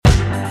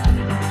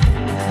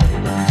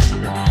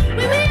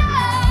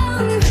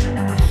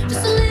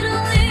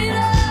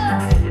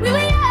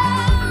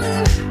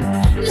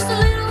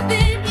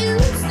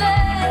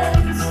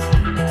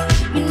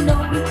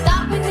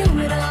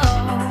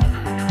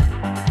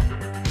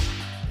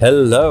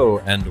Hello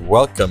and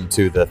welcome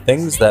to The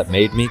Things That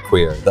Made Me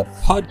Queer, the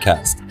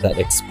podcast that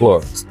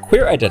explores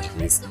queer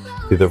identities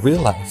through the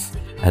real life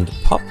and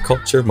pop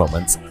culture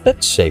moments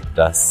that shaped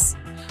us.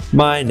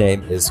 My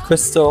name is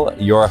Crystal,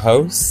 your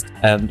host,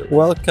 and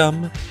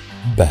welcome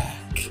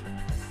back.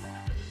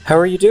 How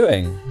are you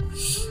doing?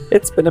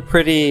 It's been a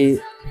pretty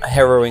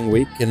harrowing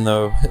week in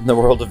the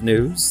world of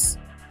news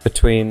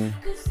between,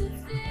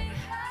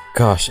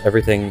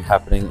 everything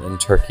happening in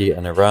Turkey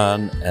and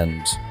Iran,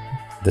 and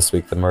this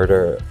week the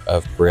murder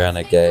of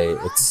Brianna Gay.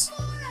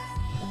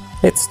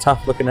 It's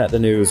tough looking at the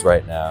news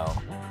right now.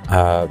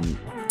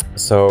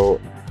 So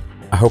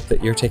I hope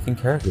that you're taking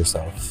care of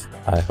yourself.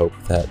 I hope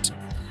that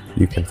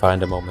you can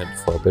find a moment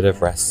for a bit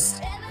of rest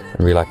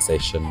and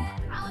relaxation.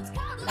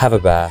 Have a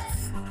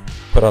bath,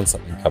 put on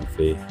something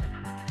comfy,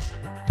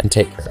 and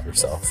take care of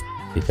yourself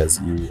because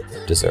you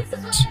deserve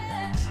it.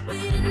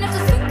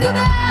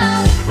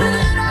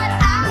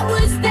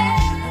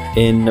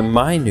 In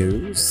my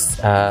news,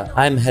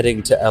 I'm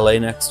heading to LA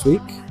next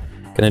week.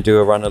 Gonna do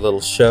a run of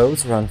little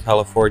shows around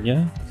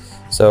California.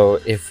 So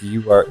if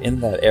you are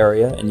in that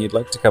area and you'd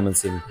like to come and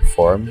see me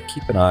perform,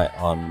 keep an eye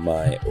on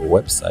my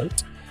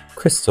website,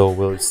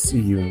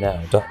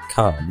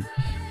 crystalwillseeyounow.com,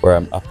 where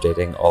I'm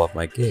updating all of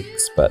my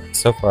gigs. But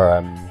so far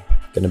I'm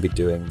gonna be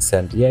doing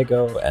San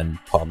Diego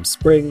and Palm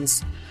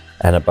Springs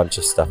and a bunch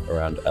of stuff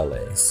around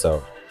LA.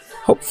 So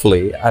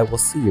hopefully I will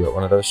see you at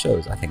one of those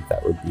shows. I think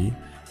that would be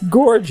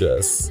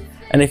gorgeous.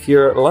 And if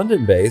you're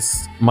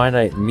London-based, My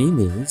Night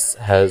Mimi's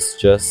has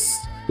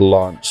just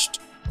launched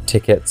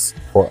tickets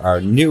for our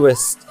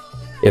newest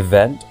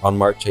event on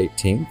March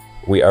 18th.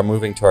 We are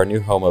moving to our new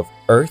home of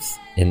Earth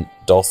in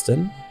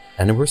Dalston,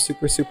 and we're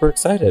super, super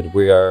excited.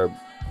 We are,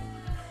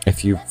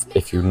 if you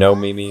know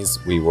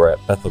Mimi's, we were at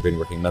Bethel Green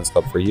Working Men's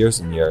Club for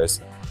years and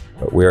years,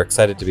 but we're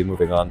excited to be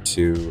moving on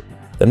to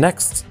the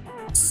next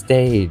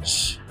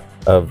stage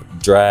of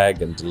drag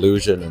and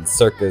delusion and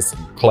circus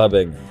and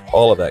clubbing and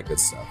all of that good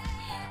stuff.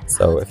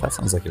 So if that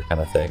sounds like your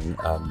kind of thing,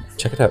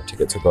 check it out.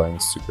 Tickets are going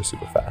super,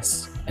 super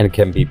fast and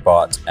can be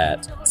bought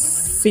at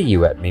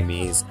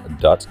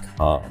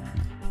seeyouatmimis.com.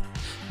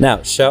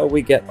 Now, shall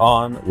we get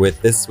on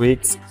with this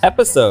week's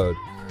episode?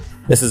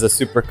 This is a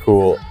super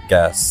cool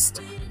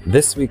guest.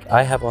 This week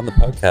I have on the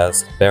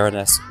podcast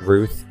Baroness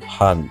Ruth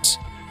Hunt,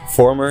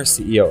 former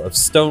CEO of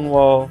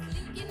Stonewall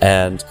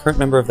and current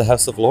member of the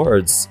House of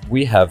Lords.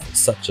 We have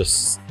such a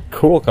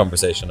cool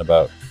conversation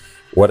about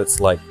what it's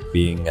like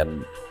being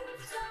an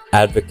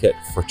advocate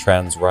for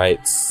trans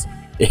rights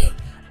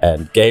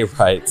and gay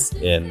rights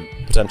in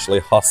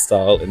potentially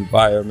hostile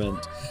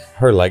environment,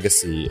 her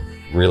legacy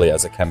really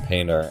as a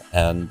campaigner,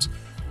 and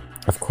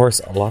of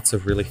course lots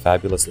of really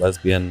fabulous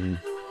lesbian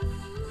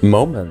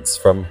moments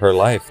from her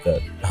life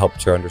that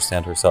helped her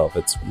understand herself.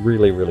 It's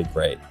really, really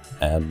great,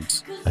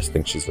 and I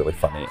think she's really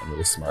funny and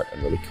really smart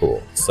and really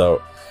cool.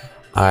 So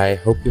I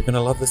hope you're going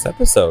to love this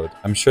episode.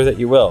 I'm sure that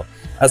you will.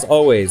 As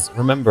always,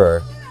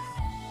 remember,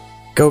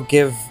 go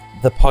give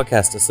the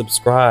podcast a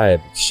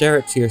subscribe, share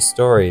it to your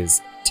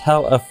stories,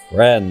 tell a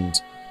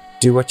friend,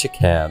 do what you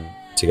can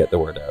to get the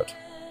word out.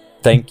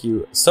 Thank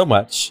you so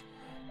much.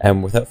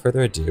 And without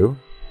further ado,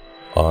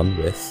 on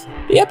with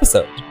the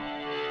episode.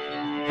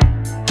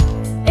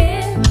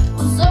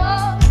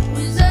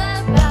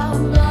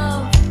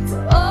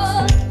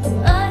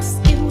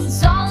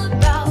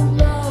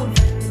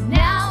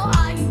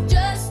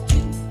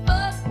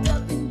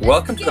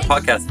 Welcome to the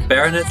podcast,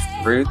 Baroness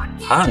Ruth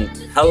Hunt.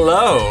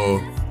 Hello.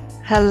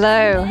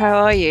 Hello, how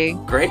are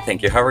you? Great,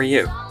 thank you. How are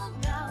you?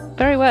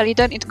 Very well. You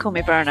don't need to call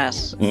me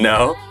Baroness.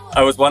 No?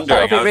 I was wondering.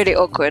 That would be really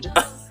awkward.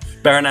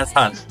 Baroness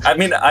Hunt. I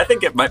mean, I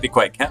think it might be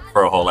quite camp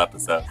for a whole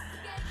episode.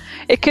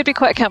 It could be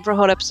quite camp for a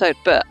whole episode,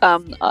 but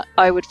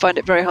I would find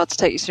it very hard to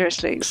take you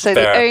seriously. So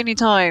Fair. the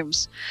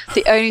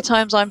only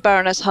times I'm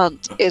Baroness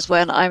Hunt is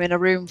when I'm in a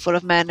room full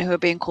of men who are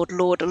being called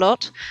Lord a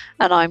lot,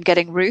 and I'm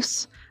getting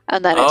Ruth,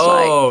 and then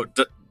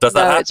it's does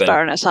that happen? It's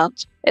Baroness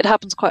Hunt. It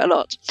happens quite a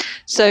lot.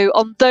 So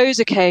on those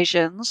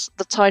occasions,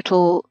 the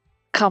title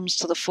comes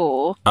to the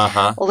fore.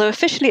 Uh-huh. Although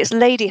officially it's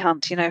Lady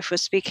Hunt, if we're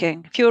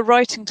speaking. If you were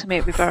writing to me,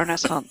 it would be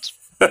Baroness Hunt.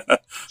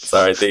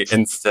 Sorry, the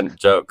instant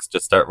jokes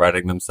just start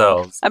writing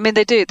themselves. I mean,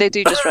 they do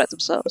just write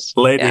themselves.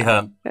 Lady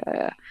Hunt.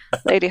 Yeah.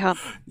 Lady Hunt.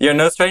 You're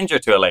no stranger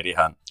to a Lady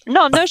Hunt.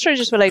 No, I'm no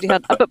stranger to a Lady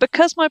Hunt. But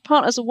because my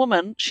partner's a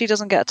woman, she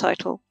doesn't get a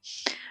title.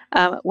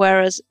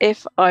 Whereas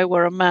if I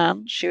were a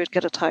man, she would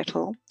get a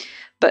title.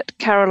 But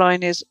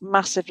Caroline is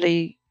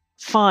massively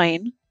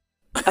fine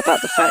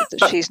about the fact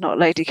that she's not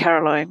Lady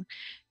Caroline.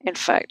 In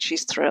fact,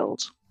 she's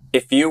thrilled.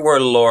 If you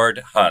were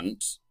Lord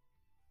Hunt,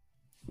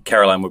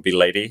 Caroline would be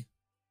Lady?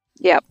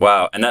 Yeah.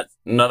 Wow. And that's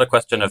not a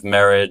question of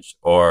marriage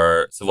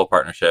or civil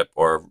partnership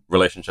or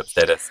relationship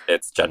status.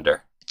 It's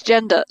gender.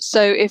 Gender.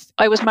 So if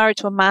I was married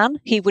to a man,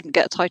 he wouldn't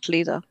get a title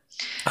either.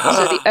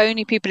 So the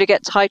only people who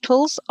get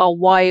titles are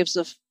wives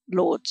of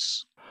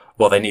lords.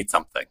 Well, they need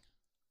something.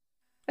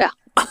 Yeah.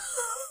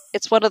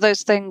 It's one of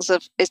those things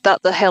of, is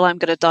that the hill I'm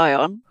going to die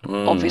on?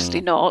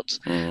 Obviously not.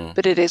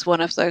 But it is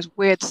one of those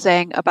weird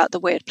saying about the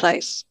weird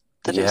place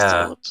that is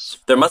the lords.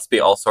 There must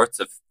be all sorts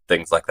of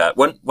things like that.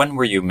 When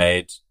were you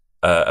made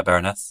a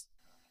Baroness?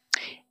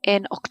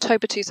 In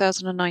October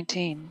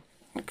 2019.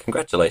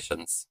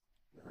 Congratulations.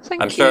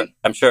 Thank you.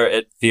 I'm sure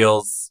it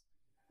feels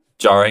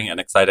jarring and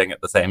exciting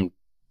at the same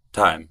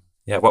time.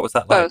 Yeah, what was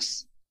that like?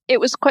 Both. It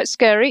was quite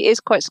scary. It is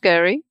quite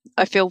scary.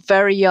 I feel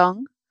very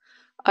young.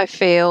 I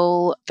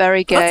feel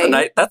very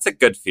gay. That's a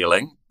good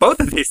feeling. Both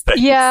of these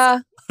things. Yeah,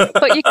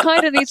 but you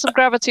kind of need some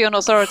gravity and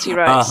authority,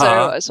 right?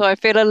 Uh-huh. So I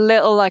feel a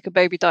little like a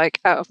baby dyke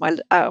out of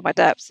my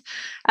depths,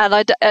 and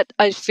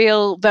I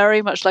feel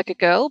very much like a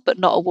girl, but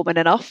not a woman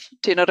enough.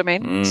 Do you know what I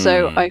mean?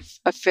 So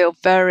I feel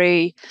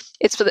very.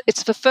 It's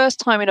the first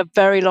time in a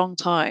very long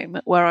time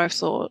where I've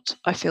thought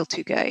I feel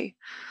too gay.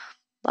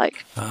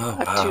 Like,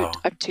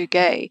 I'm too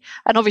gay.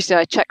 And obviously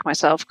I check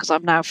myself because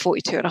I'm now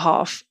 42 and a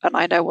half and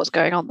I know what's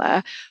going on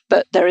there.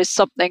 But there is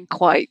something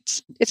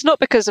it's not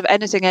because of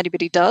anything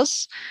anybody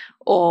does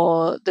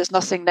or there's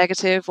nothing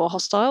negative or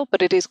hostile,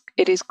 but it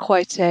is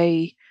quite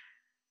a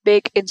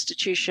big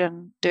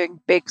institution doing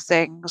big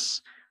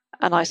things.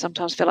 And I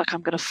sometimes feel like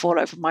I'm going to fall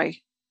over my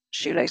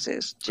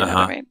shoelaces. Do you know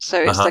what I mean?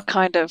 So it's the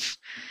kind of,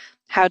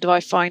 how do I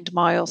find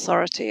my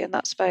authority in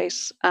that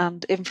space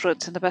and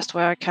influence in the best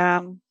way I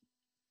can?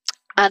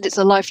 And it's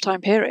a lifetime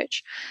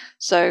peerage.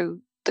 So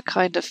the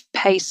kind of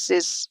pace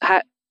is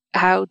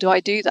how do I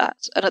do that?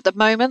 And at the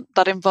moment,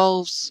 that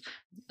involves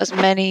as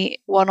many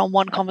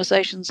one-on-one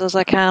conversations as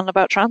I can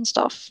about trans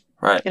stuff.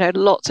 Right.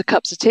 Lots of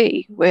cups of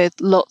tea with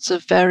lots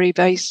of very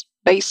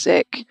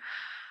basic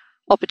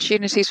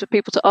opportunities for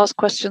people to ask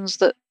questions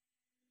that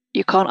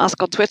you can't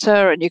ask on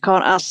Twitter and you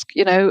can't ask,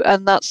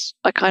 and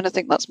I kind of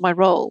think that's my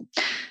role,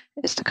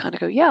 is to kind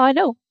of go, yeah, I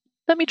know.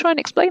 Let me try and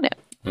explain it.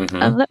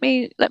 Mm-hmm. And let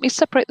me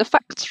separate the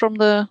facts from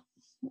the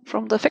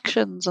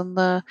fictions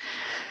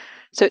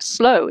so it's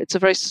slow. It's a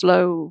very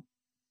slow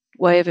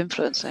way of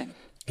influencing.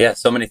 Yeah,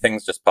 so many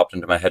things just popped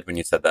into my head when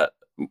you said that.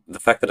 The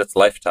fact that it's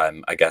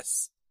lifetime, I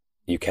guess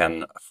you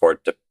can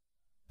afford to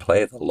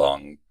play the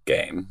long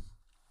game,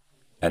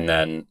 and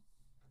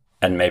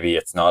maybe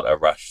it's not a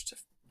rush to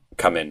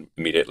come in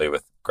immediately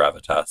with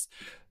gravitas.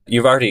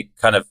 You've already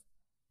kind of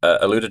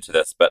alluded to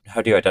this, but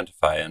how do you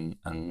identify and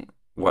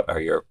what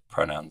are your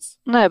pronouns?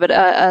 No, but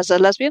as a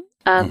lesbian,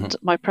 and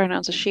my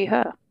pronouns are she,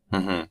 her.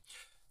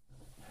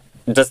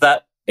 Mm-hmm. Does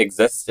that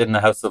exist in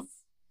the House of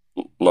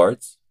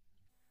Lords?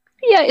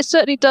 Yeah, it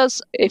certainly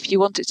does if you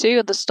want it to,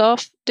 and the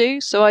staff do.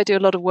 So I do a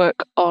lot of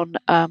work on,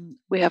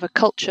 we have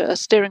a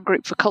steering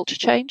group for culture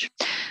change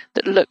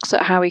that looks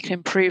at how we can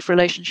improve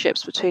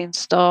relationships between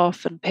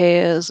staff and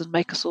peers and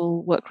make us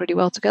all work really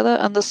well together.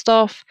 And the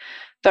staff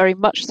very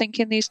much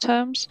think in these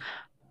terms.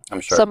 I'm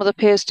sure. Some of the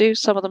peers do,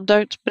 some of them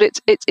don't, but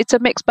it's a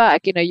mixed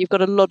bag. You've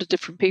got a lot of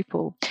different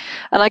people,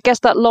 and I guess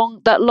that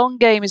long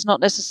game is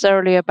not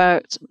necessarily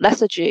about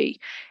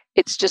lethargy.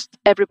 It's just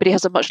everybody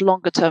has a much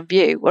longer term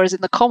view. Whereas in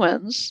the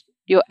Commons,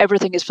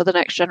 everything is for the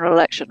next general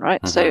election,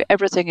 right? Mm-hmm. So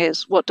everything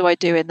is, what do I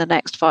do in the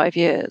next 5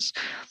 years,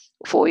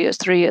 4 years,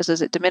 3 years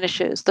as it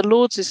diminishes? The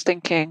Lords is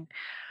thinking,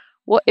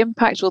 what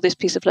impact will this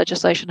piece of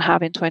legislation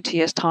have in 20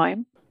 years'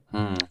 time?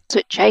 So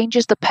it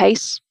changes the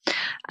pace,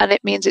 and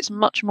it means it's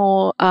much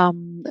more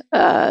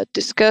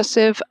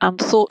discursive and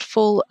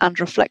thoughtful and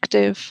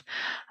reflective.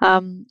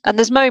 And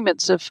there's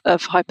moments of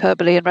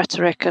hyperbole and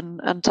rhetoric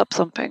and tub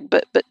thumping,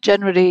 but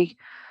generally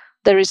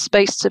there is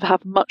space to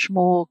have much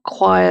more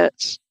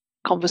quiet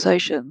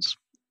conversations.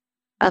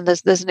 And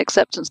there's an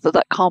acceptance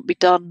that can't be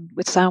done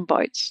with sound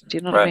bites. Do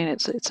you know what I mean?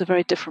 It's a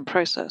very different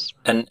process.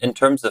 And in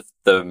terms of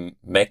the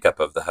makeup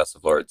of the House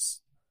of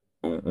Lords,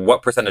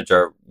 what percentage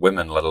are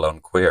women, let alone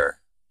queer?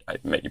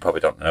 You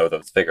probably don't know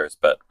those figures,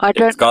 but I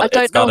don't know off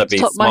the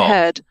top of my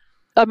head.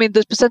 I mean,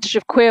 the percentage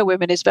of queer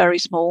women is very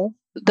small.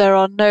 There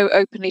are no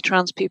openly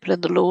trans people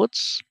in the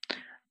Lords.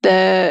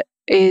 There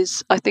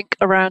is, I think,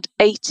 around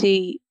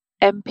 80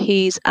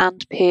 MPs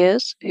and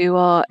peers who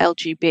are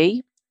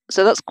LGB.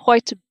 So that's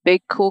quite a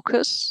big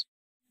caucus,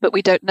 but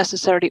we don't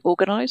necessarily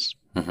organise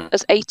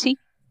as 80.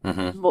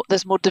 Mm-hmm.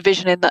 There's more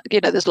division in that.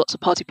 There's lots of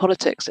party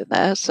politics in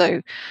there,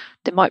 so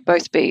they might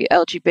both be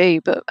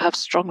LGB but have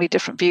strongly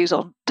different views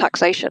on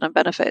taxation and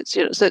benefits.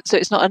 So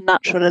it's not a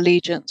natural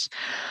allegiance.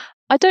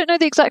 I don't know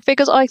the exact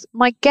figures.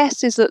 My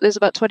guess is that there's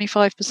about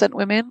 25%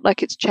 women.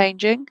 Like, it's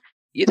changing.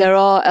 There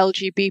are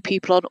LGB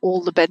people on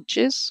all the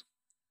benches,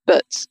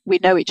 but we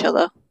know each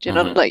other. Do you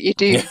know? Like, you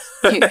do.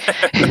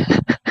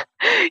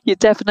 You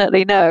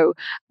definitely know,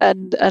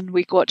 and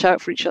we watch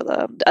out for each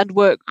other and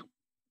work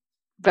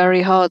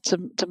very hard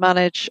to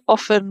manage.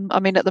 Often,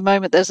 I mean, at the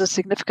moment, there's a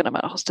significant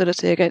amount of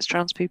hostility against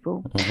trans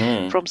people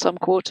from some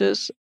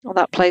quarters, and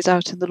that plays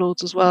out in the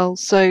Lords as well.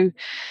 So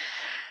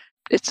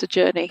it's a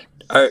journey.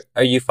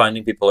 Are you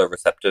finding people are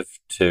receptive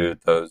to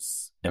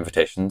those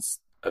invitations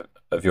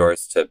of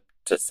yours to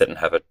sit and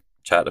have a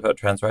chat about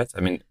trans rights?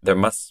 I mean, it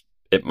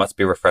must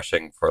be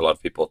refreshing for a lot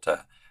of people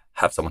to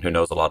have someone who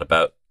knows a lot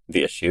about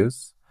the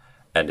issues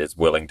and is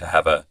willing to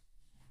have an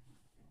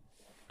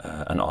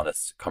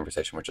honest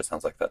conversation, which it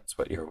sounds like that's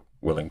what you're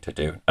willing to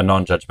do. A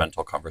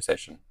non-judgmental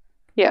conversation.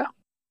 Yeah.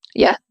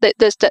 yeah,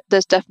 there's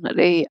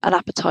definitely an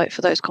appetite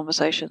for those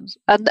conversations,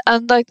 and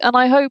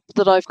I hope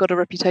that I've got a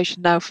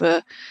reputation now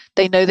for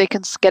they know they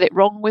can get it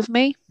wrong with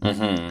me,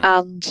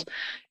 and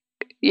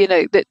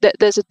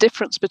there's a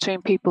difference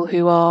between people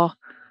who are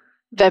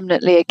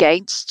vehemently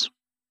against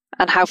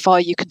and how far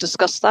you can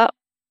discuss that.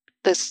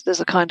 There's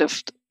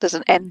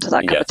an end to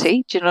that cup of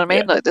tea. Do you know what I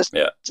mean? Like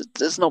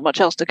there's not much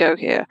else to go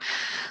here.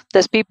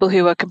 There's people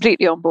who are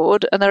completely on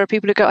board, and there are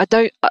people who go,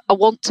 I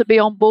want to be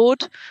on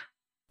board,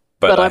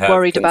 but I'm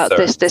worried about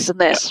this, and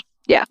this.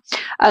 Yeah,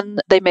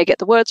 and they may get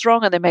the words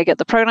wrong, and they may get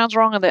the pronouns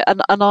wrong,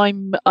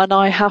 and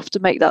I have to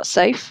make that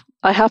safe.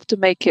 I have to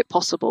make it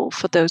possible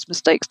for those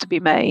mistakes to be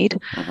made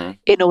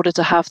in order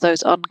to have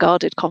those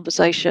unguarded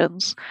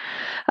conversations.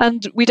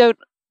 And we don't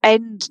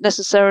end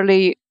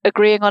necessarily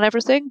agreeing on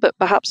everything, but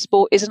perhaps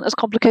sport isn't as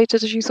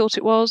complicated as you thought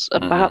it was,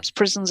 and perhaps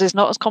prisons is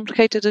not as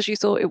complicated as you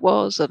thought it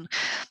was, and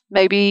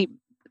maybe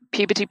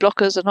puberty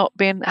blockers are not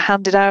being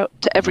handed out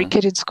to every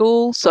kid in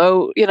school.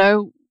 So,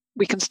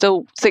 we can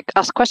still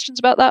ask questions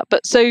about that.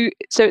 But so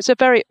it's a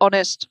very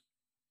honest,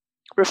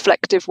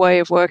 reflective way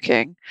of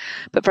working,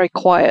 but very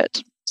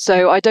quiet.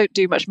 So I don't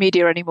do much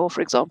media anymore,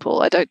 for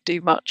example. I don't do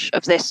much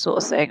of this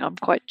sort of thing. I'm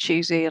quite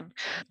choosy, and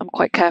I'm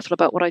quite careful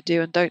about what I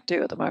do and don't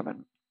do at the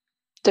moment.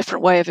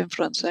 Different way of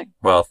influencing.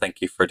 Well, thank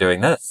you for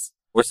doing this.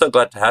 We're so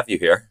glad to have you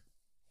here.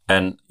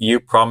 And you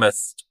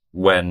promised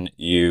when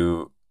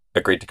you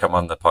agreed to come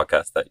on the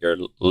podcast that your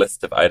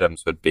list of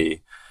items would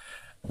be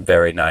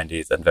very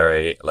 90s and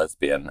very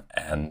lesbian,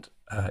 and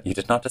you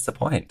did not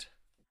disappoint.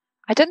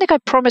 I don't think I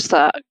promised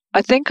that.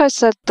 I think I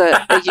said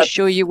that, are you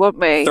sure you want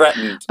me?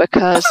 Threatened.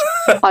 Because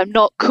I'm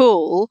not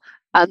cool,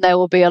 and there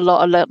will be a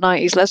lot of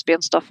 90s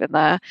lesbian stuff in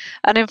there.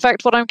 And in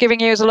fact, what I'm giving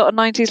you is a lot of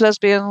 90s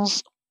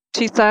lesbians,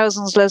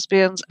 2000s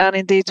lesbians, and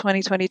indeed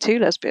 2022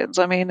 lesbians.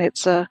 I mean,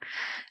 it's and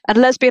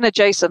lesbian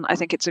adjacent, I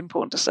think it's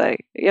important to say.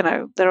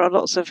 There are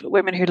lots of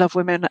women who love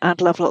women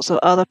and love lots of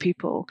other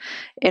people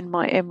in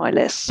my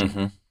list.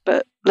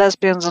 But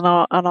lesbians and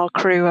our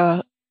crew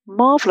are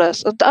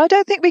marvelous, and I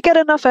don't think we get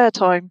enough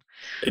airtime.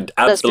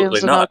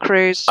 Absolutely lesbians not. And our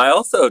crews. I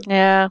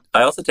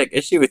also take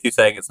issue with you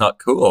saying it's not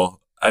cool.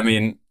 I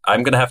mean,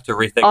 I'm going to have to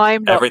rethink.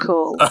 I'm not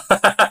cool.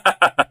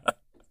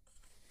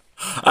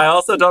 I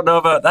also don't know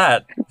about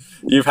that.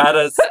 You've had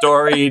a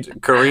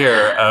storied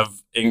career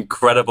of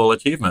incredible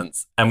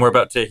achievements, and we're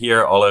about to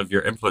hear all of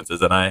your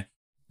influences. And I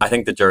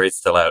think the jury's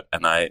still out,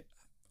 and I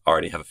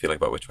already have a feeling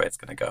about which way it's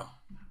going to go.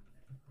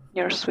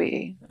 You're a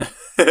sweetie.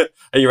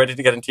 Are you ready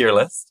to get into your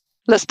list?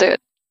 Let's do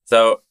it.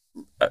 So,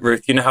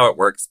 Ruth, you know how it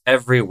works.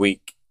 Every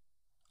week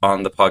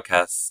on the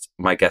podcast,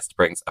 my guest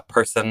brings a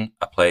person,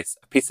 a place,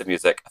 a piece of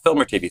music, a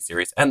film or TV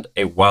series, and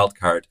a wild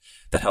card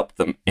that help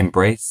them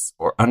embrace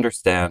or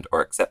understand or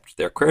accept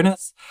their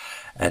queerness.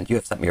 And you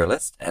have sent me your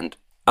list. And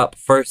up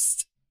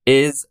first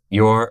is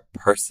your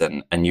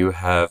person. And you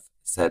have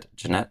said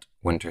Jeanette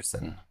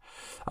Winterson,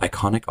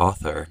 iconic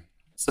author.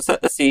 So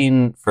set the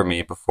scene for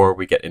me before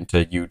we get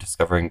into you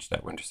discovering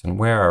Jeanette Winterson.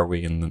 Where are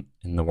we in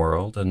the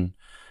world, and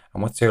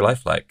what's your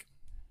life like?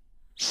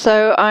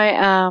 So I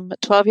am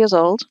 12 years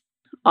old.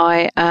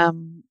 I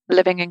am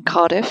living in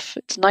Cardiff.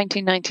 It's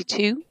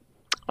 1992.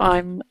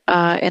 I'm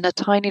in a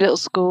tiny little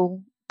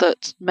school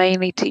that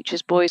mainly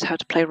teaches boys how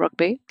to play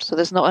rugby. So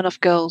there's not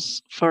enough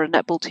girls for a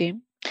netball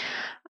team.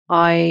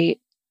 I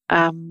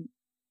am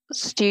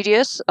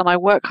studious and I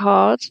work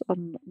hard.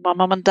 And my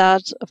mum and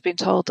dad have been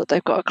told that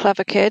they've got a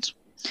clever kid.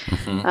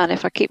 And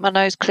if I keep my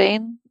nose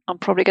clean, I'm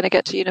probably going to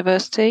get to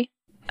university.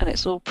 And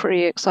it's all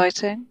pretty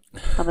exciting.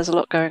 And there's a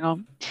lot going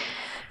on.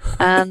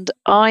 And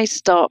I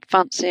start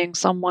fancying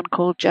someone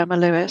called Gemma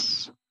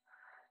Lewis,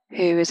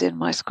 who is in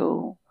my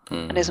school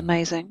and is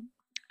amazing.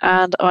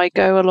 And I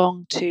go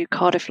along to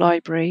Cardiff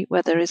Library,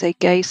 where there is a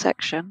gay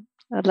section,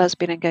 a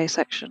lesbian and gay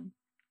section.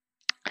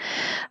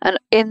 And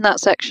in that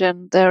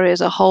section, there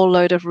is a whole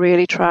load of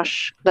really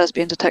trash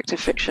lesbian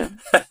detective fiction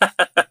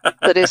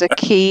that is a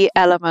key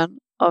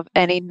element of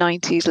any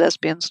 90s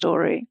lesbian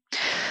story.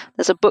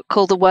 There's a book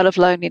called The Well of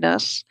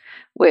Loneliness,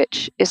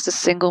 which is the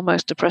single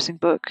most depressing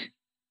book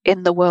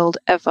in the world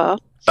ever,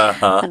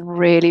 and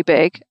really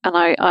big. And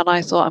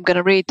I thought, I'm going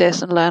to read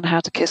this and learn how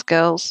to kiss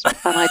girls,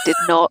 and I did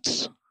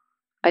not.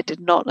 I did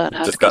not learn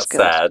how to kiss girls. Just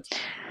got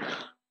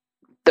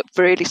sad.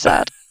 Really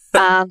sad.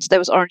 And there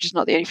was Orange is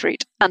Not the Only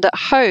Fruit. And at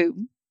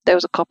home, there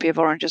was a copy of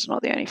Orange is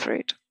Not the Only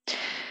Fruit.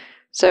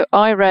 So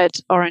I read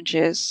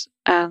Oranges,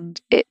 and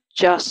it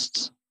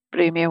just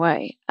blew me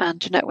away.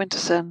 And Jeanette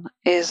Winterson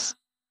is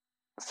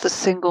the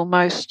single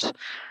most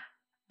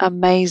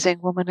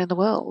amazing woman in the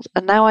world.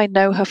 And now I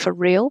know her for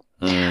real.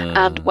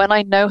 And when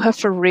I know her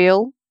for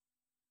real,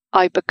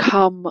 I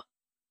become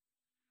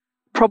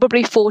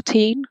probably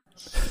 14.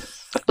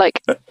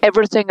 Like,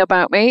 everything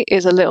about me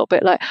is a little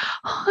bit like,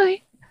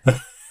 hi,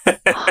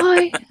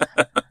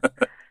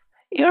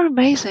 you're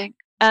amazing.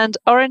 And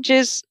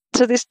Oranges,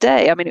 to this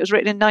day, I mean, it was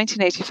written in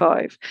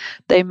 1985.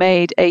 They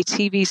made a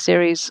TV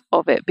series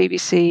of it.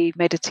 BBC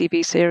made a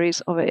TV series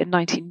of it in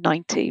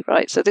 1990,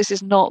 right? So this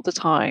is not the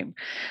time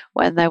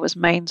when there was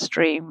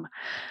mainstream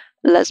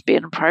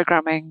lesbian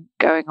programming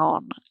going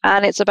on.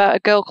 And it's about a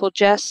girl called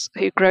Jess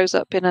who grows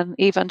up in an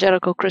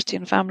evangelical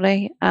Christian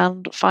family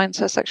and finds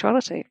her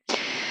sexuality.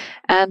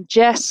 And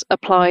Jess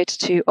applied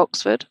to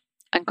Oxford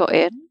and got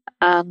in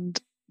and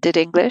did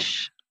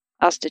English,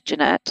 as did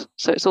Jeanette.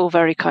 So it's all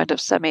very kind of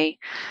semi.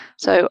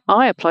 So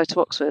I applied to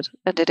Oxford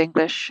and did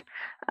English,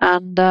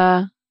 and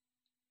the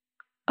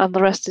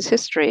rest is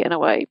history in a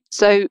way.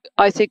 So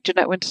I think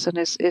Jeanette Winterson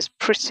is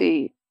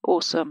pretty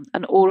awesome,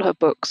 and all her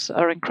books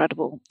are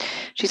incredible.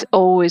 She's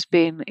always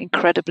been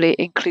incredibly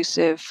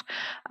inclusive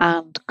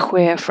and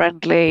queer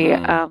friendly,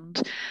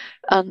 and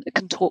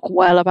can talk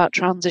well about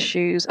trans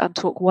issues and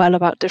talk well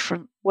about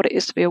what it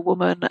is to be a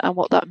woman and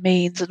what that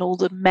means and all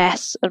the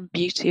mess and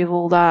beauty of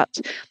all that.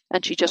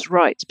 And she just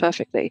writes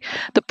perfectly.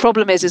 The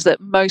problem is that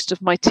most of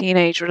my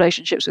teenage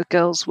relationships with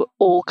girls were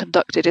all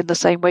conducted in the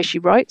same way she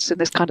writes, in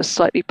this kind of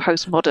slightly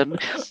postmodern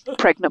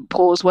pregnant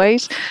pause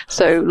ways.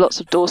 So lots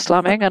of door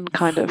slamming and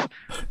kind of,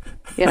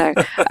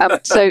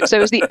 so it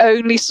was the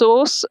only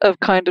source of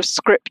kind of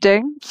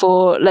scripting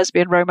for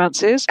lesbian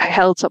romances. I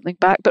held something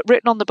back, but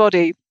Written on the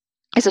Body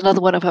is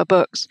another one of her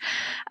books,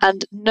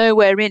 and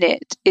nowhere in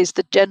it is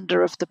the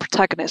gender of the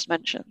protagonist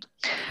mentioned.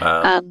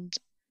 Wow. And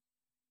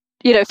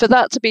for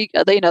that to be,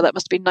 that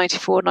must be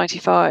 94,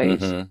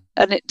 95,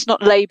 and it's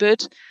not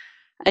laboured,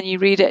 and you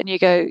read it and you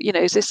go,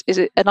 is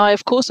it? And I,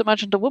 of course,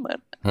 imagined a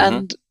woman.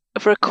 And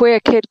for a queer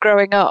kid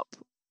growing up,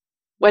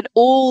 when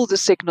all the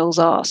signals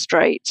are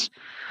straight,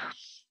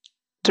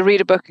 to read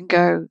a book and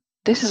go,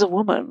 this is a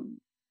woman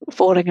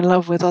falling in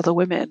love with other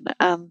women,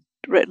 and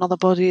Written on the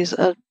Body is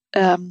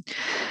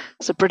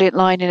there's a brilliant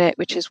line in it,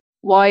 which is,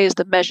 why is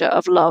the measure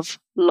of love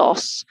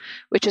loss,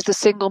 which is the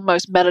single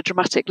most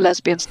melodramatic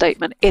lesbian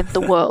statement in the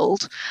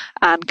world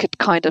and could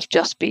kind of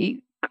just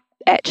be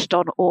etched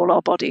on all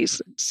our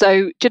bodies.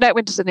 So Jeanette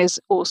Winterson is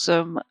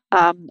awesome.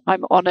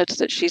 I'm honoured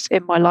that she's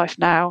in my life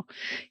now,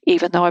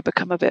 even though I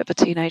become a bit of a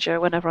teenager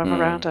whenever I'm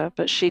around her.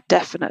 But she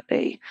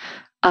definitely,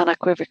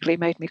 unequivocally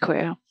made me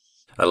queer.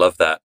 I love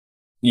that.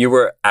 You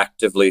were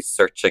actively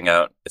searching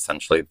out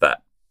essentially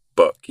that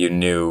book. You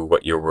knew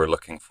what you were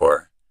looking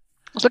for.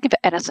 I was looking for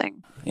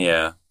anything.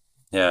 Yeah.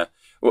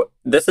 Well,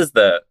 this is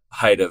the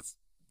height of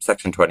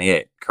Section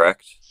 28,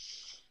 correct?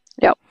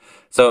 Yep.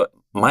 So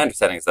my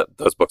understanding is that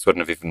those books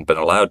wouldn't have even been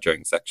allowed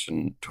during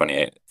Section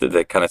 28. Did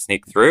they kind of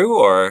sneak through,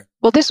 or?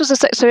 Well, this was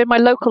so in my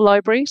local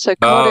library, so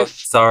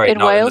Cardiff, in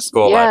Wales. In the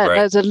school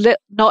library. There's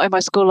not in my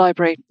school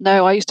library.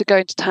 No, I used to go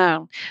into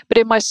town. But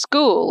in my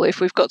school,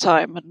 if we've got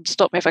time, and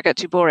stop me if I get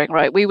too boring,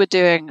 right? We were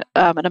doing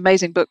an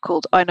amazing book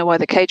called I Know Why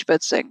the Cage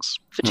Bird Sings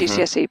for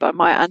GCSE by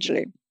Maya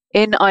Angelou.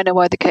 In I Know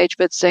Why the Cage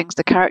Bird Sings,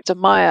 the character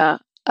Maya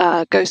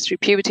goes through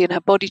puberty and her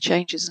body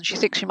changes, and she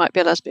thinks she might be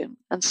a lesbian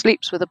and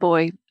sleeps with a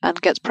boy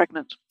and gets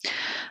pregnant.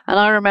 And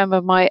I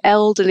remember my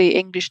elderly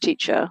English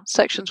teacher,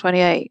 Section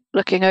 28,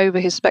 looking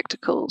over his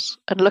spectacles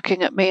and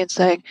looking at me and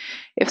saying,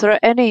 if there are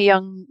any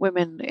young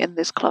women in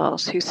this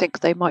class who think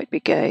they might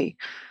be gay,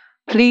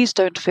 please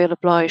don't feel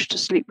obliged to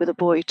sleep with a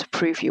boy to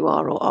prove you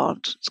are or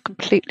aren't. It's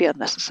completely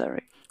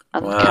unnecessary.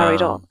 And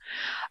carried on.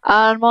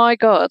 And my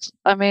God,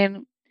 I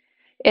mean,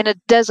 in a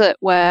desert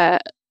where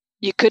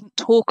you couldn't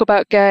talk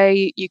about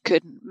gay, you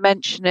couldn't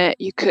mention it,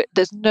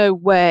 there's no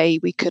way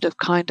we could have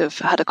kind of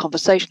had a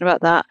conversation about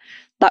that.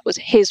 That was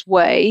his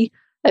way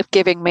of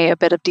giving me a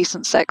bit of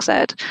decent sex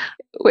ed,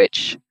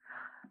 which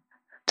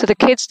to the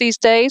kids these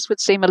days would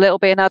seem a little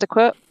bit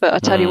inadequate. But I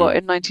tell you what,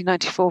 in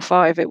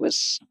 1994-5, it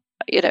was,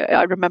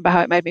 I remember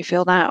how it made me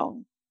feel now,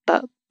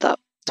 that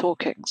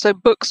talking. So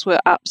books were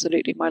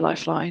absolutely my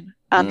lifeline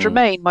and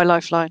remain my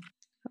lifeline.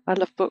 I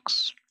love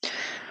books.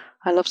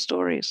 I love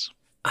stories.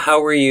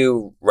 How were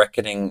you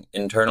reckoning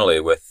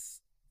internally with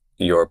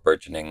your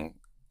burgeoning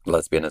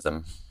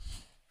lesbianism?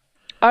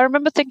 I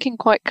remember thinking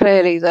quite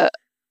clearly that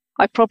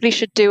I probably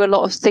should do a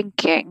lot of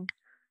thinking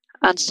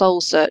and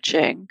soul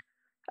searching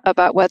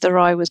about whether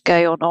I was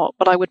gay or not,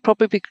 but I would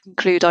probably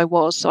conclude I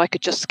was, so I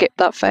could just skip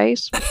that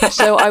phase.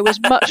 So I was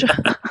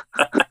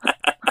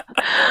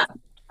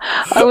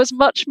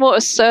much more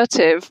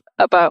assertive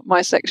about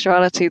my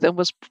sexuality than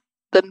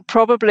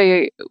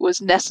probably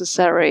was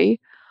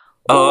necessary.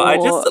 Oh, I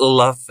just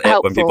love it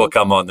helpful. When people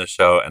come on the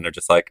show and they're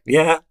just like,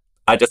 yeah,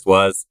 I just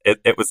was.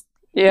 It was,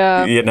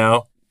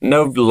 no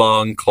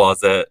long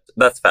closet.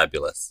 That's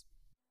fabulous.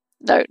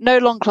 No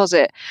long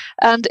closet.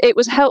 And it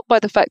was helped by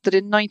the fact that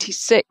in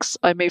 96,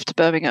 I moved to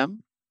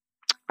Birmingham.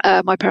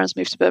 My parents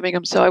moved to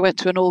Birmingham, so I went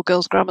to an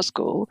all-girls grammar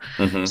school.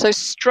 So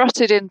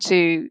strutted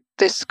into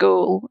this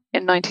school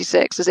in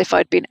 96 as if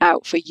I'd been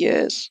out for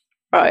years.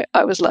 Right,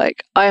 I was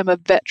like, I am a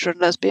veteran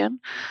lesbian,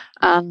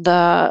 and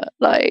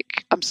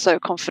I'm so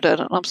confident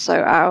and I'm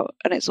so out,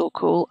 and it's all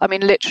cool. I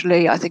mean,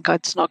 literally, I think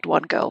I'd snogged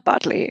one girl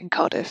badly in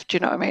Cardiff. Do you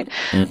know what I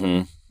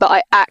mean? But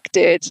I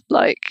acted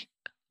like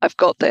I've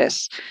got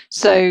this.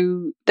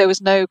 So there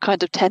was no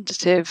kind of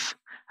tentative,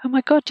 oh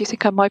my God, do you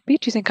think I might be?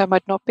 Do you think I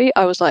might not be?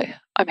 I was like,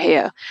 I'm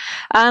here.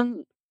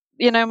 And,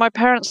 my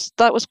parents,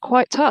 that was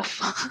quite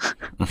tough.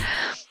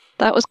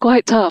 That was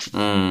quite tough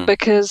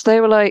because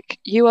they were like,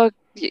 you are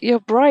you're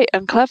bright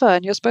and clever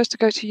and you're supposed to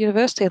go to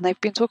university, and they've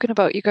been talking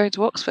about you going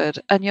to Oxford,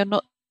 and you're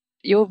not.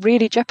 You're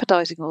really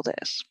jeopardizing all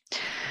this.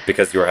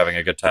 Because you were having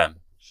a good time.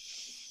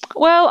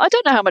 Well, I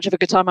don't know how much of a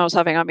good time I was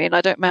having. I mean, I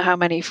don't know how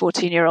many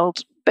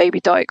 14-year-old baby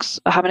dykes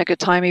are having a good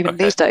time even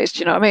these days. Do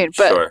you know what I mean?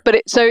 But Sure.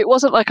 so it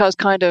wasn't like I was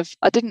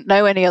I didn't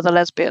know any other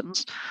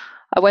lesbians.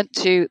 I went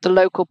to the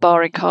local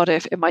bar in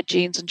Cardiff in my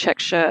jeans and check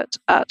shirt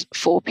at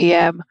 4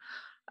 p.m.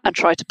 and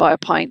tried to buy a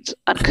pint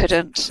and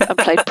couldn't, and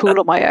played pool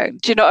on my own.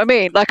 Do you know what I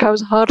mean? Like, I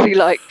was hardly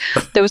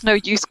there was no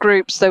youth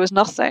groups, there was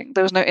nothing,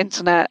 there was no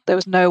internet, there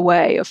was no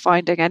way of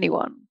finding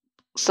anyone.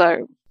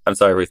 So I'm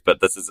sorry, Ruth, but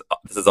this is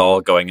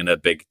all going in a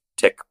big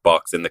tick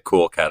box in the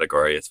cool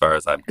category as far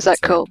as I'm concerned. Is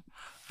that cool?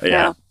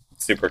 Yeah.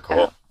 Super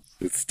cool.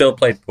 You still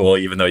played pool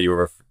even though you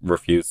were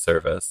refused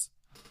service.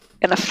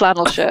 In a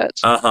flannel shirt.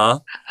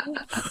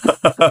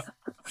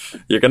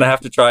 You're going to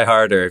have to try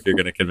harder if you're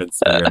going to convince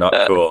me you're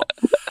not cool.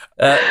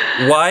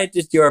 Why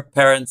did your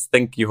parents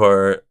think you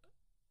were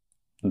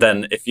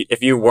then,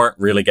 if you weren't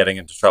really getting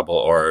into trouble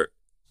or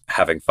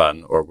having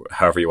fun or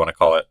however you want to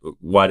call it,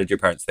 why did your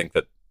parents think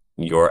that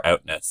your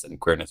outness and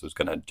queerness was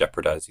going to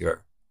jeopardize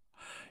your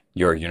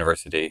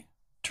university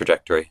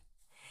trajectory?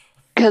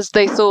 Because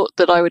they thought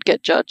that I would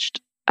get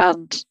judged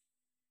and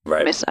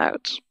miss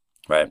out.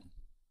 Right.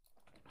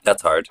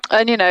 That's hard.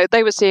 And,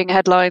 they were seeing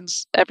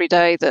headlines every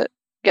day that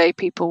gay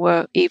people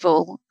were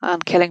evil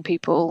and killing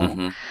people.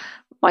 Mm-hmm.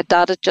 My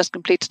dad had just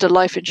completed a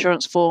life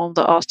insurance form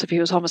that asked if he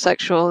was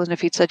homosexual, and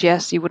if he'd said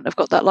yes, he wouldn't have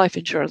got that life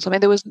insurance. I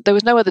mean, there was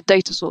no other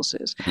data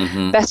sources.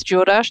 Mm-hmm. Beth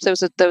Jordache,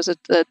 there was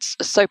a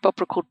soap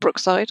opera called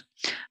Brookside,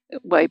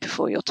 way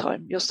before your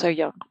time. You're so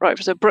young, right?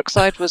 So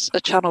Brookside was a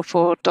Channel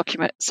 4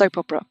 soap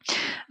opera,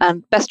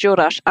 and Beth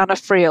Jordache, Anna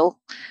Friel,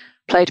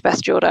 played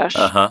Beth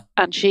Jordache,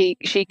 and she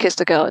kissed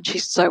a girl, and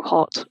she's so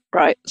hot,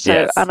 right? So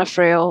yes. Anna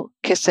Friel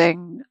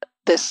kissing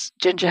this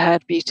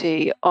ginger-haired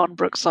beauty on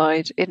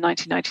Brookside in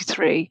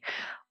 1993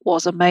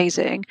 was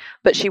amazing,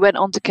 but she went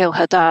on to kill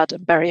her dad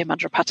and bury him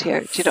under a patio.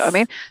 Do you know what I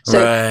mean?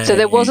 So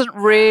there wasn't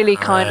really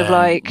kind of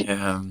like,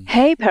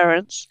 hey,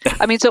 parents.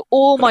 I mean, so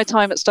all my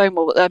time at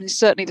Stonewall, I mean,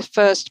 certainly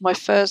my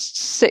first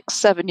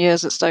 6-7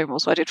 years at Stonewall,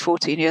 so I did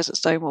 14 years at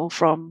Stonewall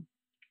from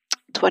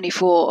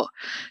 24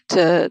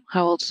 to,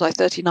 how old was I,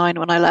 39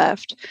 when I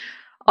left.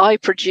 I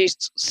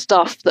produced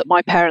stuff that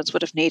my parents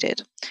would have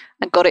needed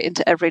and got it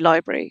into every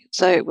library.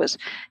 So it was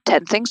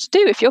 10 things to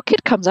do if your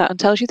kid comes out and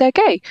tells you they're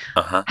gay.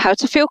 How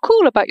to feel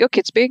cool about your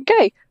kids being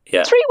gay.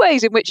 3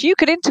 ways in which you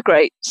could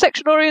integrate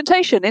sexual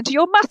orientation into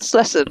your maths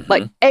lesson. Mm-hmm.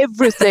 Like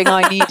everything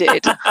I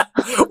needed.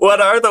 What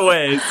are the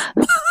ways?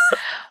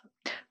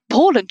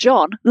 Paul and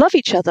John love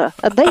each other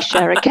and they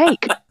share a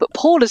cake, but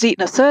Paul has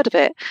eaten a third of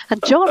it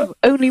and John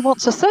only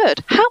wants a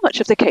third. How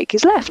much of the cake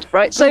is left?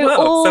 Right. So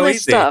all so this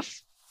easy.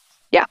 Stuff.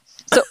 Yeah.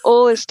 So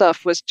all this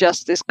stuff was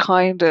just this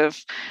kind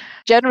of,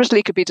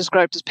 generously could be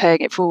described as paying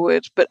it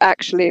forward, but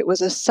actually it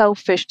was a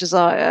selfish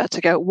desire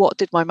to go, what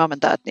did my mum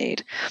and dad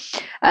need?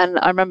 And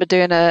I remember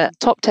doing a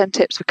top 10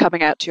 tips for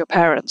coming out to your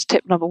parents.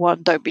 Tip number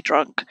 1, don't be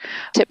drunk.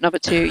 Tip number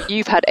 2,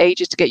 you've had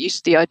ages to get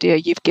used to the idea,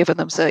 you've given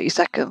them 30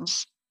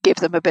 seconds. Give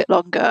them a bit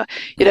longer.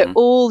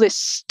 All this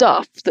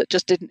stuff that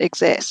just didn't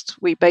exist,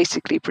 we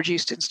basically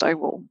produced in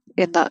Stonewall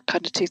in that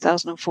kind of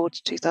 2004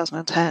 to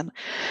 2010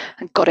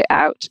 and got it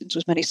out into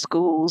as many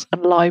schools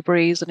and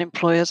libraries and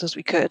employers as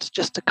we could,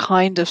 just to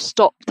kind of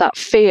stop that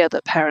fear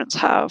that parents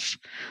have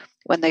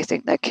when they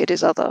think their kid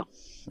is other.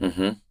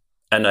 Mm-hmm.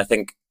 And I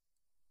think,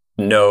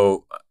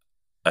 you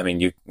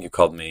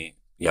called me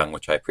young,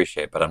 which I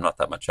appreciate, but I'm not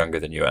that much younger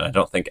than you. And I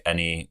don't think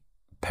any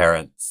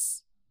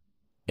parents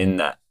in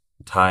that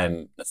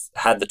time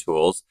had the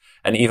tools,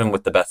 and even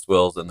with the best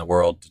wills in the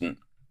world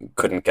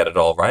couldn't get it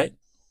all right.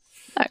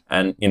 No.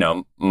 And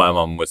my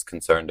mom was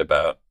concerned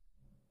about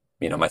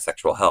my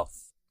sexual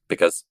health,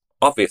 because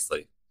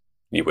obviously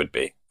you would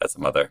be as a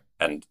mother,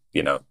 and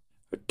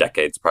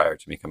decades prior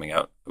to me coming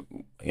out,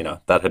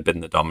 that had been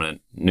the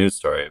dominant news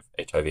story of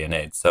HIV and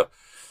AIDS. So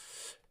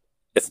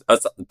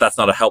that's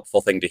not a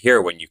helpful thing to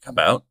hear when you come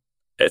out.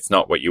 It's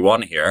not what you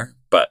want to hear,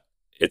 but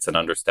it's an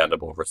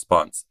understandable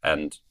response.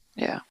 And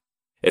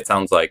it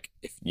sounds like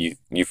if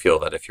you feel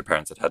that if your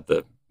parents had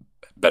the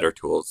better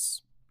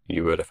tools,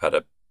 you would have had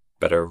a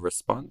better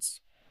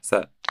response. Is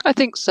that? I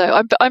think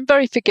so. I'm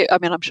very forgiving. I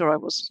mean, I'm sure I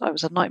was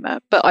a nightmare,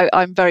 but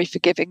I'm very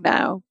forgiving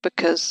now,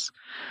 because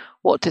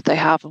what did they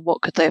have and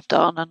what could they have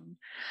done?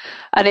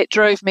 And it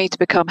drove me to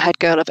become head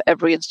girl of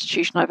every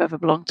institution I've ever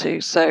belonged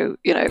to. So,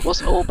 it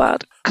wasn't all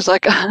bad, because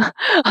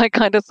I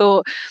kind of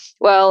thought,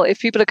 well, if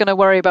people are going to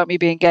worry about me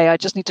being gay, I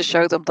just need to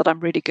show them that I'm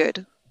really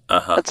good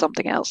at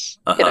something else.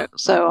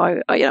 So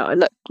I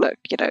look,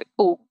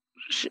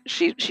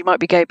 she might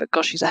be gay, but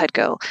gosh, she's a head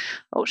girl.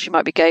 Oh, she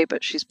might be gay,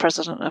 but she's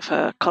president of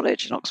her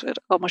college in Oxford.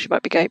 Oh, well, she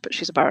might be gay, but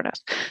she's a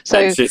baroness.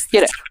 So,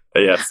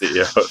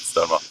 CEO of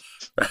Stonewall.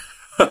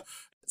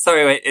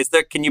 Sorry,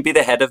 wait, can you be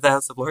the head of the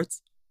House of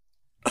Lords?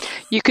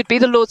 You could be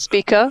the Lord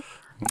Speaker.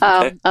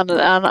 Okay. I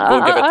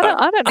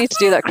don't need to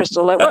do that,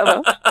 Crystal. Like,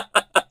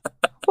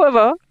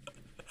 whatever.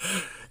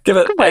 Give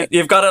it.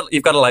 You've got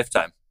a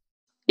lifetime.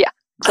 Yeah,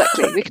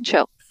 exactly. We can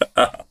chill.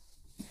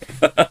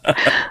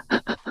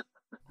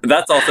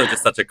 That's also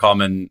just such a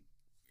common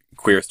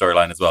queer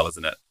storyline as well,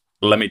 isn't it?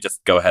 Let me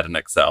just go ahead and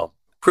excel.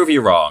 Prove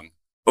you wrong.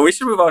 But we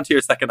should move on to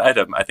your second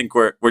item. I think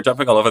we're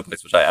jumping all over the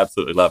place, which I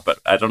absolutely love, but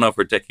I don't know if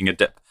we're taking a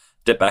dip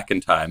back in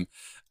time.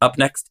 Up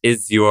next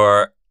is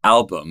your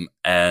album,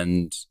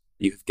 and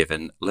you've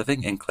given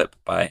Living in Clip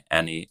by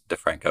Ani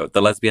DiFranco.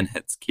 The lesbian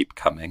hits keep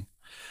coming.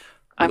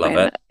 I love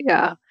it.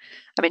 Yeah.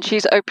 I mean,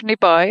 she's openly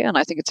bi, and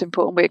I think it's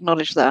important we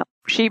acknowledge that.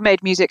 She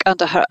made music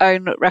under her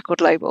own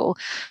record label.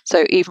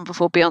 So even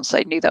before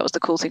Beyonce knew that was the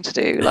cool thing to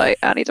do, like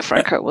Ani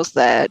DiFranco was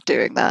there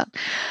doing that.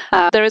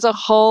 There is a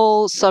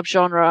whole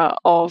subgenre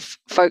of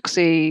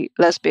folksy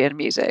lesbian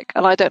music.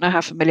 And I don't know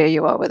how familiar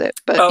you are with it,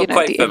 but the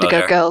familiar.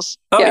 Indigo Girls.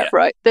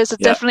 Right. There's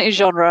definitely a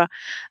genre.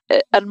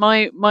 And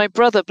my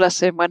brother, bless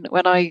him,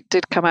 when I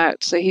did come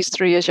out, so he's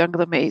 3 years younger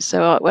than me.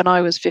 So when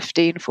I was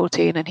 15,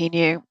 14, and he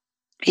knew,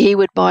 he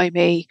would buy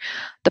me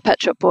the Pet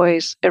Shop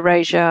Boys,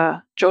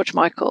 Erasure, George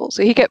Michael.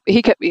 So he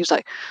was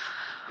like,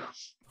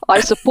 I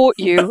support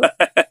you.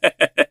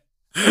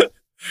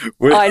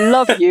 I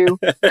love you.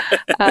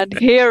 And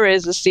here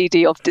is a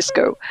CD of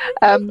disco.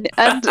 And,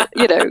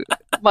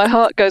 my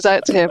heart goes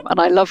out to him, and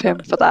I love him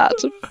for that,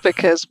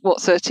 because what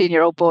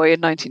 13-year-old boy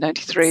in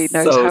 1993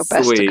 knows how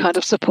best to kind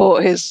of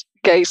support his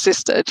gay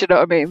sister? Do you know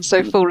what I mean?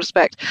 So full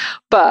respect.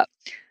 But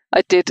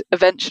I did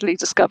eventually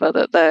discover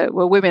that there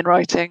were women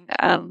writing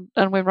and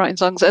women writing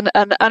songs. And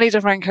Ani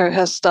DiFranco,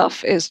 her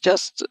stuff is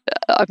just,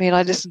 I mean,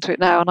 I listen to it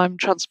now and I'm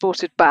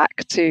transported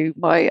back to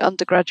my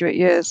undergraduate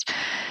years,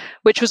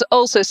 which was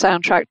also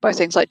soundtracked by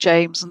things like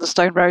James and the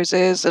Stone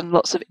Roses and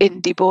lots of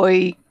indie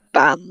boy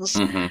bands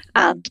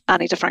and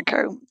Ani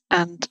DiFranco.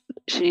 And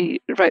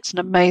she writes an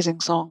amazing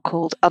song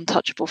called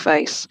Untouchable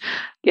Face.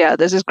 Yeah,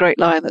 there's this great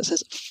line that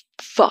says,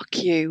 "Fuck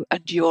you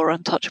and your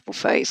untouchable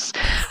face."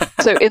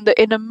 So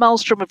in a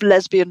maelstrom of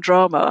lesbian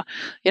drama,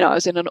 I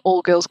was in an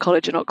all-girls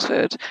college in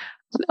Oxford.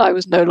 I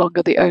was no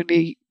longer the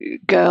only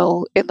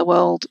girl in the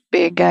world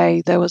being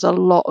gay. There was a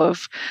lot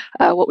of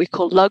what we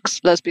call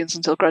lugs, lesbians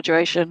until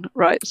graduation,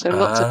 right? So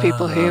lots of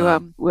people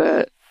who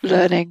were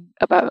learning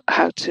about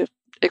how to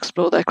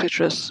explore their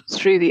clitoris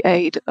through the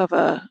aid of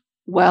a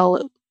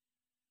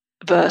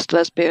well-versed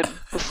lesbian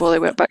before they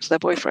went back to their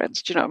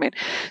boyfriends. Do you know what I mean?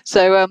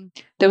 So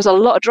there was a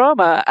lot of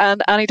drama,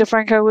 and Ani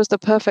DiFranco was the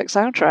perfect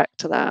soundtrack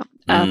to that.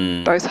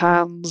 And Both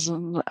Hands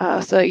and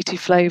 32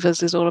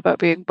 Flavors is all about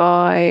being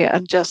bi,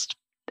 and just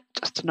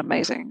an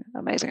amazing,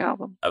 amazing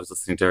album. I was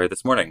listening to her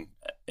this morning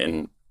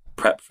in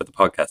prep for the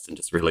podcast and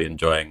just really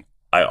enjoying.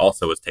 I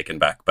also was taken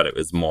back, but it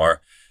was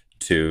more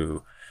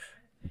to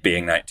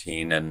being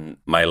 19 and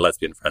my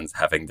lesbian friends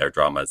having their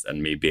dramas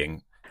and me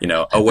being,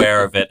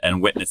 aware of it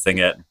and witnessing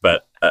it,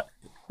 but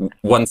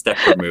one step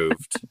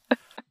removed.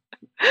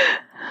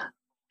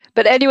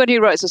 But anyone who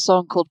writes a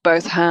song called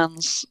Both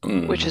Hands,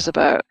 which is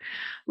about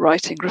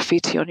writing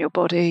graffiti on your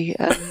body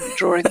and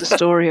drawing the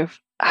story of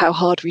how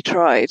hard we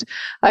tried.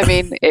 I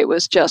mean, it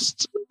was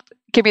just,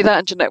 give me that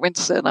and Jeanette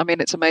Winterson. I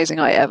mean, it's amazing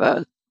I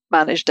ever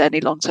managed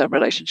any long-term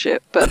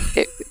relationship, but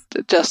it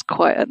just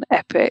quite an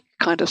epic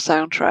kind of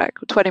soundtrack.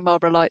 20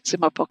 Marlboro Lights in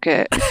my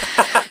pocket,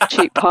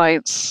 cheap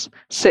pints,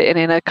 sitting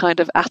in a kind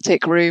of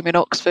attic room in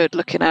Oxford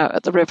looking out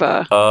at the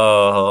river,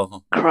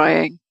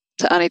 crying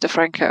to Ani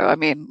DiFranco. I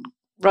mean,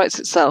 writes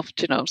itself.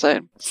 Do you know what I'm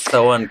saying?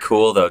 So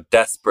uncool, though.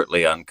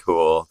 Desperately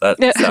uncool. That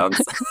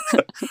sounds...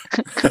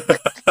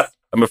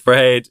 I'm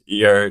afraid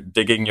you're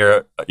digging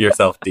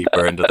yourself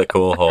deeper into the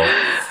cool hole.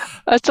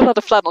 I still had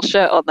a flannel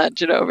shirt on then,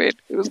 do you know what I mean?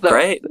 It was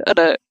great. And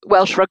a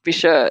Welsh rugby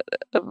shirt,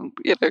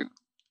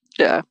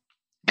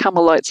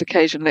 camel lights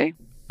occasionally.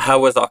 How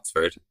was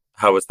Oxford?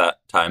 How was that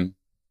time?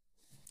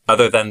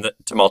 Other than the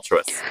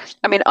tumultuous?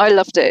 I mean, I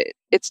loved it.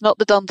 It's not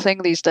the done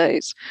thing these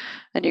days.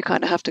 And you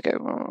kind of have to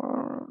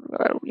go,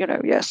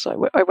 yes, I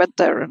went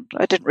there and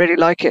I didn't really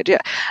like it.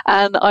 Yeah.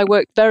 And I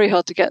worked very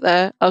hard to get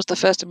there. I was the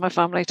first in my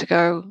family to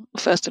go.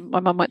 My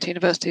mum went to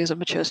university as a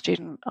mature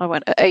student. I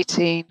went at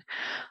 18.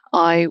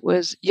 I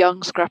was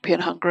young, scrappy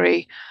and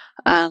hungry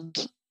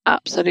and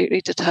absolutely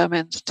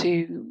determined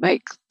to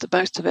make the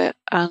most of it.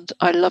 And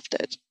I loved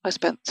it. I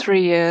spent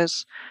 3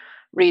 years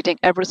reading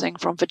everything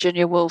from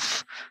Virginia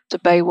Woolf to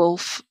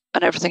Beowulf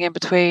and everything in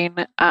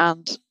between,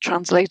 and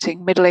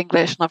translating Middle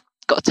English. And I've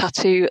got a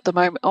tattoo at the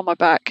moment on my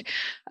back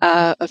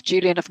of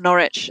Julian of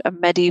Norwich, a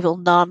medieval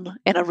nun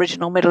in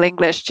original Middle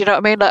English. Do you know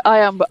what I mean? Like I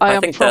am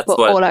proper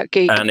all-out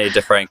geek. Ani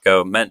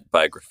DiFranco meant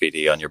by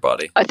graffiti on your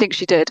body. I think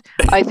she did.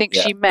 I think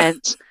she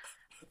meant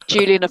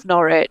Julian of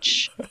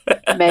Norwich,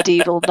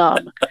 medieval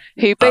nun,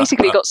 who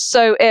basically got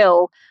so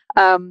ill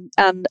and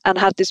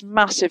had this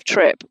massive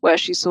trip where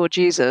she saw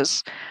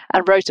Jesus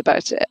and wrote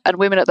about it. And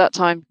women at that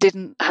time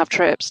didn't have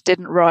trips,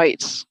 didn't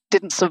write,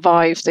 didn't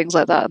survive things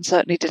like that, and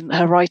certainly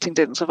her writing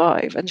didn't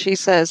survive. And she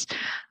says,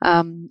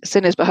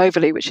 sin is but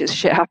hoverly, which is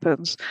shit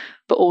happens,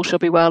 but all shall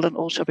be well, and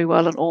all shall be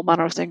well, and all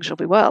manner of things shall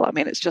be well. I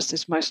mean, it's just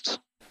this most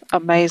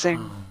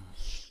amazing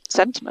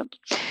sentiment.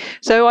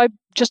 So I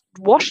just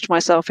washed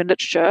myself in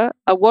literature.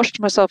 I washed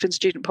myself in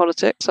student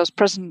politics. I was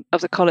president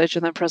of the college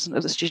and then president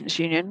of the Students'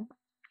 Union.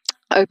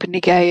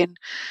 openly gay in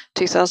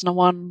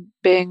 2001,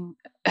 being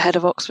head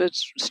of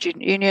Oxford's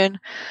student union.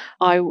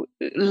 I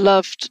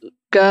loved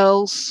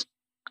girls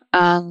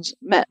and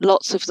met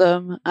lots of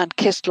them and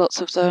kissed lots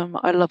of them.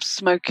 I loved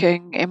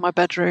smoking in my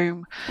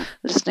bedroom,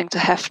 listening to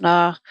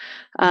Hefner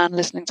and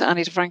listening to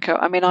Annie DeFranco.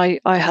 I mean, I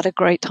had a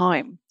great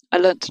time. I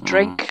learned to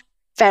drink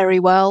very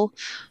well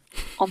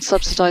on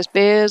subsidized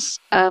beers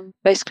and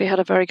basically had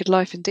a very good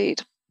life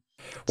indeed.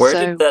 Where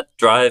did that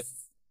drive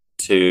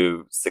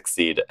to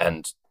succeed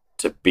and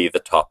to be the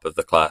top of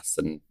the class?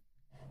 And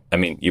I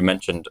mean, you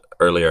mentioned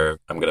earlier,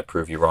 I'm going to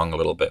prove you wrong a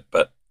little bit,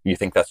 but you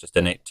think that's just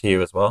innate to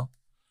you as well?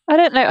 I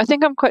don't know. I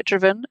think I'm quite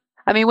driven.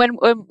 I mean,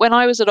 when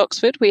I was at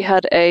Oxford, we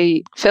had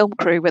a film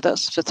crew with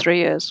us for 3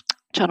 years.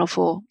 Channel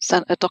 4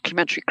 sent a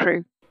documentary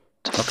crew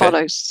to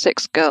follow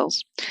 6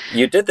 girls.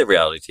 You did the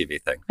reality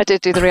TV thing. I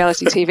did do the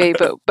reality TV,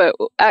 but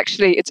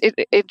actually, it's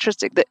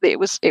interesting that it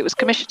was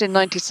commissioned in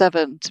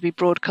 '97 to be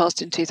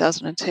broadcast in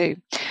 2002,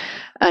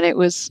 and it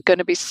was going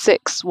to be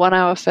 6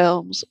 one-hour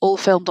films, all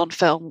filmed on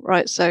film,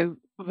 right? So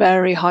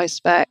very high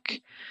spec,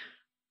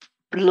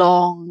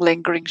 long,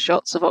 lingering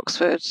shots of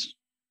Oxford,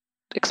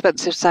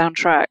 expensive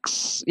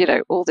soundtracks,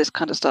 all this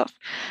kind of stuff.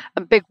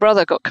 And Big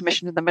Brother got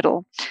commissioned in the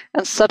middle,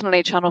 and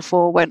suddenly Channel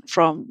 4 went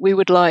from, we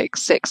would like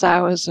 6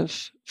 hours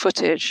of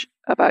footage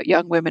about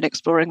young women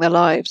exploring their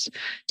lives,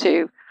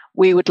 to,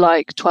 we would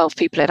like 12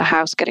 people in a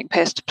house getting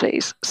pissed,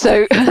 please.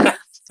 So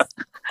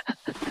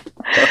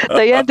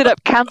they ended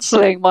up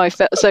cancelling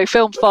so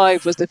film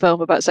 5 was the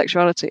film about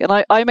sexuality,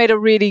 and I made a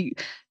really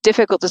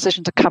difficult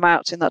decision to come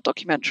out in that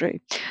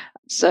documentary.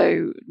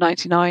 So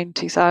 99,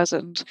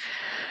 2000,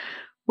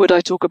 would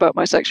I talk about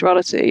my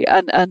sexuality?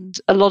 And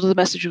a lot of the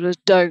message was,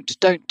 don't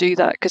do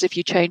that, because if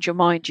you change your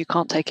mind, you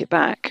can't take it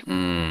back.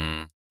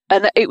 And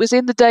it was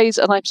in the days,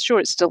 and I'm sure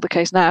it's still the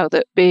case now,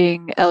 that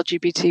being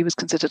LGBT was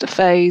considered a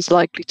phase,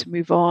 likely to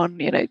move on,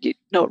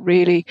 not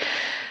really.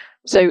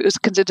 So it was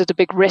considered a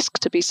big risk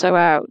to be so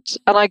out.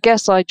 And I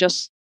guess I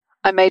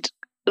made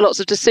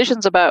lots of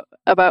decisions about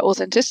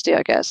authenticity,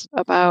 I guess,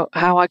 about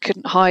how I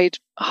couldn't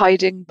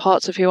hiding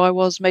parts of who I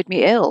was made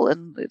me ill,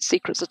 and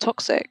secrets are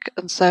toxic.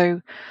 And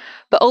so,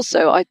 but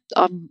also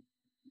I'm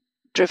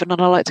driven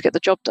and I like to get the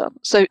job done.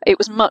 So it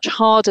was much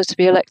harder to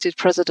be elected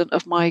president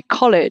of my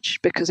college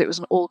because it was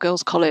an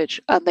all-girls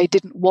college, and they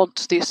didn't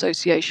want the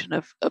association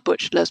of a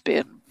butch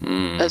lesbian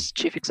as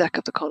chief exec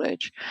of the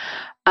college,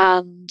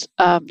 and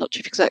not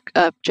chief exec,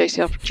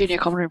 JCR, junior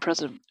common room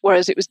president.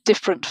 Whereas it was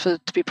different to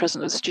be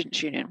president of the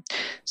students' union.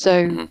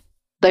 So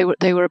they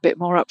were a bit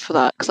more up for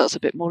that, because that's a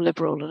bit more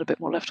liberal and a bit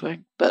more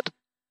left-wing. But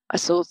I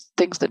saw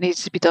things that needed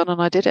to be done,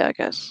 and I did it, I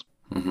guess.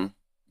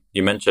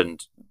 You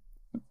mentioned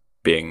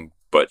being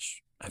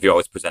butch. Have you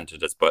always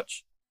presented as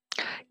butch?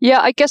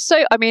 Yeah, I guess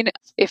so. I mean,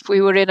 if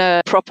we were in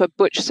a proper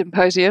butch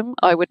symposium,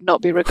 I would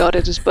not be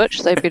regarded as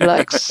butch. They'd be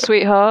like,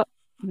 sweetheart,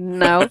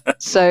 no.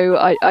 So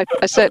I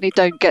certainly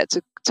don't get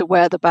to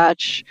wear the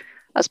badge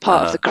as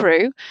part of the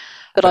crew,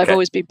 but I've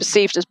always been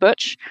perceived as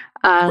butch.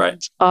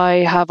 And I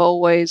have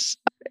always,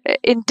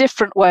 in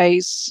different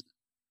ways,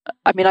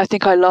 I mean, I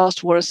think I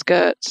last wore a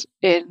skirt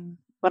when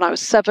I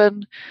was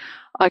 7.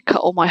 I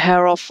cut all my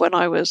hair off when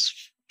I was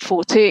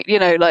 14,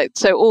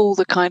 so all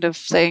the kind of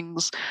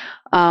things.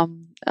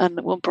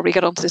 And we'll probably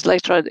get onto this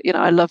later.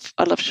 I love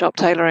sharp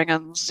tailoring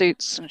and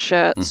suits and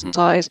shirts and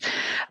ties.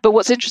 But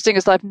what's interesting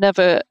is that I've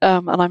never,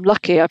 and I'm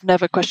lucky, I've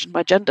never questioned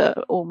my gender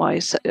or my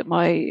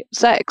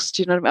sex.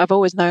 Do you know what I mean? I've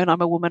always known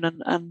I'm a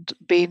woman and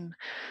been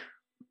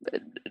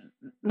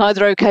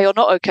neither okay or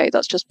not okay.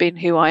 That's just been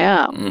who I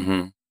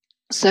am.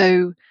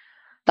 So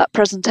that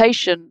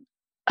presentation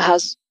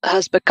has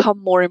become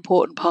more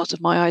important part of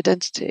my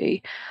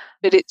identity.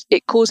 But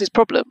it causes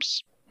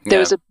problems. There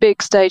was a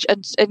big stage,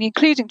 and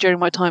including during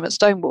my time at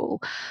Stonewall,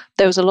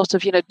 there was a lot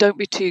of, don't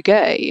be too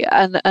gay.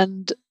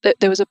 And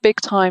there was a big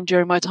time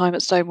during my time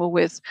at Stonewall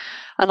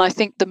and I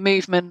think the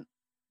movement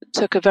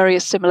took a very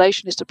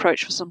assimilationist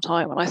approach for some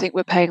time, and I think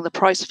we're paying the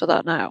price for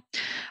that now.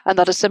 And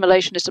that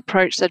assimilationist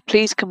approach said,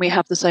 please, can we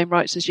have the same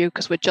rights as you,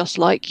 because we're just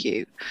like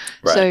you.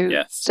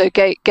 So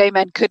gay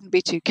men couldn't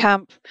be too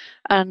camp,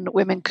 and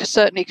women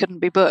certainly couldn't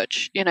be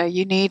butch.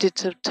 You needed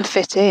to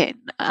fit in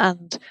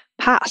and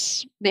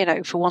pass,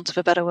 for want of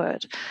a better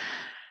word.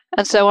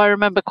 And so I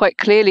remember quite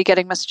clearly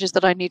getting messages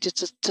that I needed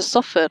to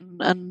soften,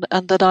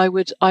 and that I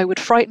would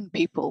frighten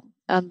people,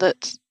 and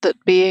that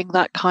being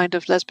that kind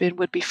of lesbian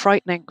would be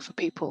frightening for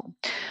people,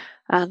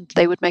 and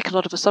they would make a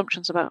lot of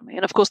assumptions about me.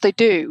 And of course they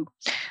do,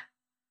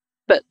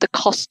 but the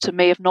cost to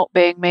me of not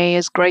being me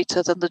is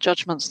greater than the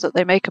judgments that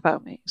they make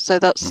about me. So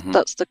that's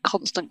the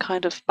constant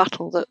kind of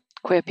battle that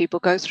queer people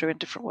go through in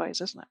different ways,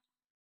 isn't it?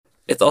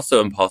 It's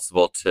also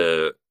impossible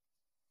to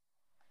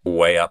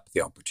weigh up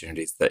the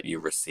opportunities that you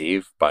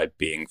receive by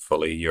being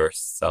fully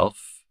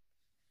yourself.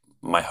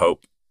 My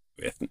hope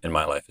in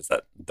my life is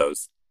that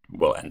those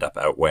will end up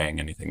outweighing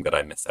anything that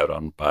I miss out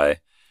on by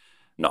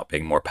not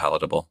being more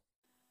palatable.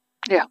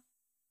 Yeah.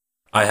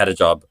 I had a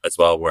job as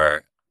well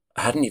where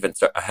I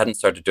hadn't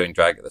started doing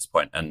drag at this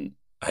point, and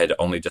I had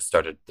only just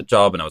started the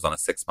job, and I was on a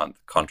 6-month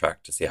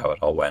contract to see how it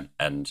all went.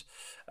 And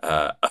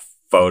a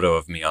photo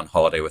of me on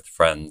holiday with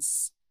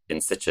friends in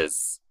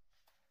Sitges.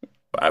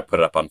 I put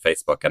it up on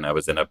Facebook, and I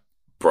was in a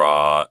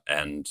bra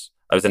and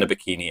I was in a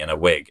bikini and a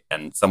wig,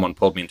 and someone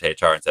pulled me into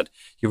HR and said,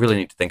 you really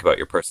need to think about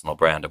your personal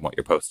brand and what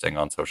you're posting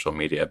on social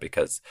media,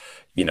 because,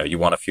 you know, you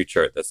want a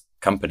future at this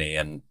company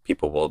and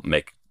people will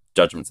make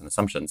judgments and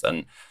assumptions.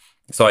 And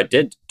so I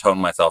did tone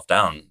myself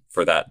down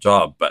for that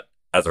job, but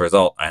as a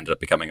result, I ended up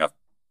becoming a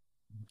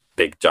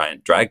big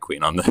giant drag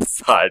queen on this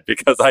side,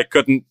 because I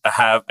couldn't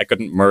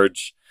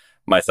merge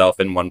myself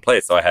in one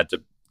place. So I had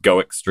to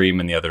go extreme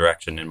in the other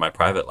direction in my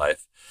private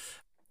life.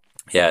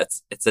 Yeah,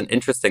 it's an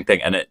interesting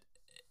thing, and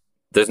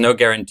there's no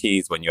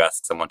guarantees when you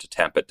ask someone to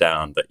tamp it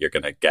down that you're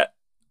going to get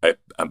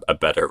a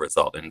better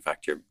result. In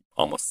fact, you're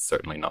almost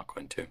certainly not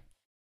going to.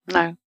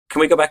 No. Can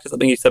we go back to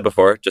something you said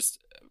before?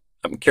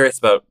 I'm curious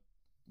about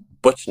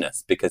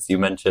butchness, because you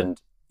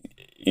mentioned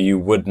you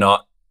would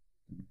not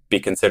be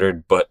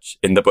considered butch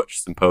in the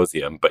Butch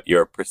Symposium, but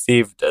you're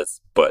perceived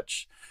as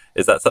butch.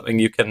 Is that something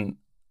you can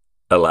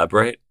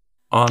elaborate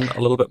on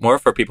a little bit more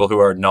for people who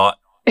are not?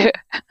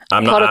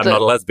 I'm not a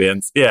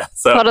lesbian. Yeah,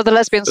 so part of the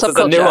lesbian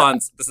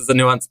subculture. This is a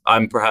nuance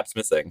I'm perhaps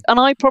missing, and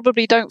I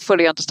probably don't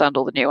fully understand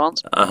all the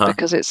nuance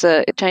because it's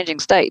a changing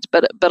state.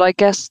 But I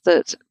guess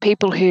that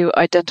people who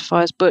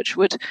identify as butch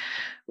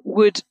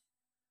would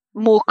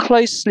more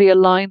closely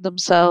align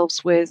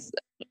themselves with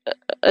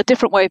a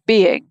different way of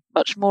being,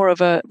 much more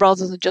of a,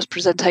 rather than just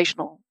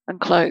presentational and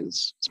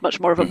clothes. It's much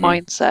more of a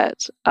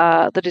mindset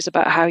that is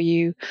about how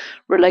you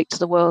relate to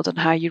the world and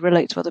how you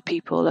relate to other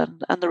people,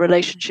 and the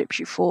relationships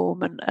you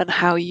form, and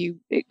how you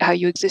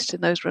exist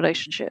in those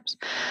relationships.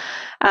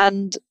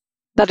 And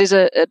that is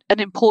an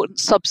important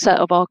subset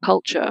of our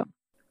culture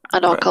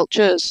and our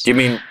cultures. Do you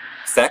mean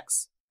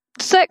sex?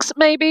 Sex,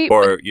 maybe.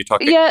 Or you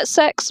talking? Yeah,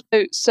 sex.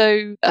 So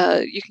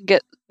you can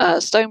get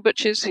stone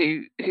butchers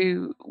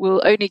who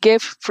will only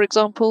give, for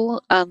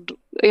example, and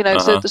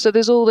so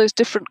there's all those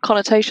different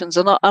connotations,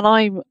 and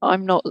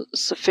I'm not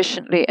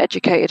sufficiently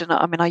educated, and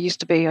I mean I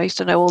used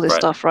to know all this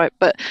stuff, right?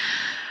 But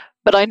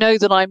I know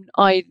that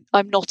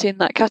I'm not in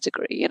that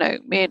category. You know,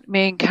 me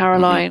and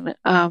Caroline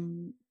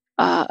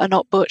are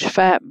not butch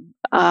femme.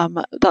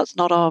 That's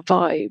not our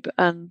vibe,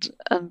 and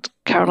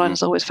Caroline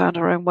has always found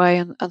her own way,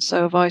 and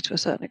so have I to a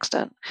certain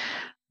extent.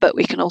 But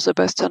we can also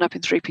both turn up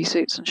in 3-piece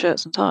suits and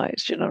shirts and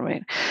ties. Do you know what I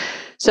mean?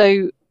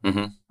 So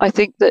I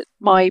think that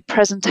my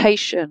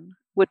presentation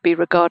would be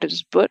regarded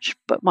as butch,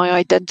 but my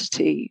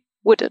identity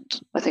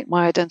wouldn't. I think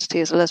my identity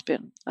is a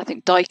lesbian. I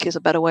think dyke is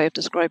a better way of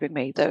describing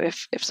me, though.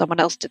 If someone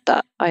else did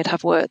that, I'd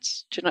have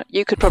words. Do you know?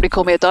 You could probably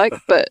call me a dyke,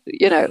 but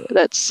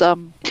that's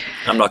I'm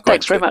not.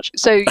 Thanks very much.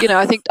 So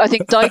I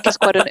think dyke is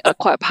quite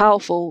a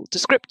powerful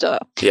descriptor.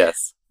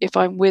 Yes. If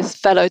I'm with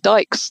fellow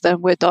dykes,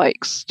 then we're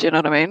dykes. Do you know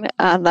what I mean?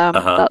 And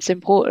that's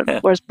important. Yeah.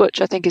 Whereas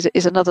butch, I think,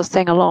 is another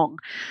thing along.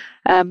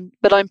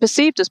 But I'm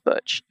perceived as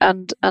butch,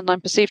 and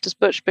I'm perceived as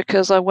butch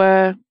because I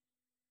wear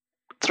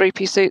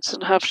 3-piece suits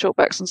and have short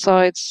backs and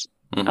sides,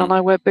 and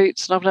I wear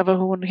boots, and I've never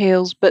worn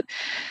heels. But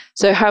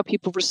so how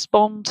people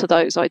respond to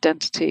those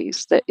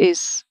identities that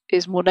is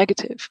more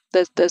negative.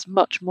 There's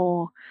much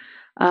more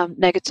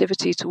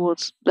negativity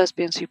towards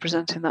lesbians who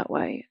present in that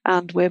way,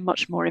 and we're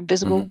much more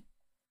invisible.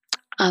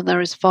 And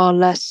there is far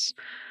less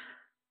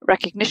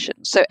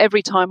recognition. So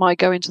every time I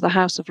go into the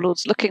House of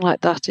Lords looking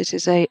like that, it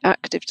is an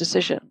active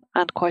decision,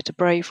 and quite a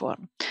brave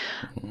one.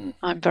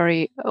 I'm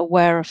very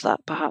aware of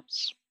that,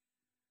 perhaps.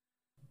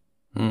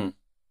 I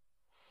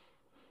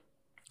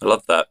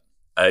love that.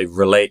 I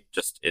relate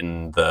just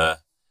in the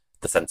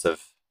sense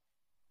of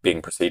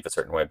being perceived a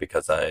certain way,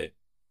 because I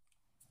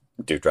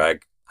do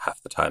drag half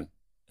the time.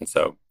 And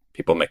so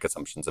people make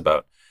assumptions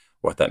about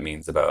what that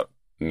means about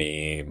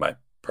me, my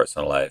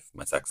personal life,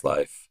 my sex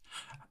life,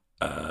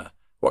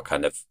 what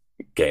kind of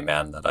gay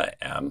man that I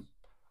am,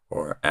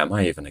 or am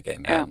I even a gay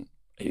man?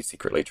 Are you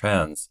secretly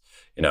trans?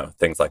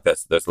 Things like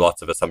this. There's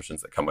lots of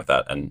assumptions that come with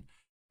that, and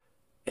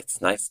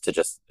it's nice to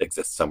just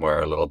exist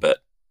somewhere a little bit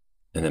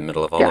in the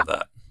middle of all of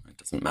that. It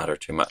doesn't matter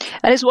too much.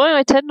 And it's why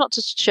I tend not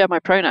to share my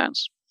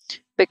pronouns,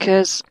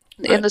 because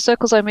in the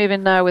circles I move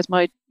in now with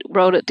my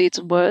role at Deeds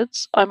and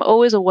Words, I'm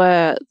always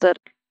aware that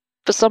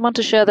for someone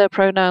to share their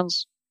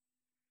pronouns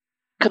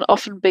can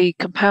often be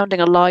compounding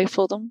a lie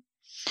for them.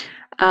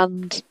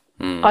 And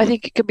I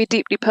think it can be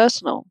deeply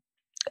personal.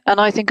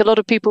 And I think a lot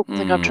of people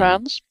think I'm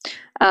trans,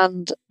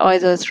 and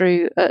either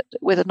through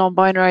with a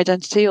non-binary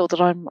identity, or that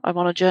I'm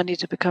on a journey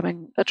to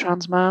becoming a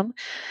trans man.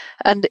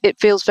 And it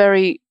feels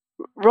very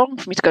wrong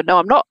for me to go, no,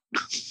 I'm not.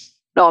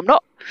 No, I'm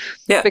not.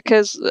 Yeah.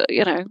 Because,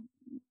 you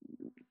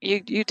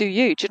do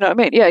you. Do you know what I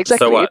mean? Yeah,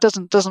 exactly. So it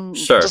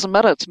doesn't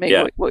matter to me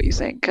what you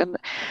think. And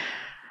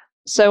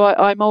so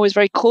I'm always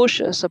very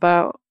cautious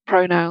about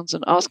pronouns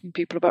and asking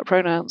people about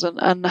pronouns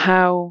and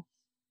how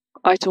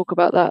I talk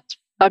about that.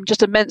 I'm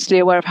just immensely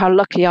aware of how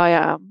lucky I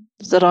am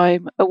that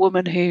I'm a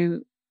woman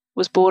who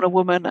was born a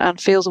woman and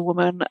feels a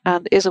woman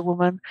and is a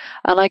woman,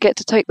 and I get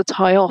to take the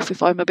tie off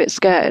if I'm a bit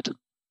scared.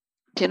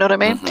 Do you know what I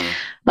mean?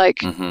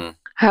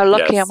 How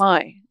lucky am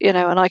I?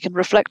 And I can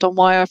reflect on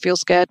why I feel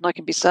scared, and I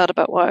can be sad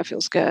about why I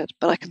feel scared,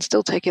 but I can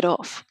still take it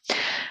off.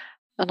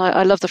 And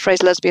I love the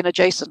phrase lesbian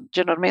adjacent.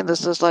 Do you know what I mean?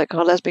 There's like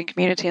our lesbian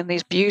community and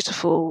these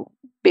beautiful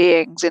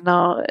beings in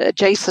our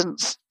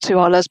adjacent to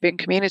our lesbian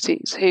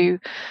communities who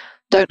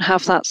don't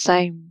have that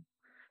same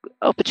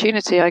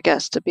opportunity, I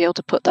guess, to be able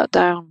to put that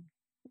down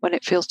when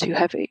it feels too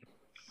heavy.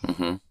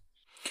 Mm-hmm.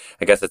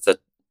 I guess it's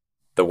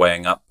the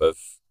weighing up of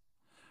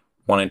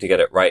wanting to get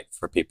it right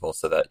for people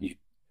so that you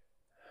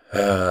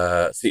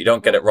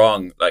don't get it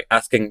wrong. Like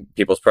asking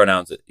people's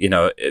pronouns,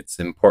 it's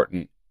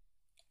important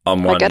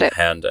on one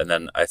hand, and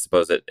then I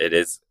suppose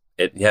it's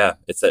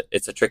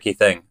a tricky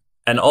thing.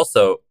 And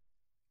also,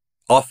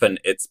 often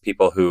it's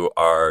people who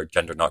are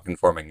gender not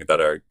conforming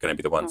that are going to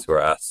be the ones who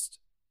are asked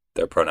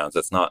their pronouns.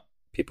 It's not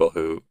people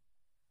who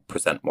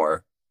present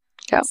more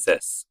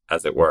cis,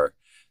 as it were.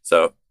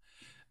 So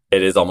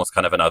it is almost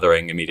kind of an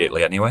othering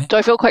immediately anyway. So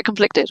I feel quite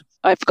conflicted.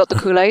 I've got the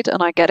Kool-Aid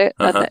and I get it,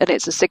 and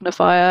it's a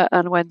signifier.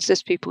 And when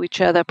cis people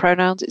share their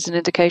pronouns, it's an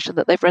indication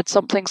that they've read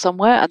something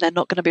somewhere and they're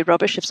not going to be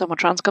rubbish if someone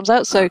trans comes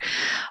out. So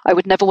I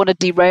would never want to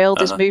derail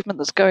this movement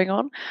that's going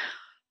on.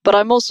 But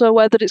I'm also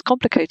aware that it's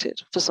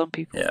complicated for some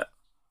people. Yeah.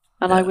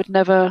 And I would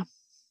never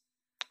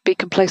be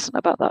complacent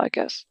about that, I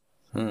guess.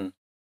 Food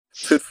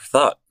for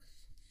thought.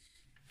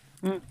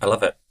 I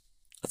love it.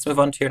 Let's move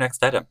on to your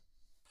next item.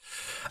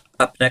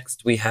 Up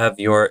next, we have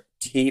your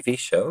TV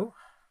show,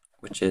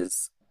 which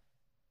is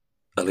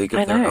A League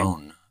of Their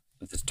Own,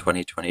 the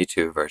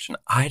 2022 version.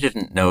 I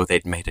didn't know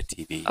they'd made a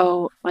TV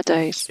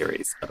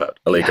series about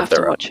A League of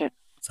Their Own. Watch it.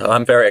 So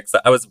I'm very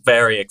excited. I was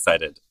very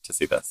excited to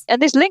see this.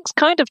 And this links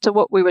kind of to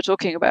what we were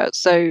talking about.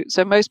 So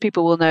most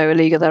people will know A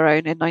League of Their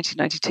Own in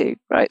 1992,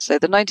 right? So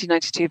the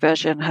 1992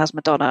 version has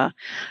Madonna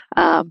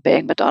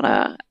being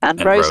Madonna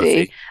and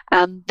Rosie.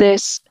 And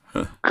this,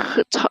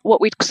 what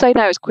we'd say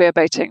now is queer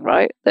baiting,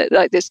 right?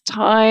 Like this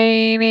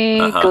tiny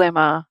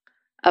glimmer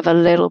of a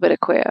little bit of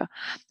queer.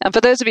 And for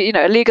those of you,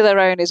 A League of Their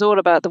Own is all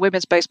about the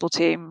women's baseball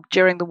team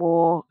during the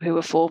war who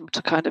were formed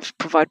to kind of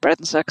provide bread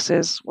and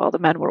circuses while the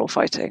men were all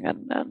fighting,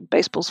 and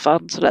baseball's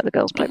fun, so let the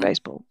girls play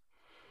baseball.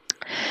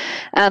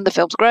 And the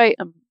film's great,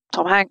 and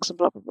Tom Hanks and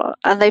blah, blah, blah.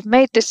 And they've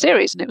made this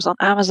series, and it was on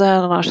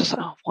Amazon, and I was just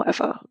like, oh,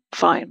 whatever,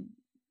 fine.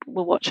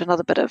 We'll watch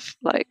another bit of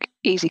like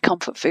easy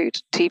comfort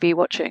food TV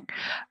watching.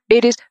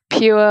 It is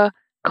pure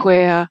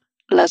queer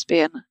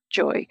lesbian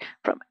joy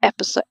from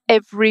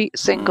every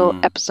single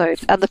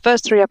episode. And the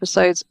first 3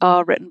 episodes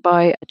are written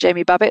by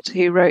Jamie Babbitt,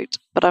 who wrote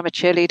But I'm a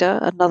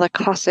Cheerleader, another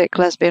classic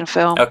lesbian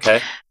film.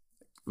 Okay.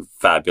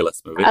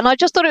 Fabulous movie. And I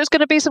just thought it was going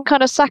to be some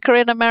kind of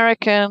saccharine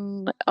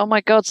American, oh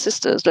my God,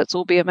 sisters, let's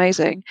all be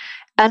amazing.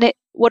 And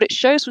what it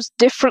shows was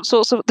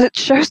it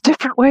shows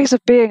different ways of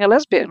being a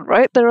lesbian,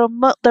 right? There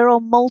are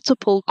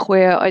multiple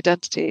queer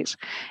identities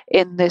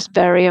in this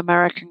very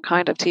American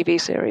kind of TV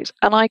series.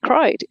 And I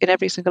cried in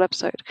every single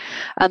episode.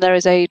 And there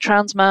is a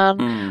trans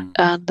man,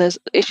 and there's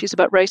issues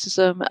about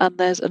racism, and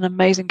there's an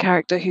amazing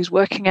character who's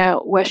working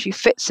out where she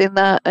fits in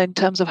that in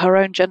terms of her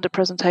own gender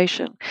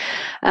presentation.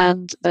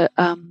 And the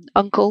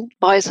uncle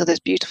buys her this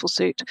beautiful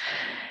suit,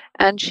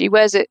 and she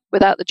wears it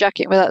without the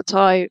jacket, without the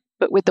tie,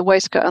 but with the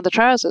waistcoat and the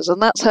trousers.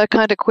 And that's her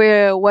kind of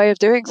queer way of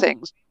doing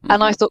things.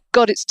 And I thought,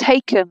 God, it's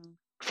taken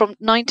from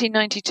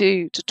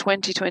 1992 to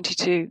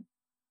 2022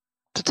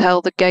 to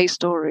tell the gay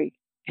story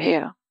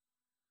here.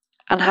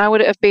 And how would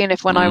it have been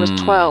if when I was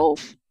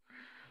 12,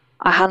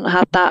 I hadn't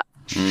had that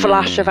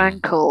flash of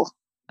ankle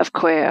of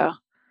queer,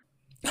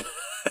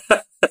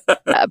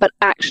 but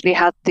actually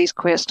had these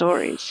queer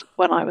stories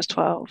when I was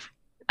 12.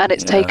 And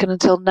it's taken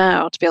until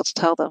now to be able to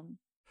tell them.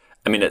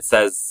 I mean, it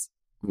says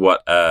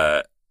what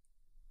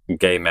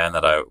gay man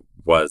that I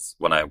was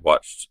when I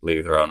watched League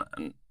of Their Own,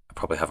 and I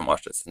probably haven't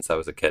watched it since I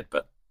was a kid,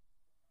 but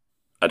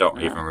I don't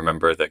even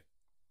remember the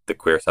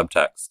queer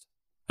subtext.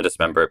 I just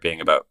remember it being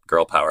about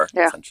girl power,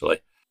 essentially.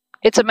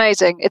 It's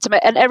amazing.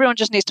 And everyone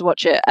just needs to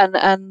watch it.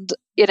 And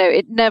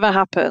it never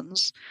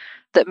happens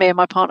that me and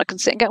my partner can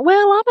sit and go,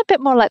 well, I'm a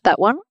bit more like that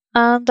one,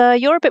 and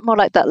you're a bit more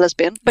like that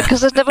lesbian, because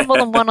there's never more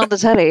than one on the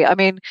telly. I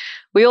mean,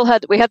 we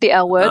had the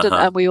L Word,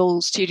 and we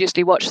all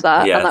studiously watched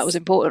that, and that was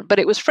important, but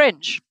it was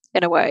fringe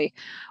in a way.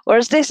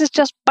 Whereas this is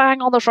just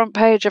bang on the front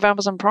page of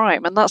Amazon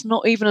Prime, and that's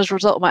not even as a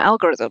result of my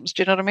algorithms.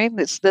 Do you know what I mean?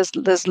 There's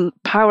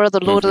Power of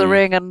the Lord of the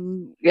Ring,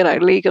 and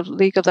League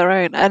of Their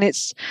Own, and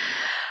it's.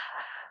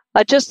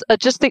 I just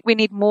think we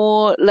need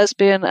more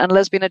lesbian and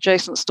lesbian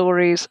adjacent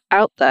stories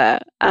out there,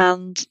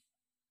 and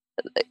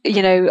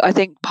I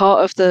think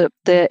part of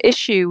the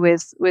issue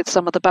with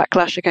some of the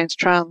backlash against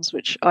trans,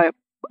 which I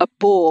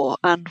abhor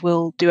and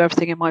will do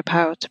everything in my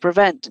power to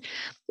prevent,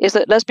 is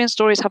that lesbian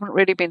stories haven't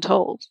really been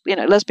told.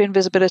 Lesbian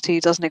visibility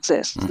doesn't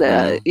exist.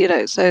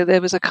 So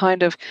there was a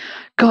kind of,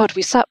 God,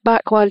 we sat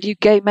back while you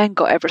gay men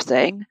got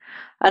everything,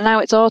 and now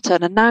it's our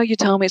turn, and now you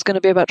tell me it's going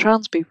to be about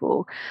trans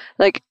people.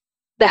 Like,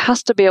 there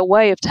has to be a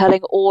way of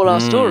telling all our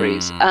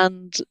stories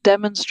and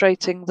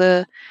demonstrating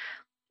the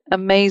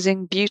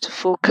amazing,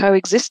 beautiful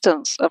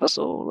coexistence of us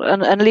all.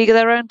 And League of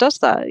Their Own does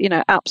that.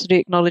 Absolutely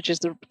acknowledges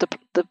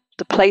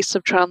the place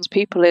of trans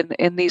people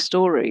in these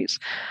stories,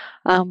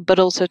 but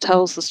also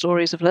tells the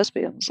stories of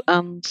lesbians.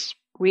 And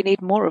we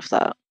need more of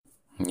that.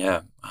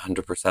 Yeah,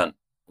 100%.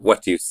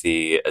 what do you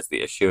see as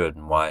the issue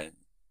and why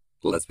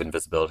lesbian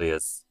visibility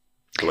is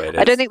the way it is?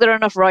 I don't think there are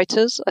enough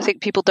writers. I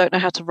think people don't know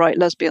how to write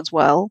lesbians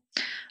well.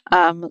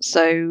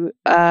 So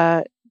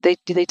they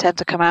tend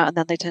to come out and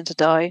then they tend to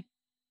die,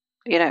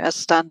 as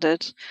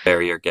standard.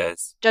 Bury your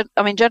gays.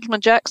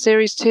 Gentleman Jack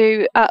Series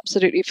 2,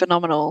 absolutely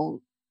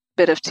phenomenal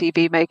bit of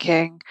TV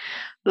making.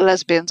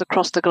 Lesbians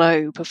across the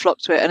globe have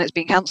flocked to it, and it's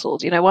been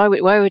cancelled. Why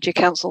would you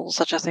cancel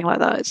such a thing like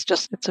that?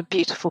 It's a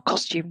beautiful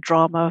costume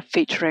drama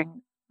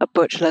featuring a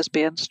butch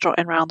lesbian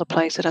strutting around the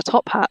place in a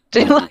top hat.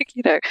 Click.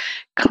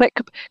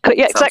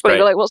 Yeah, exactly.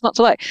 Like, what's not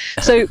to like?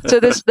 So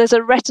there's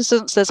a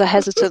reticence, there's a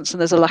hesitance,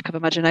 and there's a lack of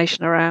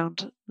imagination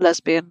around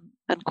lesbian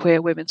and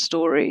queer women's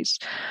stories.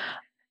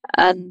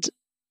 And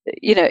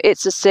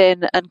it's a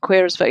sin. And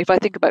Queer as Folk, if I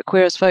think about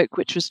Queer as Folk,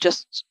 which was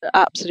just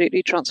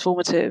absolutely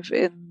transformative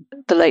in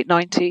the late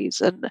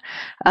 90s, and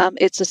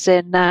it's a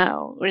sin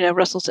now.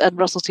 Russell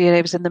T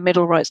Davies in the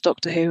middle writes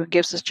Doctor Who and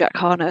gives us Jack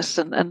Harkness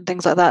and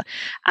things like that,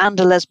 and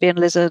a lesbian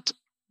lizard.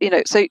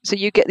 So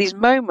you get these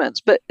moments,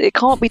 but it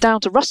can't be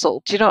down to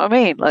Russell. Do you know what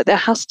I mean? Like, there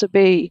has to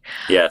be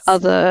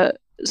other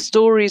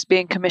stories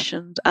being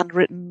commissioned and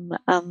written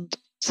and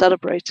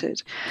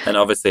celebrated. And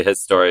obviously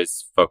his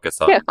stories focus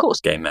on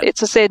gay men.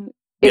 It's a sin.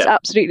 It's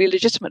absolutely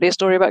legitimately a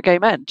story about gay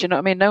men. Do you know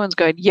what I mean? No one's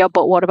going,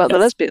 but what about the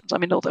lesbians?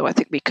 Although I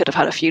think we could have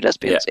had a few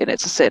lesbians in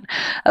It's a Sin,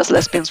 as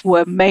lesbians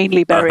were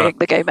mainly burying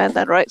the gay men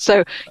then, right?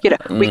 So,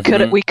 we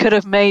could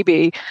have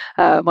maybe,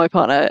 my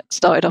partner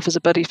started off as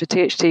a buddy for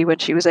THT when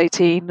she was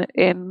 18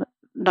 in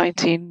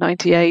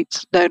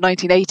 1988.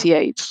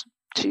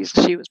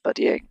 She was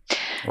buddying.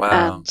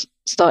 Wow. And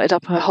started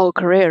up her whole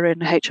career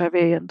in HIV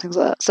and things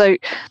like that. So,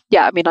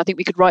 I think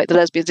we could write the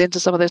lesbians into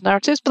some of those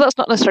narratives, but that's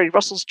not necessarily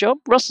Russell's job.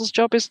 Russell's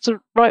job is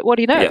to write what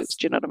he knows. Yes.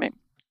 Do you know what I mean?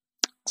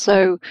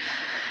 So,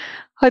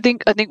 I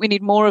think we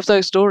need more of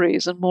those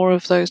stories and more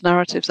of those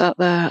narratives out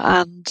there.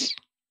 And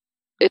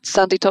it's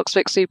Sandy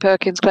Toksvig, Sue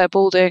Perkins, Claire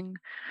Balding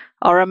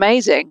are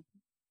amazing,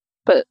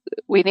 but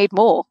we need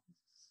more.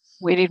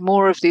 We need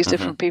more of these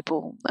different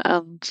people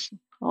and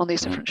on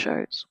these different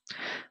shows.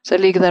 So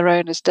League of Their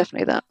Own is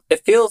definitely that.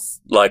 It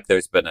feels like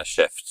there's been a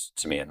shift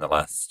to me in the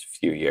last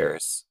few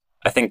years.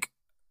 I think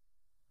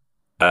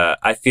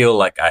I feel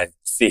like I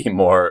see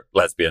more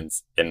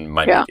lesbians in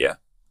my media.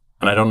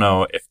 And I don't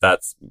know if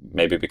that's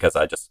maybe because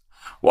I just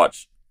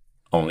watch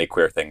only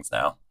queer things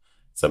now.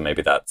 So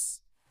maybe that's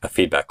a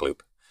feedback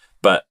loop.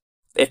 But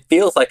it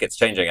feels like it's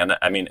changing. And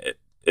I mean,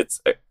 it's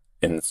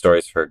in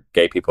stories for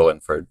gay people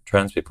and for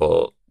trans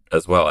people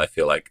as well. I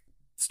feel like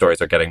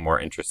stories are getting more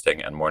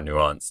interesting and more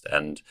nuanced,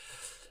 and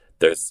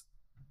there's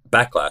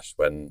backlash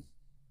when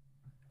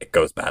it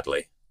goes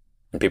badly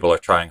and people are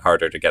trying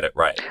harder to get it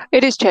right.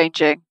 It is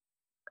changing.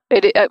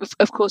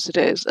 Of course it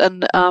is.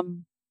 And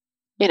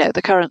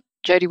the current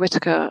Jodie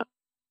Whittaker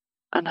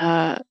and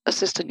her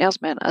assistant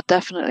Yasmin are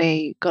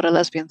definitely got a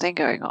lesbian thing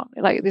going on.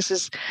 Like, this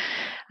is,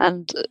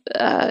 and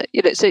so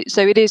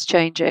it is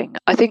changing.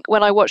 I think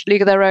when I watched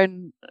League of Their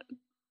Own,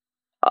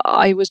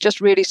 I was just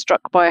really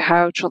struck by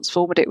how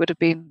transformative it would have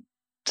been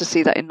to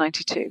see that in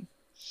 92.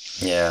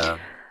 Yeah.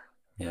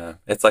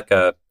 It's like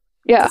it's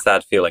a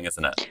sad feeling,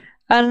 isn't it?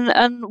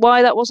 And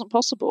why that wasn't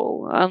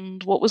possible,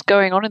 and what was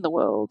going on in the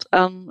world,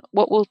 and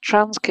what will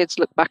trans kids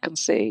look back and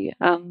see,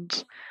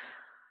 and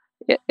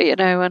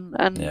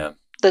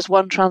there's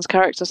one trans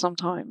character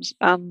sometimes,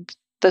 and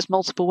there's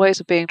multiple ways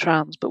of being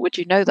trans. But would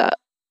you know that?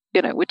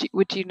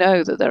 Would you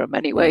know that there are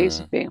many ways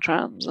of being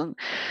trans, and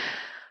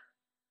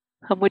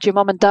would your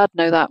mum and dad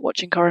know that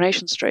watching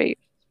Coronation Street?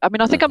 I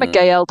mean, I think I'm a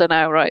gay elder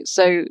now, right?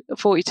 So at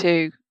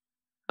 42,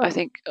 I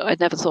think I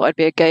never thought I'd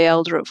be a gay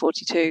elder at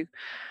 42.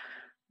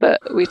 But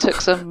we took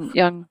some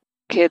young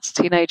kids,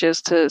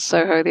 teenagers, to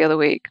Soho the other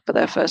week for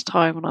their first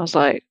time. And I was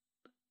like,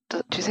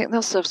 do you think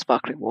they'll serve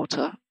sparkling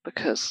water?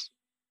 Because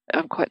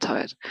I'm quite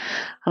tired.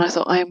 And I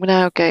thought, I am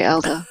now gay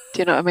elder. Do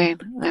you know what I mean?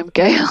 I am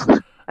gay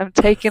elder. I'm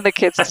taking the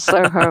kids to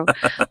Soho,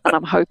 and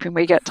I'm hoping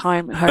we get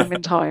home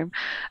in time.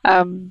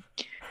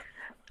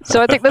 So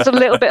I think there's a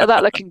little bit of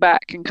that looking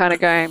back and kind of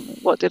going,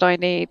 what did I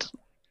need?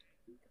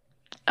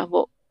 And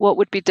what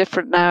would be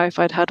different now if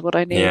I'd had what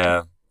I needed?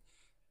 Yeah.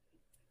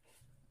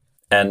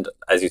 And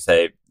as you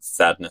say,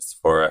 sadness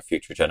for a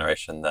future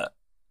generation that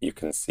you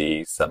can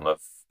see some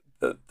of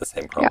the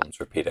same problems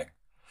repeating.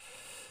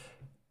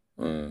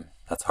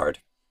 That's hard.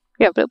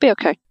 Yeah, but it'll be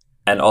okay.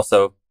 And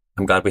also,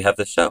 I'm glad we have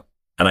this show,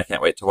 and I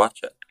can't wait to watch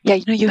it. Yeah,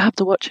 you have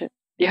to watch it.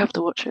 You have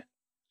to watch it.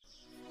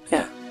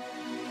 Yeah.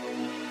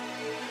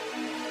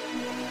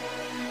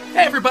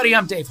 Hey everybody,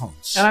 I'm Dave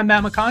Holmes. And I'm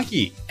Matt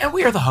McConkey. And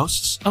we are the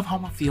hosts of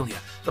Homophilia,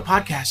 the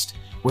podcast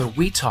where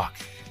we talk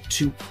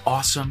to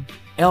awesome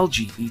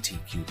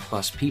LGBTQ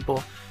plus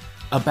people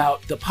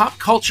about the pop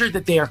culture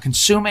that they are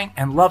consuming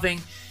and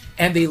loving,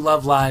 and the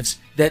love lives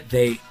that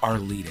they are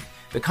leading.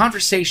 The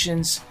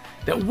conversations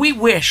that we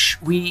wish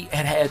we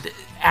had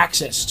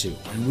access to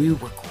when we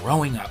were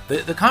growing up.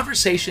 The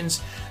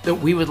conversations that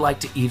we would like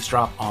to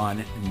eavesdrop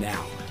on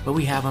now. But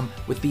we have them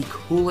with the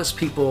coolest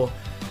people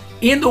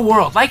in the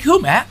world. Like who,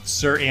 Matt?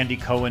 Sir Andy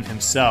Cohen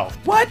himself.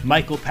 What?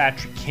 Michael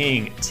Patrick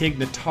King, Tig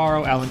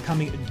Notaro, Alan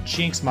Cumming,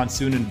 Jinx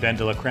Monsoon, and Ben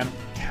de la Creme.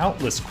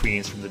 Countless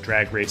queens from the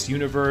Drag Race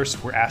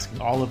universe. We're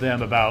asking all of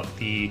them about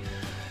the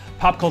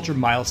pop culture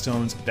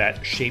milestones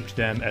that shaped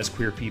them as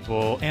queer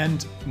people,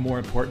 and more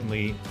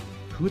importantly,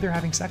 who they're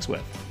having sex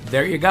with.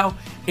 There you go.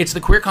 It's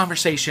the queer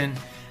conversation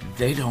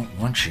they don't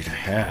want you to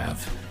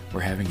have.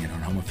 We're having it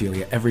on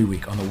Homophilia every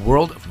week on the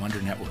World of Wonder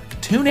Network.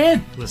 Tune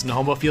in. Listen to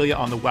Homophilia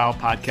on the WOW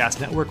Podcast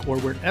Network or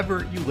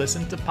wherever you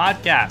listen to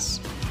podcasts.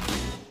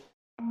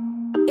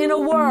 In a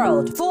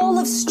world full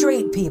of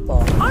straight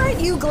people,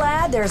 aren't you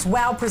glad there's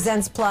WOW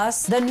Presents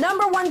Plus, the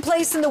 #1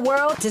 place in the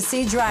world to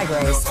see Drag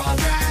Race?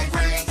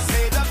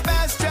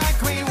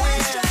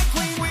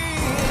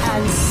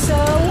 And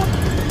so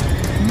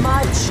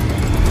much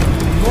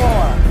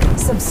more.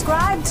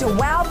 Subscribe to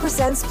WOW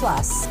Presents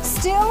Plus.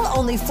 Still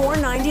only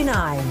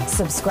 $4.99.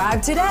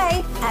 Subscribe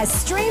today as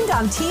streamed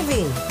on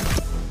TV.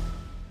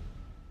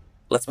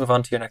 Let's move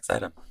on to your next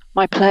item.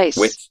 My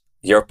place.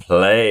 Your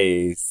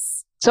place.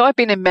 So I've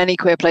been in many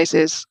queer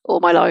places all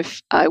my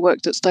life. I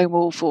worked at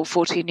Stonewall for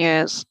 14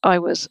 years. I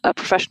was a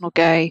professional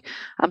gay.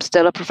 I'm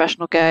still a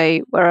professional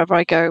gay. Wherever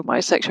I go, my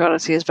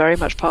sexuality is very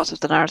much part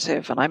of the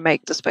narrative, and I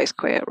make the space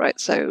queer, right?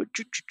 So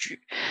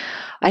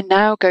I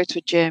now go to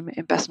a gym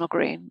in Bethnal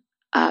Green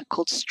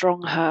called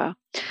Strong Her.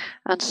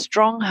 And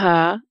Strong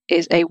Her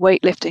is a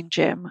weightlifting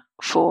gym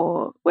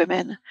for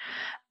women.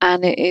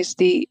 And it is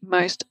the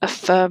most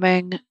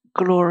affirming,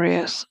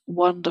 glorious,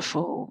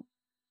 wonderful,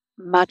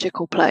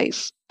 magical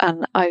place.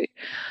 And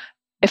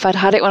if I'd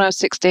had it when I was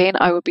 16,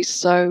 I would be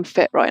so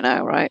fit right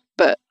now, right?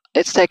 But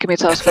it's taken me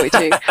till I was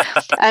 42.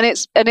 and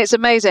it's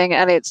amazing,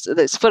 and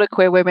it's full of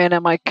queer women,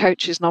 and my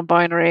coach is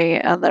non-binary,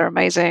 and they're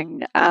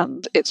amazing,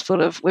 and it's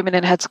full of women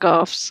in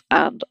headscarves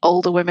and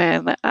older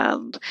women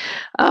and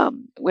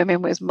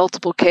women with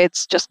multiple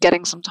kids just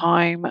getting some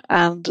time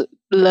and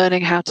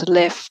learning how to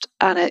lift.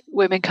 And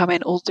women come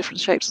in all different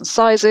shapes and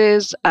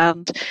sizes,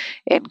 and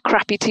in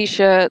crappy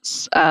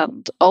t-shirts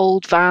and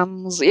old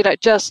Vans,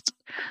 just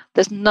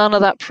there's none of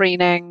that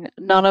preening,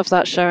 none of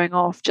that showing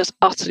off, just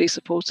utterly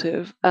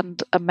supportive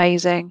and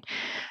amazing.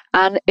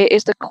 And it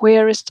is the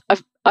queerest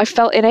I've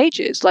felt in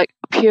ages, like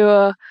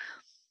pure,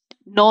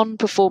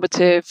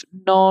 non-performative,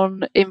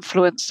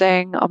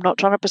 non-influencing. I'm not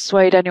trying to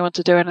persuade anyone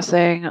to do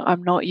anything.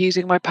 I'm not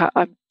using my power.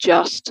 I'm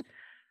just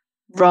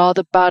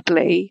rather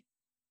badly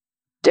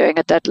doing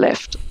a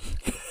deadlift.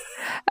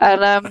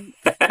 And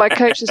my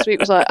coach this week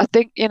was like, I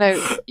think,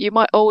 you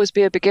might always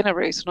be a beginner,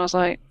 Ruth. And I was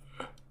like,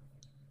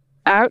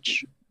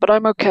 ouch, but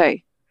I'm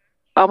okay.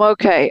 I'm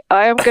okay.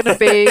 I am going to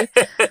be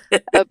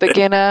a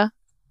beginner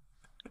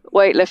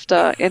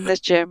weightlifter in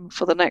this gym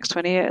for the next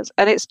 20 years.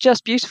 And it's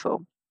just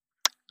beautiful.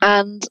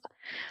 And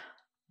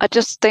I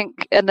just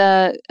think, and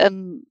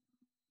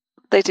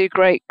they do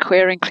great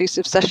queer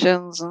inclusive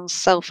sessions and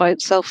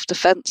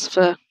self-defense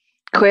for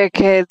queer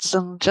kids,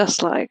 and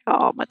just like,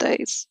 oh my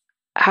days.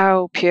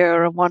 How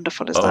pure and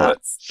wonderful is that?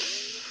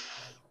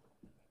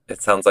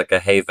 It sounds like a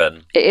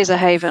haven. It is a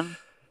haven.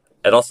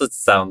 It also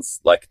sounds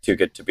like too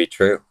good to be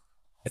true.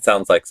 It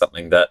sounds like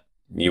something that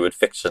you would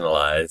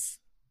fictionalize.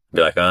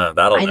 Be like, that'll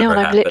never happen. I know, and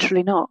I'm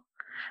literally not.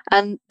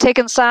 And Tig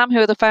and Sam, who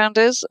are the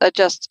founders, are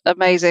just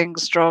amazing,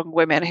 strong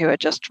women who are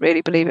just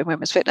really believe in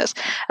women's fitness.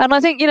 And I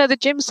think, the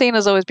gym scene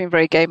has always been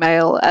very gay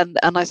male, and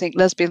I think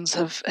lesbians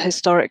have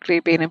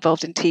historically been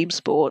involved in team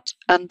sport.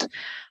 And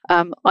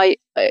I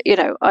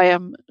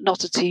am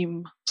not a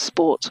team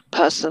sport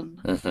person.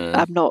 Mm-hmm.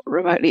 I'm not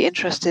remotely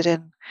interested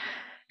in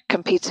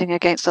competing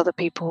against other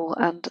people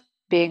and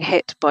being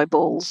hit by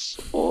balls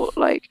or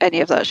like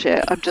any of that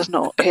shit. I'm just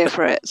not here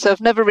for it. So I've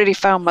never really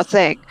found my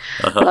thing.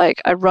 Uh-huh.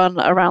 Like I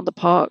run around the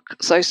park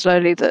so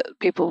slowly that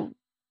people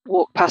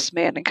walk past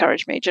me and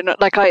encourage me. Do you know?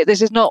 Like I'm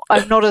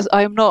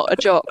not a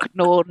jock,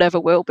 nor never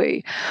will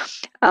be.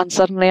 And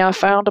suddenly I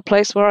found a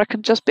place where I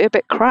can just be a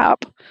bit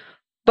crap,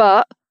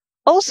 but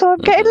also I'm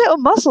getting little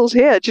muscles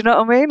here. Do you know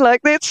what I mean? Like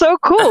it's so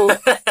cool.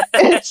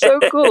 It's so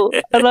cool.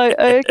 And I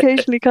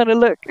occasionally kind of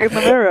look in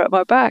the mirror at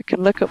my back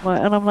and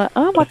and I'm like,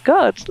 oh my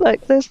God,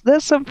 like there's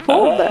some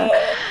form there.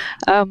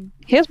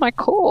 Here's my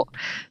core.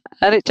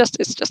 And it's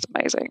just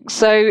amazing.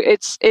 So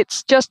it's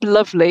just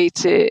lovely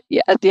to,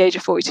 at the age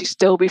of 42,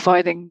 still be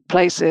finding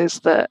places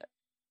that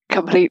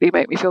completely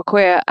make me feel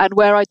queer, and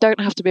where I don't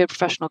have to be a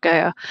professional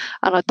gayer,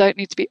 and I don't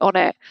need to be on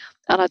it,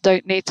 and I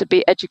don't need to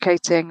be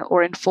educating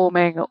or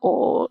informing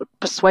or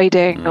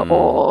persuading,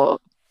 or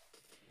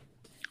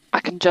I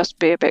can just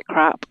be a bit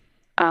crap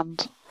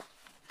and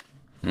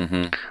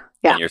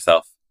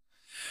yourself.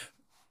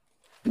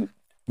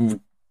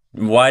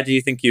 Why do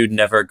you think you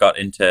never got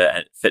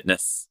into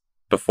fitness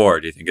before?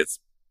 Do you think it's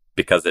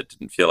because it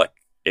didn't feel like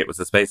it was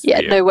a space for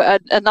you? No,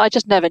 and I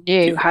just never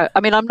knew how.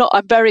 I mean,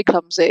 I'm very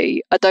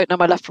clumsy. I don't know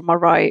my left from my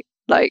right.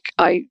 Like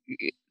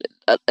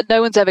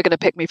no one's ever going to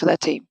pick me for their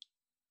team.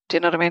 Do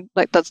you know what I mean?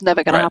 Like that's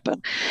never going to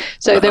happen.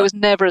 So there was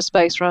never a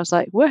space where I was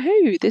like,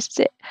 woohoo, this is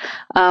it.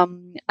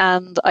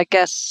 And I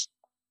guess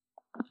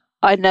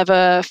I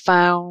never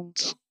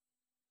found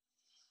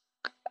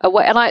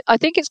away. And I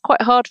think it's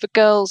quite hard for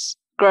girls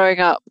growing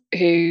up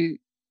who,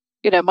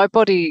 my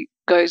body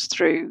goes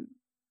through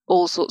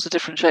all sorts of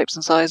different shapes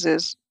and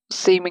sizes,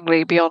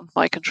 seemingly beyond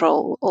my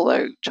control,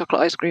 although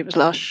chocolate ice cream is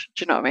lush,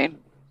 do you know what I mean?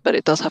 But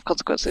it does have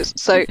consequences.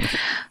 So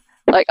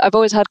I've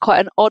always had quite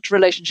an odd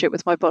relationship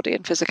with my body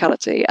and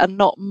physicality, and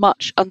not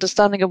much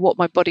understanding of what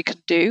my body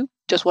can do,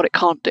 just what it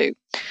can't do.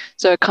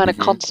 So a kind of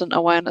constant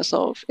awareness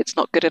of it's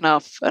not good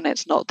enough, and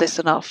it's not this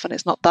enough, and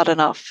it's not that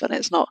enough, and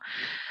it's not,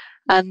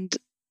 and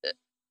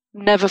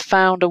never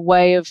found a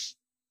way of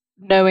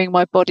knowing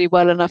my body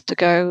well enough to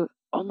go,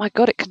 oh my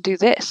God, it can do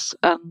this.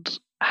 And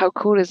how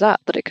cool is that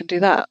it can do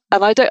that?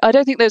 And I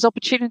don't think those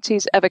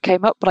opportunities ever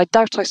came up, but I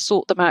doubt I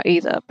sought them out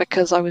either,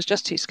 because I was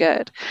just too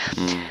scared.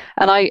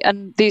 And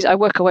I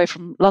work away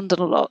from London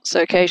a lot,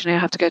 so occasionally I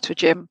have to go to a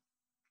gym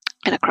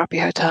in a crappy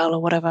hotel or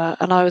whatever.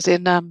 And I was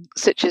in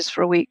Sitges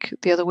for a week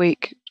the other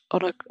week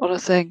on a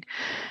thing,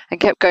 and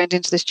kept going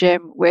into this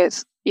gym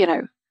with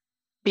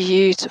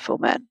beautiful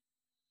men,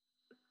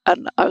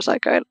 and I was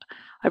like going,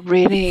 I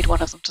really need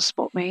one of them to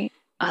spot me,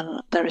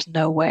 and there is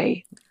no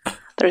way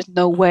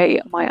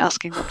am I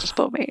asking them to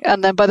spot me.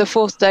 And then by the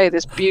fourth day,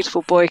 this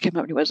beautiful boy came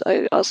up and he was,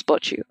 I'll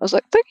spot you. I was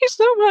like, thank you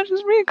so much.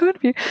 It's really good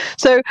of you.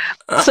 So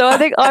I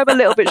think I'm a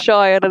little bit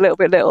shy and a little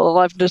bit little.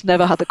 I've just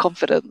never had the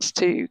confidence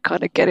to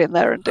kind of get in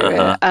there and do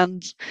it,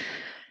 and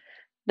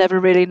never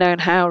really known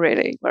how,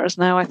 really. Whereas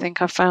now I think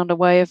I've found a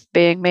way of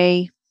being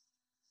me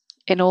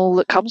in all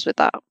that comes with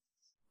that.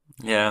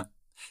 Yeah.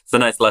 It's a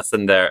nice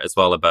lesson there as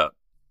well about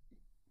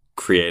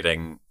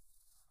creating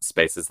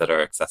spaces that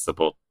are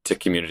accessible to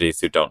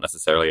communities who don't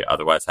necessarily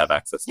otherwise have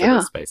access to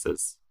those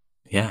spaces.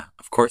 Yeah,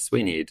 of course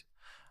we need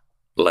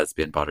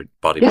lesbian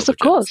bodybuilder. Yes, of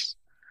course.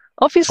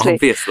 Obviously.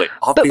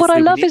 But what I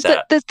love is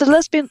that there's the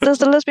lesbian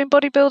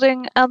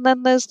bodybuilding, and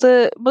then there's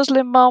the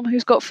Muslim mom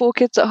who's got 4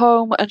 kids at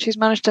home and she's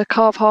managed to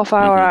carve half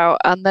hour out,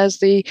 and there's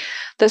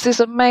this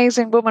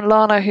amazing woman,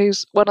 Lana,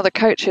 who's one of the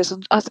coaches,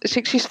 and I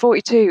think she's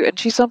 42, and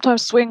she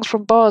sometimes swings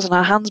from bars and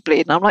her hands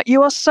bleed, and I'm like,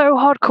 you are so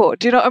hardcore,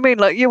 do you know what I mean?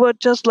 Like, you are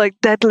just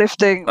like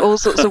deadlifting all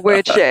sorts of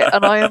weird shit,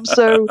 and I am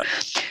so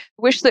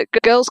wish that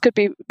girls could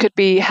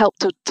be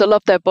helped to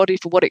love their body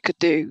for what it could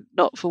do,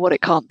 not for what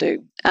it can't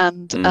do.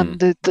 And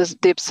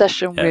the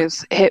obsession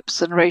with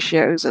hips and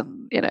ratios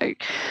and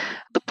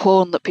the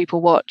porn that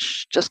people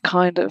watch just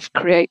kind of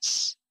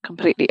creates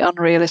completely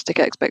unrealistic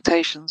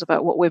expectations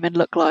about what women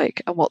look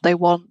like and what they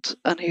want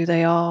and who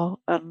they are,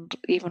 and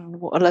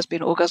even what a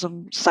lesbian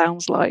orgasm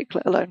sounds like,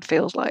 let alone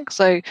feels like.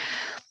 So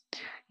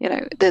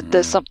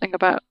there's something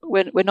about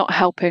we're not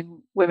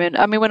helping women.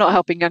 I mean, we're not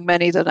helping young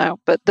men either now,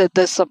 but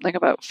there's something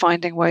about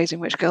finding ways in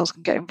which girls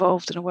can get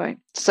involved in a way.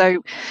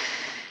 So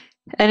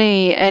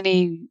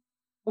any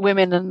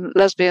women and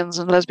lesbians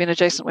and lesbian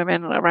adjacent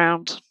women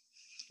around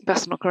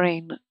Bethnal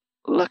Green,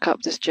 look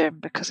up this gym,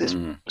 because it's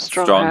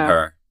strong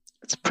her.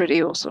 It's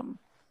pretty awesome.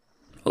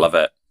 Love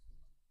it.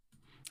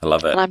 I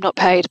love it. And I'm not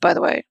paid, by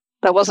the way.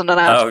 That wasn't an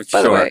ad,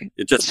 by the way.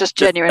 It's just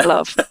genuine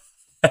love.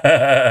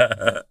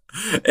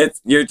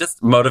 You're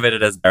just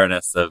motivated as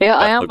Baroness of I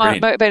Bethnal am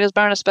Green. motivated as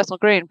Baroness of Bethnal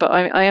Green, but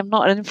I am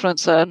not an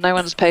influencer, and no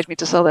one's paid me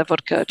to sell their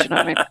vodka. Do you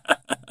know what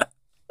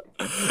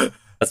I mean?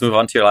 Let's move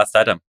on to your last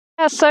item.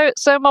 Yeah,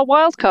 so my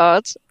wild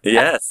card,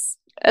 yes,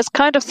 has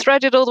kind of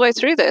threaded all the way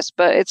through this,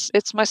 but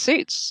it's my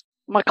suits,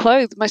 my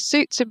clothes, my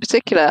suits in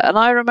particular. And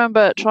I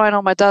remember trying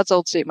on my dad's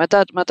old suit. My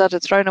dad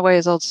had thrown away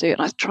his old suit,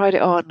 and I tried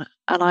it on,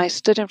 and I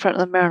stood in front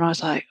of the mirror, and I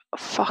was like,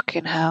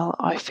 fucking hell,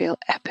 I feel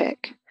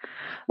epic.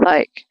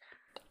 Like,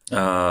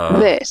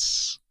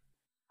 this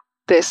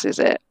is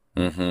it.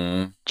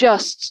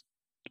 Just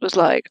was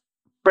like,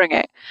 bring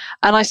it.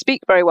 And I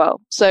speak very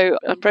well, so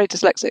I'm very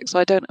dyslexic, so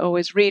I don't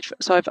always read.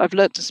 So I've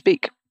learned to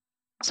speak.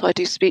 So I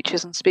do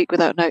speeches and speak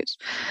without notes,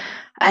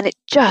 and it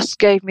just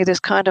gave me this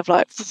kind of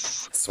like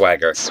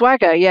swagger.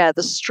 Yeah,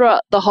 the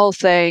strut, the whole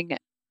thing.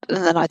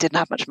 And then I didn't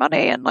have much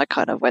money, and I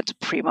kind of went to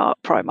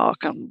Primark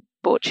and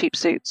bought cheap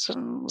suits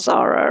and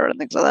Zara and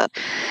things like that.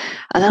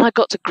 And then I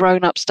got to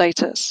grown-up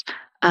status,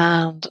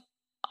 and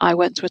I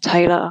went to a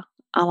tailor,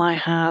 and I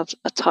had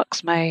a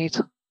tux made,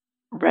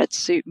 red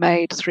suit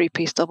made,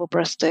 3-piece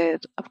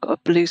double-breasted. I've got a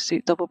blue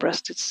suit,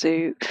 double-breasted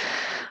suit.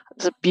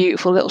 There's a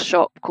beautiful little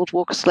shop called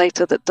Walker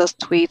Slater that does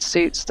tweed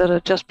suits that are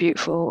just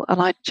beautiful. And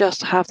I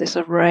just have this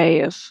array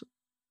of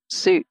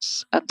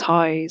suits and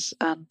ties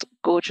and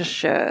gorgeous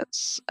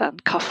shirts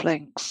and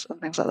cufflinks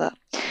and things like that.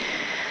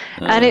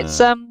 And it's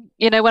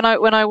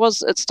when I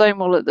was at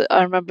Stonewall,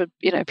 I remember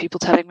people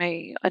telling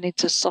me I need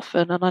to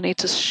soften, and I need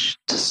to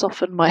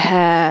soften my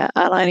hair,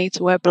 and I need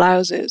to wear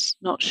blouses,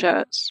 not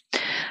shirts,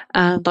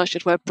 and I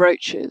should wear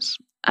brooches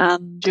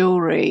and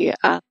jewelry,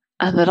 and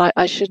that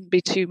I shouldn't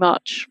be too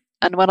much.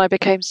 And when I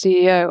became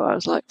CEO, I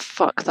was like,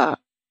 fuck that.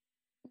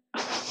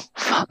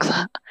 Fuck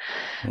that.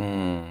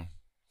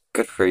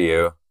 Good for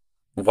you.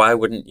 Why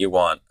wouldn't you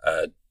want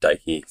a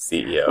Dykey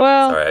CEO?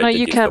 Well, sorry, no,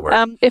 you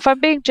can. If I'm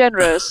being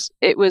generous,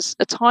 it was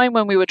a time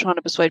when we were trying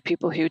to persuade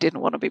people who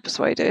didn't want to be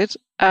persuaded,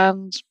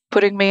 and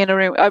putting me in a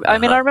room. I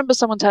mean, I remember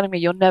someone telling me,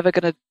 you're never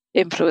going to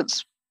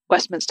influence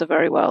Westminster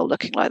very well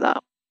looking like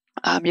that.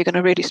 you're going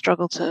to really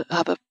struggle to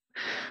have a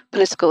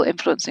political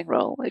influencing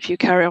role if you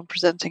carry on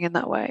presenting in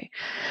that way.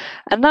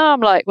 And now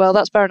I'm like, well,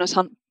 that's Baroness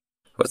Hunt.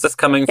 Was this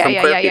coming from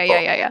queer people?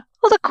 Yeah.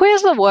 Well, the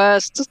queers are the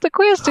worst. Just the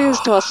queers do this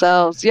to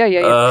ourselves.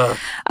 Yeah.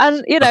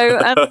 And, you know,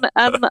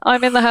 and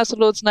I'm in the House of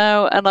Lords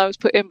now, and I was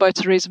put in by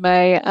Theresa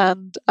May.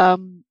 And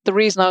the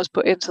reason I was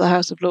put into the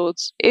House of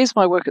Lords is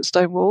my work at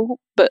Stonewall,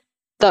 but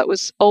that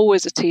was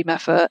always a team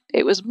effort.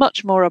 It was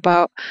much more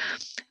about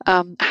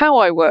how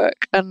I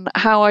work and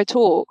how I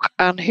talk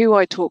and who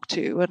I talk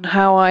to and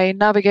how I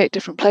navigate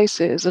different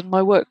places, and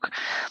my work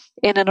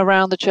in and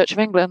around the Church of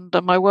England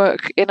and my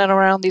work in and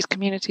around these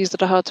communities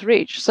that are hard to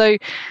reach. So,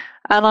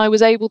 and I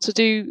was able to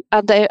do,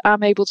 and I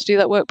am able to do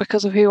that work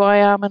because of who I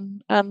am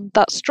and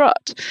that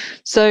strut.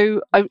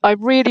 So I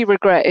really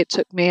regret it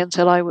took me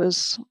until I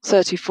was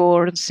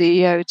 34 and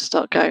CEO to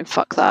start going,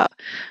 fuck that.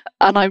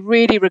 And I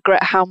really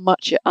regret how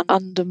much it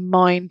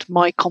undermined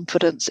my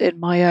confidence in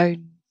my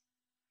own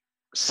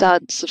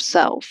sense of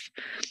self.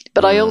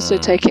 But I also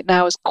take it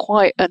now as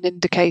quite an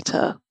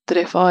indicator that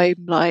if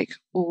I'm like,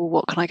 oh,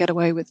 what can I get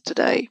away with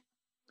today?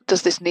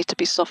 Does this need to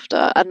be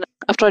softer? And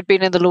after I'd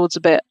been in the Lords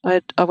a bit,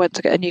 I went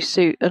to get a new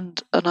suit,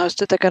 and I was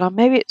stood there going,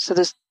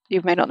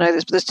 you may not know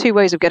this, but there's two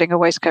ways of getting a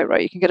waistcoat,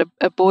 right? You can get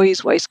a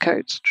boy's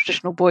waistcoat,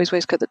 traditional boy's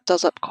waistcoat that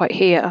does up quite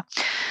here.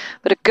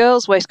 But a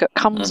girl's waistcoat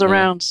comes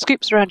around,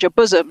 scoops around your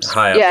bosoms.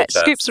 It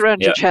scoops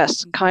around your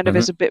chest and kind of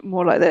is a bit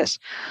more like this.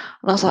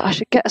 And I was like, I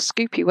should get a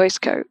scoopy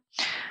waistcoat.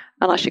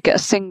 And I should get a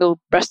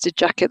single-breasted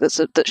jacket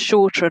that's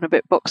shorter and a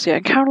bit boxier.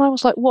 And Caroline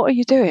was like, what are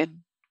you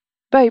doing?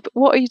 Babe,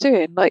 what are you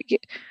doing?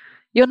 Like,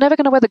 you're never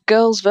going to wear the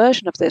girls'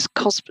 version of this.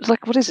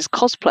 Like, what is this,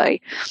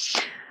 cosplay?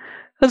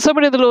 And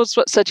someone in the Lords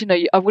said, you know,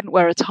 I wouldn't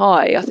wear a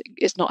tie. I think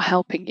it's not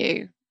helping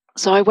you.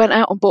 So I went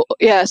out and bought,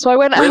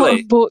 out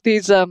and bought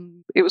these,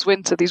 it was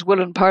winter, these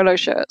woolen polo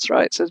shirts,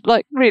 right? So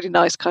like really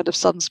nice kind of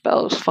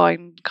sunspelled,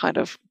 fine kind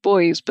of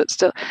boys, but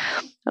still,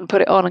 and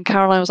put it on. And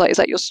Caroline was like, is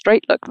that your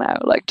straight look now?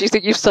 Like, do you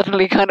think you've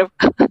suddenly kind of,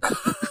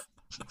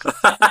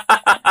 is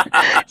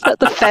that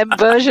the femme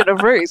version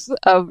of Ruth?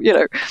 You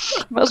know,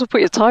 you might as well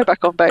put your tie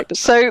back on, babe.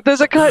 So there's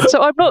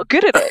so I'm not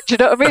good at it. Do you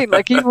know what I mean?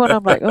 Like even when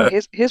I'm like, oh,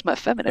 here's my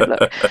feminine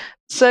look.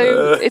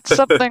 So it's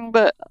something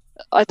that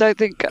I don't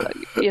think,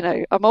 you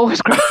know, I'm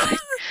always grappling.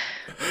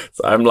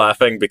 So I'm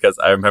laughing because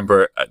I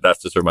remember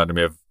that's just reminded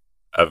me of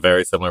a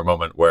very similar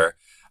moment where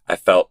I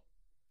felt,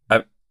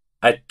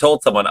 I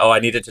told someone, oh, I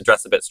needed to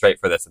dress a bit straight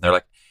for this. And they're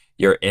like,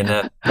 you're in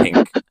a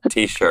pink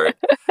t-shirt.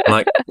 I'm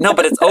like, no,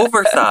 but it's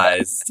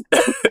oversized.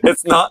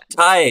 It's not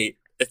tight.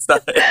 It's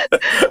not.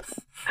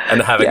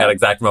 And having that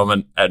exact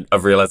moment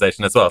of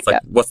realization as well. It's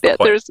like, what's the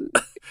point?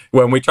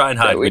 When we try and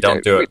hide, we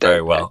don't do it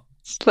very well.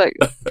 It's like,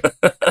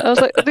 I was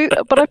like,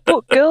 but I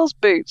bought girls'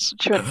 boots.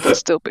 She went, they're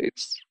still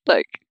boots.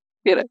 Like,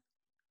 you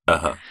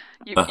know,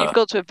 you've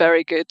got to a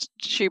very good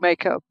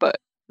shoemaker, but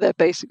they're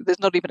basic. There's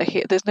not even a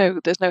heel. There's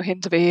no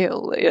hint of a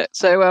heel. You know?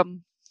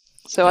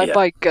 So I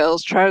buy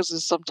girls'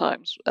 trousers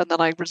sometimes, and then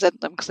I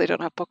resent them because they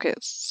don't have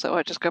pockets. So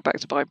I just go back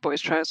to buying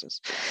boys'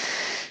 trousers.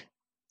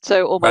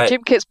 So all my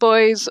gym kits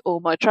boys, all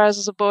my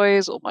trousers are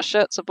boys, all my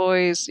shirts are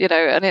boys. You know,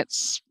 and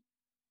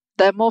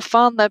they're more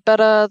fun. They're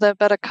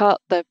better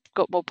cut. They've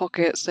got more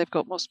pockets. They've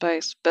got more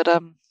space. But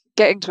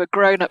getting to a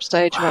grown-up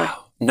stage where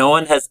no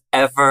one has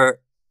ever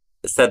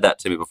said that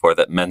to me before.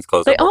 That men's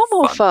clothes are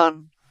more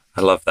fun.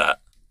 I love that.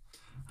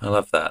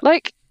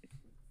 Like,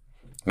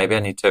 maybe I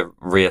need to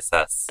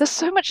reassess. There's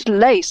so much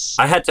lace.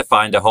 I had to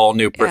find a whole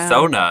new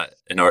persona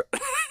in order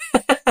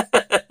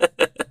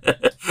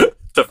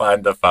to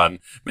find the fun.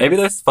 Maybe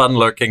there's fun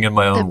lurking in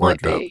my own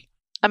wardrobe.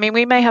 I mean,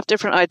 we may have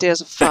different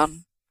ideas of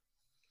fun.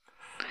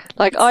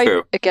 Like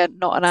again,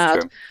 not an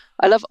ad.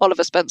 I love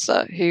Oliver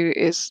Spencer, who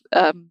is,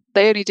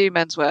 they only do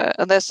menswear,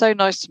 and they're so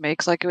nice to me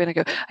because I go in and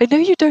go, I know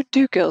you don't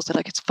do girls. They're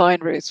like, it's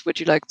fine, Ruth.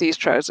 Would you like these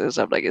trousers?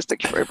 I'm like, yes,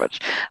 thank you very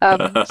much.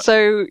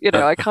 So, you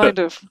know, I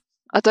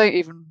don't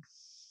even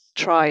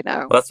try now.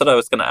 Well, that's what I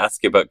was going to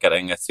ask you about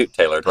getting a suit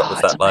tailored. What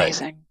was that like?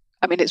 Amazing.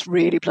 I mean, it's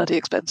really bloody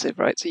expensive,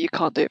 right? So you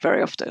can't do it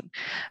very often.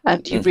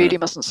 And you really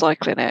mustn't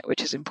cycle in it,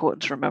 which is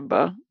important to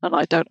remember. And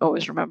I don't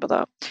always remember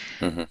that.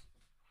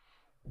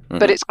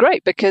 But it's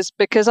great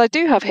because I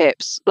do have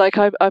hips. Like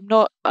I'm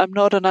not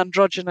an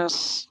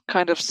androgynous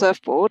kind of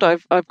surfboard.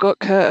 I've got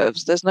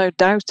curves. There's no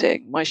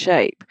doubting my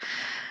shape.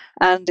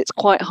 And it's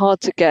quite hard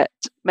to get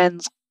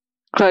men's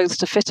clothes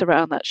to fit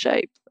around that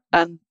shape.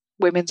 And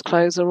women's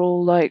clothes are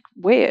all like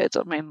weird.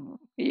 I mean,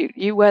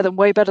 you wear them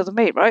way better than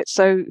me, right?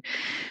 So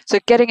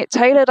getting it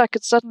tailored, I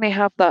could suddenly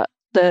have that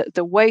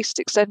the waist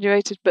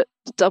accentuated, but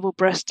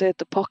double-breasted,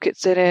 the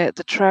pockets in it,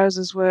 the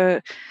trousers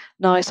were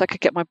nice. I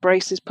could get my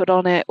braces put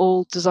on it,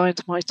 all designed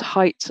to my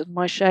height and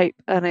my shape,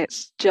 and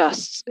it's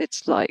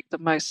like the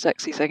most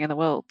sexy thing in the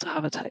world to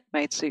have a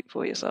made suit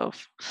for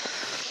yourself.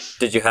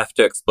 Did you have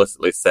to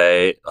explicitly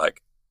say,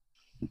 like,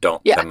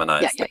 don't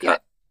feminize the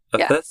cut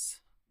of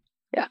this?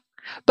 Yeah.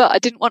 But I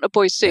didn't want a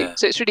boy's suit,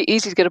 so it's really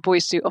easy to get a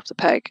boy's suit off the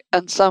peg.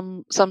 And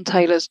some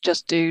tailors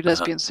just do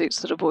lesbian suits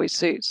that are boys'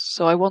 suits.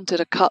 So I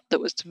wanted a cut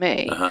that was to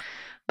me,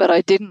 but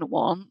I didn't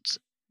want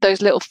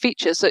those little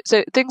features.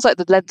 So things like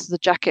the length of the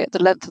jacket,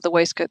 the length of the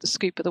waistcoat, the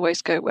scoop of the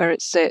waistcoat, where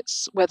it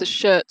sits, where the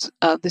shirt,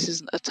 this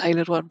isn't a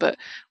tailored one, but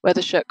where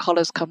the shirt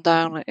collars come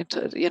down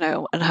into,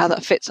 and how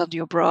that fits under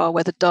your bra,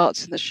 where the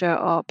darts in the shirt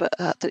are, but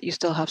that you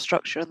still have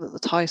structure and that the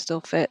tie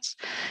still fits.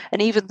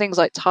 And even things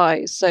like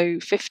ties. So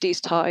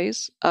 50s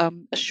ties are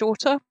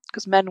shorter,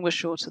 because men were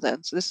shorter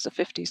then. So this is a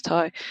 50s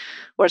tie,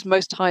 whereas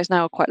most ties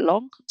now are quite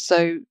long.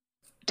 So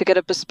to get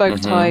a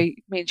bespoke tie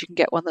means you can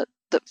get one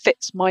that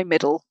fits my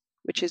middle,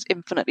 which is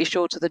infinitely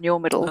shorter than your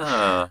middle,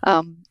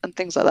 and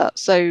things like that.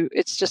 So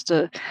it's just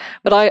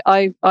but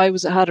I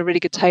had a really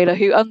good tailor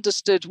who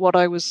understood what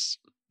I was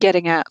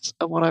getting at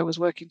and what I was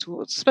working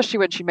towards, especially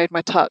when she made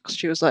my tux.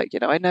 She was like,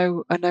 I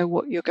know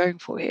what you're going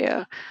for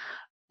here.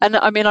 And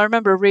I mean, I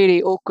remember a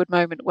really awkward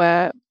moment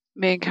where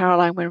me and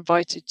Caroline were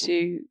invited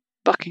to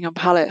Buckingham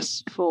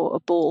Palace for a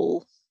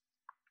ball.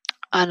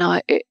 And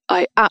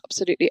I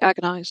absolutely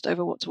agonized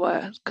over what to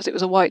wear, because it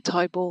was a white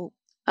tie ball.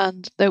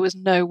 And there was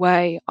no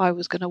way I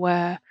was going to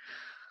wear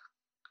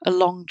a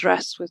long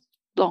dress with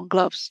long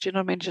gloves. Do you know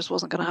what I mean? It just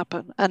wasn't going to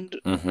happen. And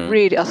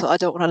really, I thought, I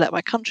don't want to let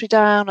my country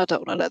down. I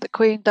don't want to let the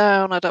Queen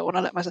down. I don't want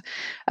to let myself.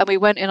 And we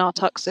went in our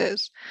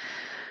tuxes.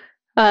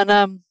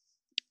 And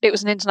it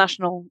was an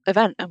international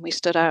event, and we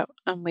stood out,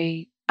 and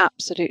we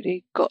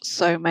absolutely got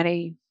so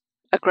many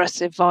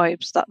aggressive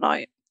vibes that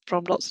night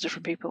from lots of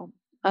different people.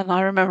 And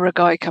I remember a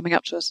guy coming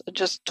up to us and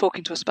just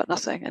talking to us about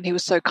nothing. And he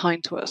was so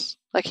kind to us.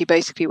 Like, he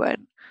basically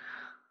went,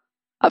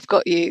 I've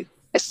got you.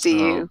 I see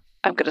you.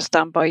 I'm going to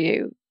stand by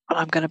you, and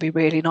I'm going to be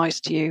really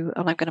nice to you,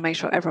 and I'm going to make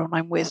sure everyone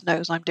I'm with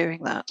knows I'm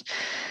doing that.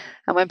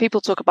 And when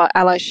people talk about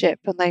allyship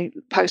and they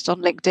post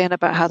on LinkedIn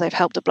about how they've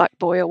helped a black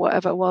boy or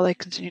whatever, while they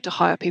continue to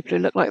hire people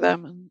who look like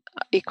them and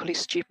equally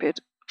stupid,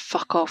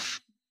 fuck off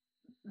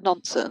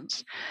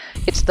nonsense,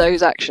 it's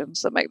those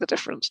actions that make the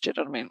difference. Do you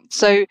know what I mean?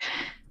 So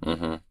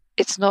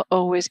it's not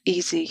always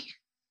easy,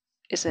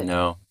 is it?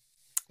 No.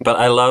 But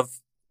I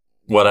love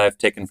what I've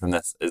taken from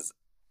this is,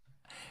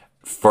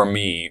 for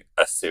me,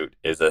 a suit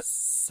is a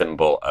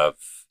symbol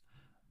of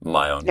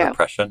my own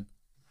repression.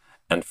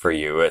 And for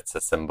you, it's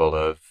a symbol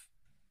of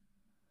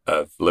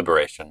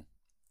liberation.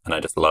 And I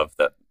just love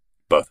that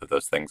both of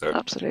those things are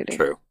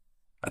true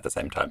at the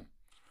same time.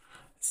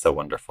 It's so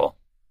wonderful.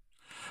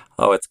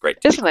 Oh, it's great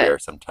to be queer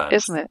sometimes.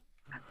 Isn't it?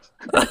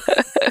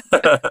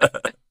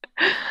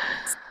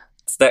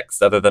 What's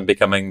next, other than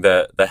becoming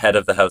the head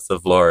of the House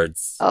of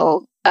Lords?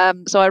 So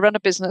I run a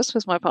business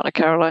with my partner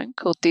Caroline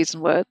called Deeds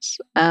and Words,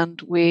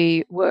 and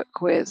we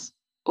work with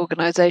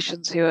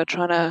organisations who are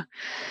trying to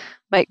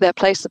make their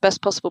place the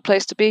best possible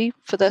place to be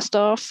for their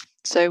staff.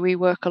 So we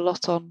work a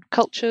lot on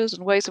cultures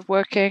and ways of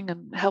working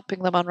and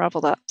helping them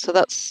unravel that. So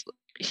that's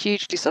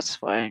hugely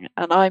satisfying.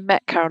 And I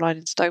met Caroline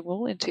in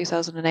Stonewall in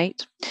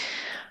 2008,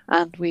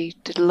 and we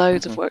did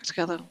loads of work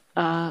together.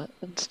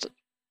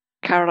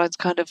 Caroline's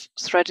kind of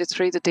threaded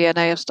through the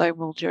DNA of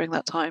Stonewall during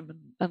that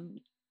time,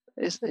 and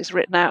is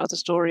written out of the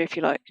story, if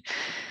you like.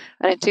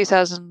 And in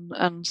 2000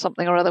 and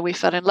something or other, we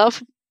fell in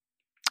love,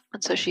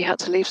 and so she had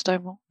to leave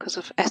Stonewall because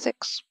of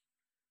ethics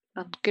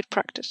and good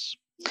practice.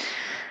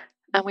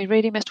 And we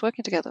really missed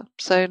working together.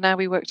 So now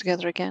we work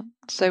together again.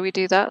 So we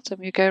do that, and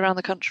we go around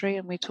the country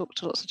and we talk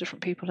to lots of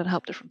different people and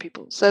help different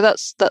people. So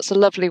that's a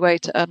lovely way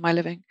to earn my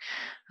living,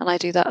 and I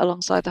do that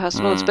alongside the House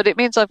of Lords. But it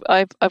means I've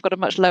got a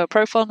much lower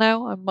profile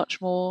now. I'm much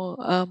more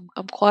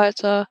I'm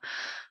quieter.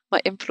 My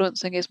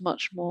influencing is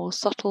much more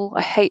subtle.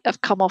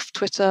 I've come off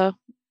Twitter.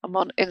 I'm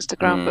on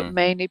Instagram, but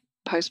mainly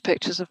post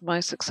pictures of my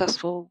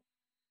successful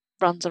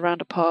runs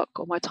around a park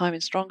or my time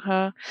in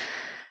Strongher.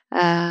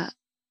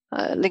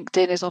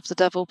 LinkedIn is of the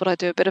devil, but I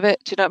do a bit of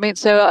it. Do you know what I mean?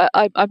 So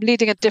I'm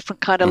leading a different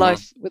kind of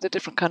life with a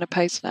different kind of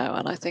pace now,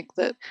 and I think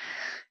that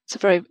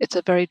it's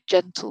a very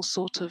gentle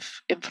sort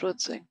of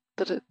influencing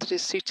that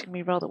is suiting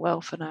me rather well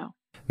for now.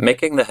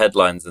 Making the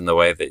headlines in the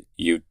way that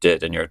you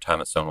did in your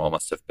time at Stonewall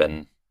must have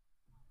been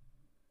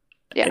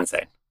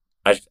insane.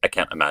 I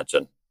can't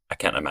imagine. I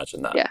can't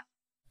imagine that. Yeah.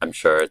 I'm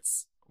sure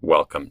it's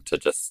welcome to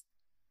just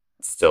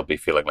still be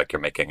feeling like you're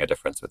making a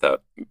difference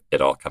without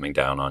it all coming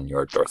down on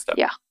your doorstep.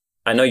 Yeah.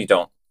 I know you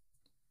don't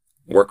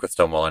work with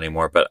Stonewall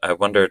anymore, but I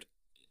wondered,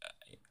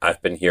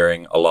 I've been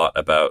hearing a lot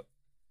about,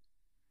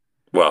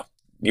 well,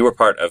 you were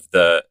part of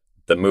the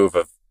move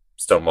of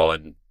Stonewall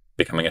in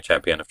becoming a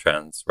champion of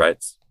trans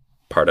rights.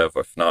 Part of,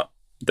 if not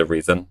the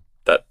reason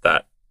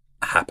that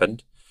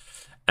happened.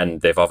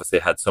 And they've obviously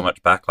had so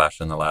much backlash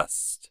in the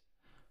last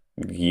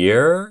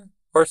year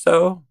or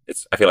so.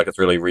 I feel like it's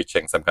really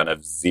reaching some kind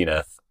of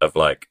zenith of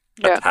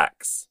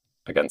attacks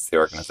against the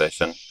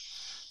organization.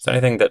 Is there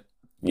anything that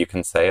you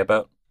can say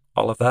about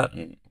all of that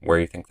and where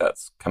you think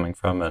that's coming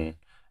from and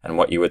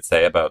what you would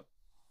say about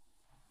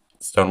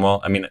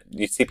Stonewall? I mean,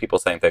 you see people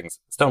saying things,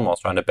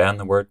 Stonewall's trying to ban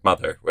the word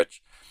mother,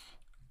 which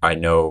I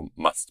know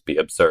must be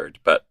absurd,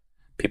 but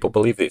people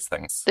believe these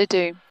things. They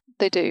do.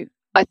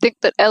 I think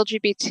that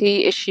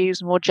LGBT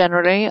issues more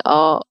generally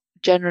are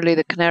generally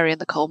the canary in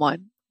the coal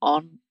mine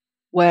on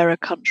where a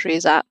country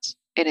is at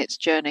in its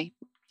journey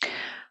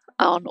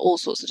on all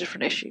sorts of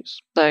different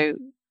issues. So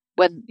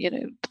when,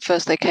 the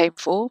first they came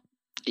for,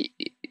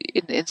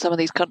 in some of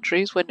these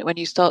countries, when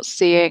you start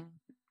seeing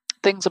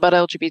things about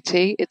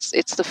LGBT,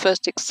 it's the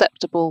first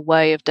acceptable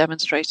way of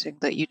demonstrating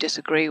that you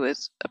disagree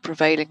with a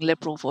prevailing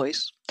liberal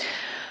voice.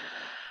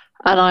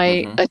 And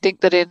I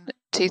think that in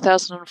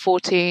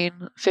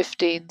 2014,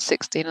 15,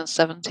 16, and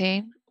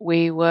 17,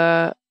 we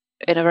were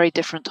in a very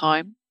different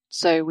time.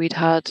 So we'd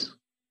had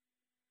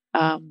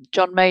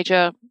John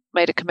Major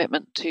made a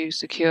commitment to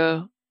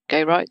secure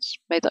gay rights,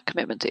 made that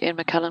commitment to Ian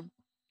McKellen.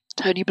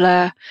 Tony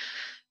Blair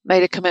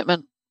made a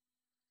commitment,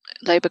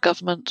 Labour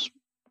government,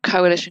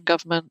 coalition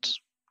government,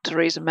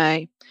 Theresa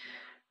May.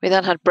 We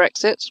then had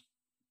Brexit.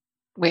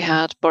 We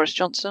had Boris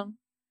Johnson,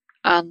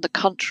 and the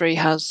country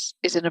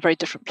is in a very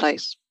different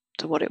place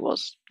to what it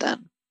was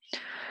then.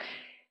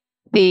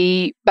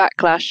 The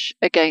backlash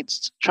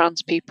against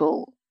trans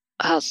people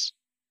has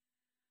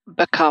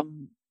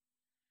become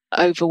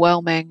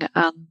overwhelming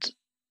and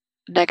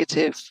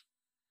negative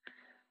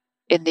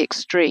in the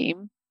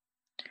extreme,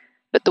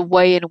 but the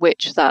way in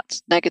which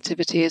that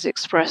negativity is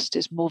expressed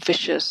is more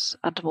vicious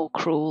and more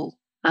cruel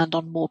and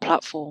on more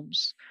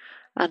platforms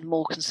and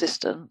more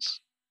consistent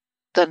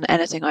than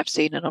anything I've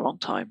seen in a long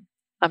time.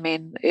 I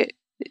mean,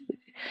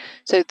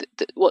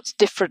 what's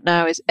different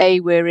now is A,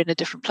 we're in a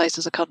different place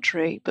as a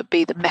country, but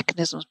B, the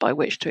mechanisms by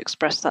which to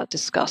express that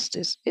disgust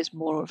is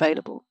more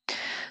available.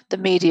 The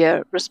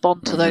media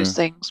respond to those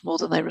things more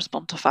than they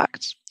respond to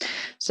facts.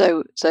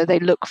 So they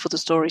look for the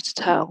story to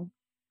tell.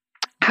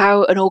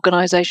 How an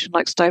organisation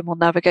like Stonewall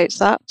navigates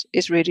that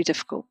is really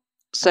difficult.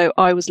 So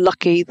I was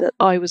lucky that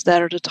I was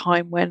there at a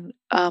time when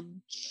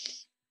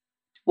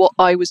what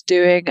I was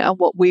doing and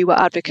what we were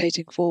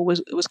advocating for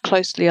was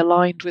closely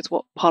aligned with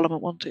what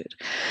Parliament wanted.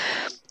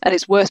 And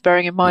it's worth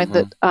bearing in mind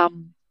that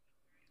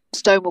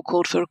Stonewall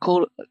called for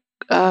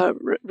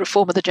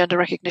reform of the Gender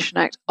Recognition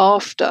Act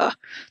after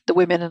the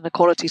Women and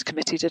Equalities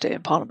Committee did it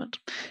in Parliament.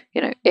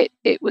 You know,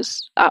 it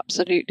was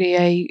absolutely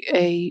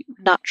a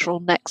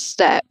natural next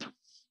step.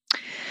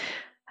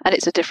 And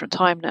it's a different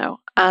time now.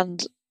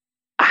 And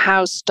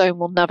how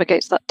Stonewall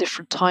navigates that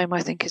different time,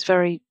 I think, is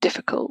very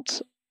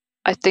difficult.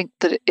 I think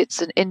that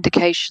it's an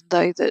indication,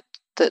 though,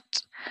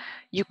 that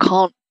you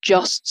can't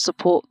just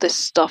support this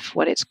stuff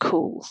when it's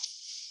cool.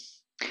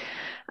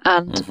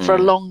 And for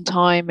a long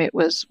time, it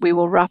was, we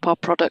will wrap our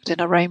product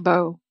in a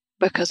rainbow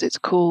because it's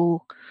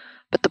cool.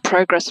 But the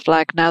progress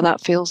flag, now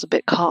that feels a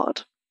bit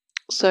hard.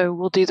 So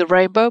we'll do the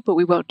rainbow, but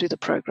we won't do the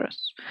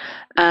progress.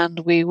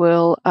 And we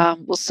will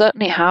we'll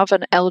certainly have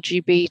an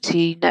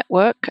LGBT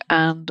network,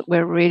 and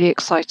we're really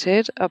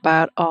excited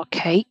about our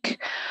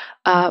cake.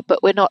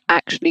 But we're not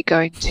actually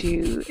going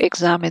to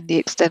examine the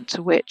extent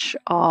to which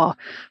our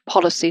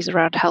policies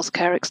around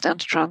healthcare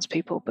extend to trans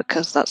people,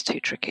 because that's too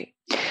tricky.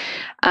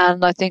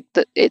 And I think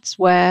that it's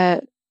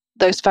where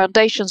those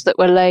foundations that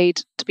were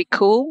laid to be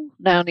cool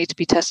now need to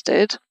be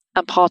tested.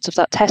 And part of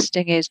that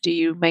testing is, do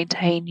you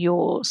maintain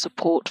your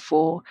support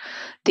for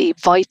the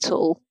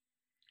vital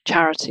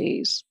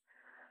charities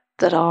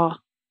that are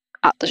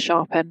at the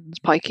sharp end,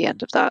 pikey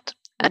end of that?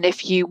 And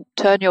if you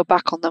turn your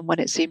back on them when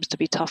it seems to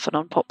be tough and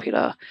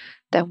unpopular,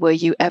 then were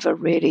you ever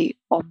really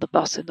on the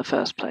bus in the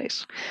first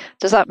place?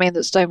 Does that mean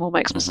that Stonewall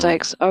makes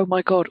mistakes? Oh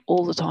my God,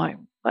 all the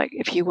time. Like,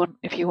 if you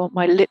want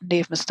my litany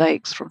of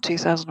mistakes from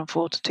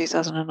 2004 to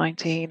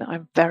 2019,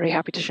 I'm very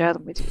happy to share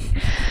them with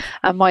you.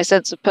 And my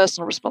sense of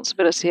personal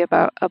responsibility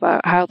about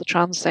how the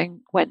trans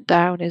thing went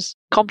down is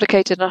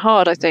complicated and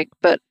hard, I think,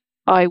 but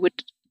I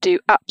would do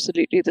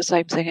absolutely the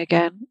same thing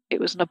again.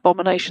 It was an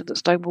abomination that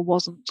Stonewall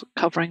wasn't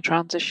covering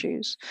trans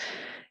issues.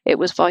 It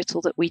was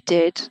vital that we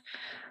did,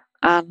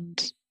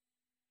 and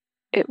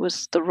it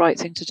was the right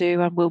thing to do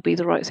and will be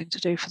the right thing to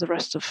do for the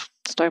rest of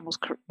Stonewall's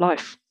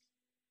life.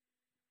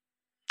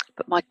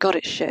 But my God,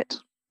 it's shit.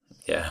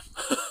 Yeah.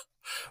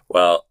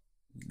 Well,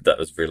 that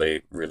was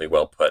really, really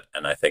well put.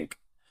 And I think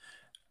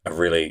a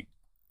really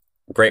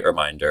great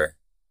reminder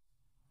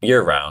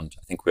year round.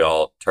 I think we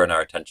all turn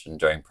our attention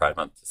during Pride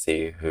Month to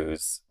see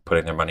who's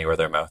putting their money where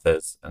their mouth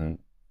is and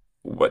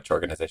which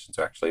organizations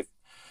are actually,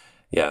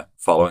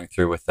 following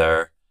through with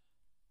their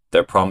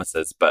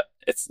promises. But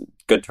it's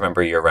good to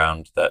remember year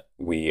round that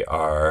we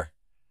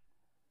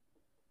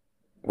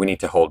need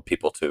to hold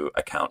people to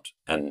account.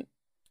 And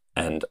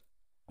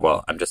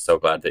well, I'm just so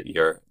glad that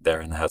you're there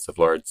in the House of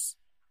Lords,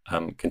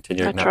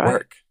 continuing that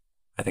work.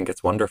 I think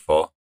it's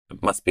wonderful.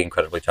 It must be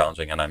incredibly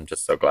challenging, and I'm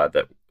just so glad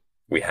that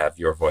we have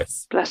your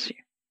voice. Bless you.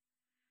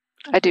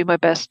 I do my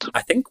best.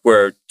 I think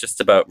we're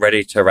just about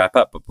ready to wrap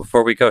up, but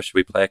before we go, should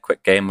we play a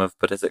quick game of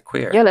But Is It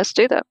Queer? Yeah, let's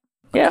do that.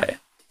 Yeah. Okay,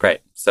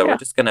 great. So we're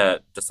just going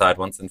to decide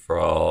once and for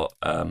all,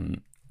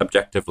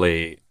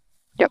 objectively,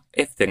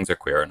 if things are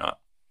queer or not.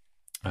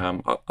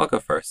 I'll go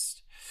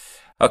first.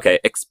 Okay,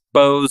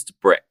 exposed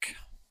brick.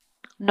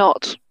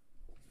 Not.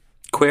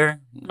 Queer?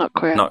 Not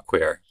queer. Not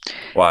queer.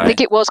 Why? I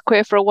think it was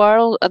queer for a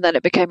while, and then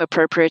it became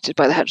appropriated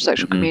by the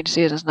heterosexual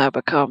community and has now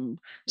become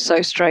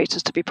so straight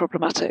as to be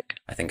problematic.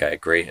 I think I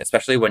agree,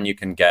 especially when you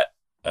can get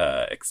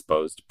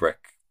exposed brick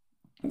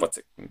what's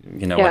it?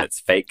 When Yeah. it's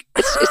fake.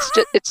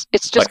 It's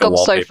just Like a gone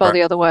so far wallpaper.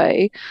 the other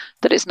way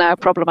that it's now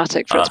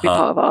problematic for it to be Uh-huh.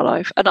 part of our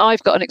life. And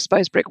I've got an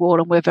exposed brick wall,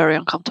 and we're very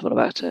uncomfortable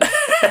about it.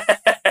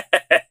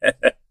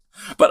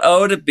 But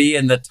to be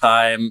in the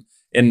time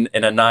in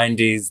a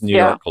 90s New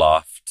Yeah. York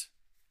loft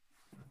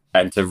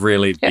and to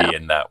really be Yeah.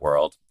 in that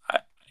world,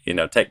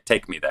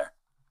 take me there.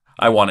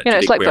 I want it to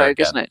It's be like queer Vogue,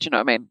 again. isn't it? Do you know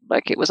what I mean?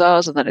 Like it was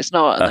ours, and then it's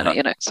not, and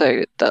Uh-huh. then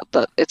so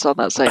that it's on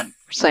that same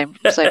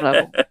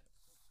level.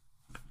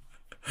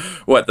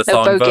 What, the No,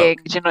 song Vogue?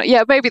 voguing, do you know?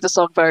 Yeah, maybe the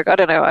song Vogue. I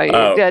don't know.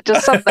 Oh. Yeah,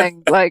 just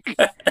something like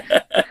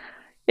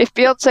if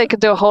Beyonce can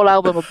do a whole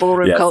album of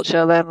ballroom Yes.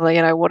 culture, then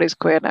what is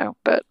queer now?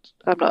 But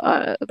I'm not.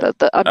 I'm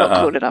not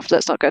Uh-huh. cool enough.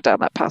 Let's not go down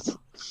that path.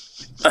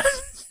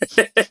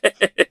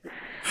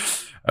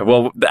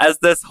 Well, as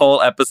this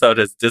whole episode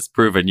has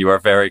disproven, you are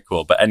very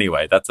cool. But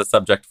anyway, that's a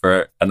subject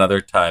for another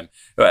time.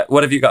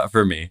 What have you got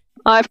for me?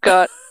 I've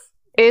got.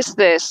 Is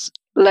this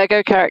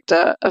Lego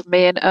character of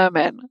me and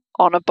Ermin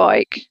on a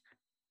bike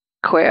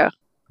queer?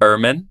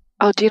 Ermin?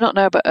 Oh, do you not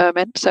know about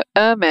Ermin? So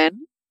Ermin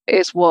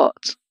is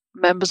what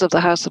members of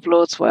the House of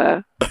Lords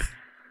wear.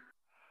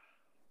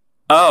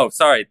 Oh,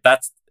 sorry.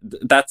 That's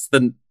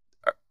the.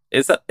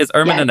 Is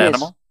Ermin Yeah, an it is.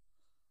 animal?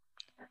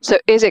 So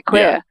is it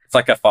queer? Yeah. It's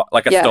like a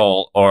Yeah.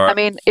 stole or. I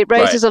mean, it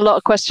raises a lot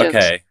of questions.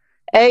 Okay.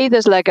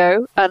 There's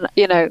Lego, and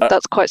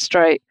that's quite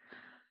straight.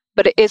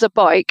 But it is a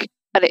bike,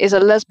 and it is a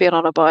lesbian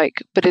on a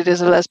bike, but it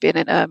is a lesbian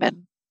in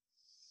Ermin.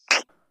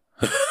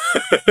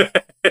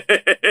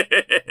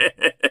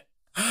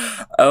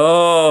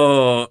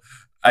 Oh,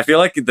 I feel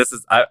like this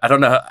is. I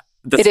don't know.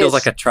 This It feels is.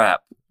 like a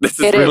trap. This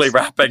is It really is.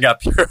 wrapping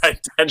up your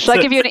identity. Shall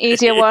I give you an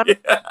easier one?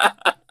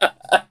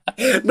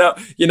 No,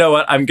 you know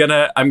what? I'm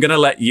gonna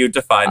let you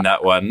define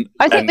that one.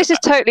 I think this is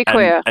totally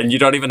queer. and you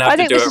don't even have I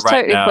think to do this it is right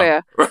totally now.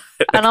 queer.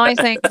 And I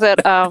think that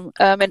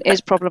Ermin is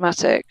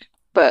problematic,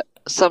 but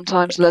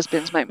sometimes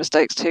lesbians make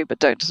mistakes too, but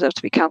don't deserve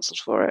to be cancelled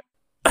for it.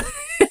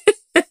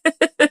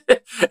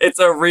 It's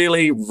a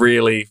really,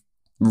 really,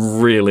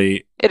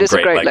 really. It is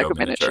a great Lego Lego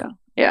miniature.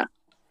 Yeah,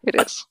 it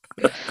is.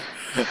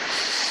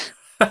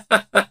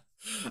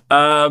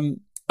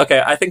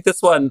 Okay, I think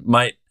this one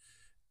might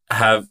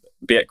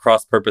be at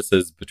cross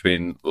purposes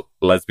between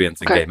lesbians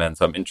and Okay. gay men,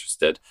 so I'm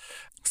interested.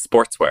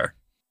 Sportswear.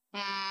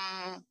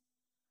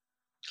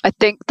 I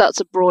think that's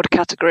a broad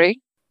category.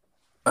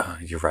 Oh,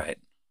 you're right.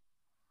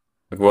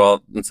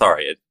 Well, I'm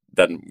sorry.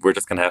 Then we're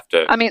just gonna have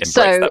to. I mean, embrace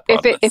so that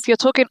broadness. if you're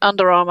talking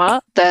Under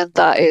Armour, then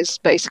that is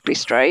basically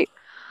straight.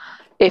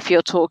 If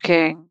you're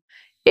talking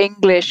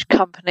English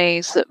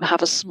companies that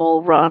have a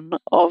small run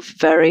of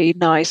very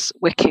nice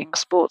wicking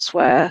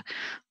sportswear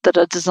that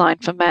are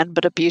designed for men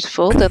but are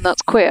beautiful, then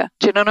that's queer.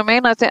 Do you know what I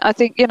mean? I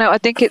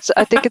think it's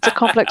a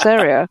complex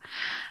area.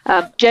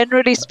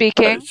 Generally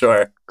speaking,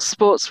 Sure.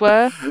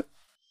 sportswear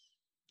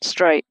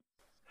straight.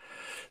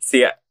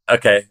 See,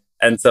 okay,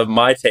 and so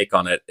my take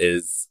on it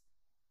is,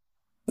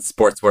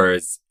 sportswear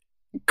is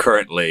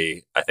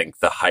currently, I think,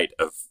 the height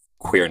of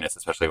queerness,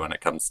 especially when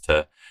it comes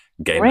to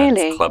gay Really?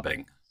 men's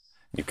clubbing.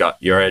 You've got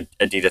your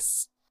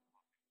Adidas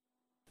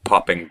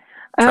popping.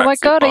 Oh my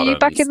tracksuit God, are you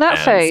back in that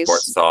bottoms and phase?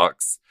 Sports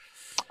socks.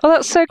 Oh,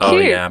 that's so cute. Oh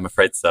yeah, I'm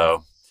afraid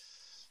so.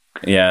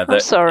 Yeah, I'm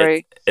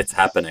sorry. It's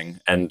happening,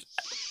 and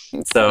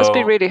so It must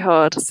be really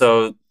hard.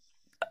 So.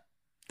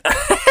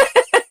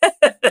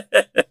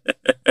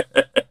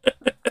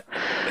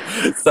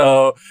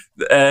 So,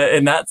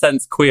 in that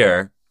sense,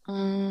 queer.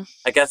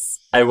 I guess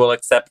I will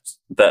accept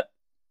that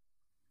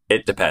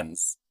it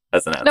depends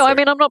as an answer. No, I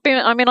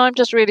mean, I'm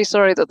just really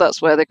sorry that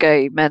that's where the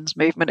gay men's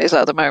movement is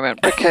at the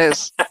moment,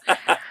 because,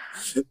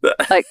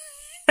 like,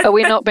 are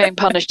we not being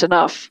punished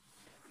enough?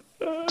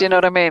 Do you know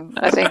what I mean?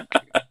 I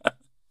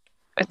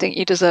think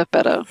you deserve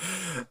better,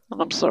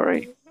 and I'm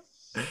sorry.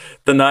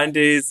 the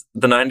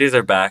 90s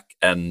are back,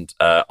 and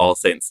All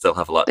Saints still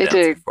have a lot They to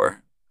answer do.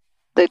 for.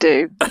 They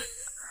do.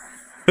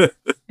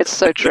 It's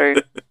so true.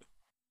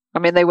 I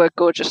mean, they were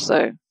gorgeous,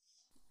 though.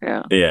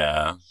 Yeah.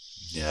 Yeah.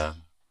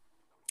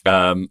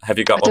 Have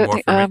you got I one don't more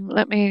think.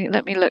 for me?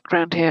 Let me look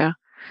around here.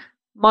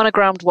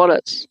 Monogrammed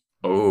wallets.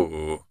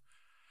 Ooh.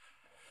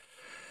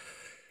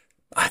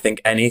 I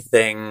think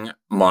anything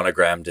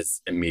monogrammed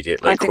is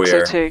immediately I think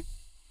queer. so too.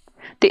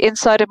 The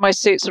inside of my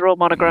suits are all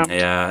monogrammed.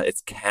 Yeah,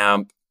 it's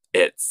camp.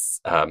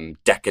 It's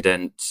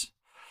decadent.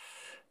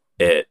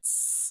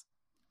 It's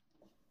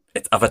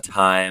of a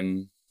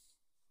time.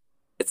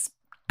 It's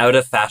out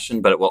of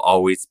fashion, but it will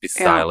always be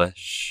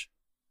stylish.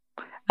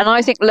 And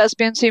I think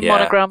lesbians who Yeah,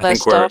 monogram I their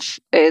think we're- stuff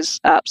is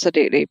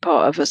absolutely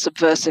part of a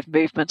subversive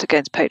movement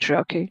against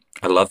patriarchy.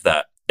 I love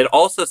that. It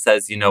also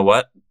says, you know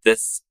what?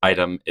 This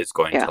item is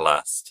going Yeah. to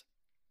last.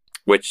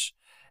 Which,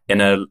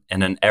 in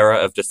an era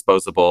of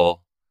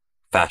disposable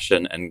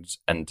fashion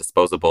and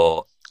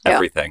disposable Yeah.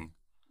 everything,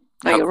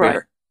 No, how you're queer.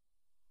 right.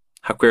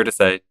 How queer to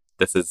say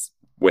this is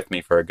with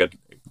me for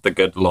the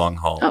good long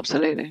haul.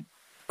 Absolutely.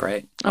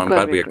 Great. I'm I'm glad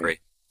glad we we agree.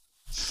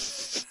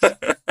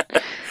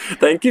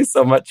 Thank you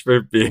so much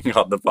for being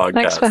on the podcast.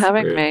 Thanks for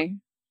having Ruth. me.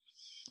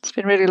 It's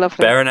been really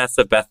lovely. Baroness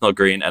of Bethnal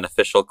Green, an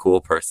official cool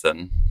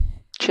person.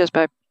 Cheers,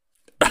 babe.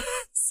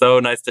 so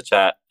nice to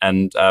chat.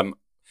 And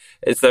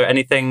is there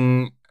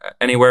anything,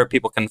 anywhere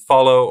people can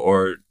follow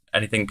or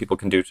anything people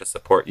can do to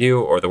support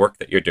you or the work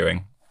that you're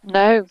doing?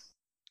 No,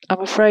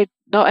 I'm afraid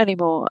not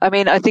anymore. I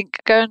mean, I think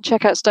go and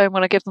check out Stone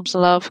when I give them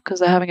some love because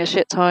they're having a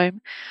shit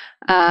time.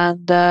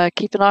 And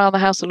keep an eye on the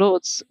House of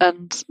Lords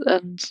and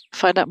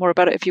find out more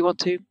about it if you want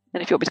to.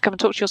 And if you want me to come and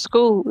talk to your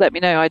school, let me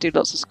know. I do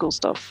lots of school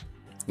stuff.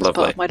 It's Lovely.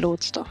 part of my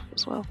Lord stuff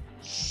as well.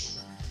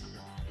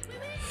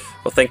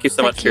 Well, thank you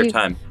so much for your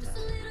time.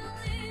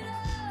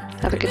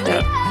 Have a good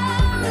day.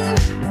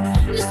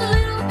 Just a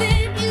little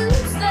bit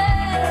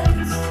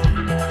useless.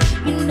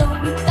 You know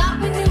we thought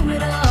we knew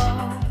it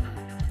all.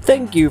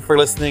 Thank you for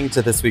listening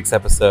to this week's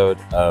episode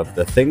of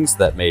The Things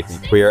That Made Me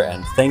Queer,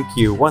 and thank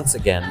you once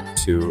again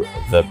to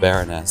the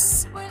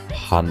Baroness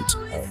Hunt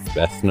of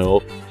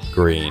Bethnal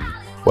Green.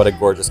 What a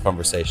gorgeous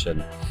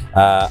conversation.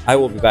 I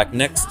will be back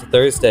next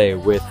Thursday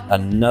with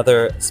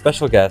another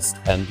special guest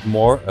and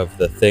more of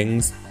the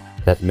things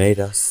that made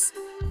us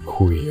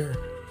queer.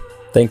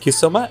 Thank you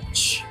so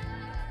much.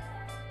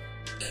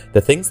 The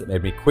Things That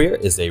Made Me Queer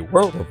is a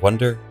World of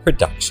Wonder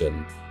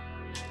production.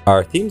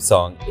 Our theme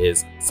song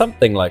is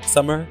Something Like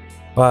Summer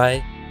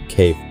by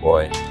Cave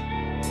Boy.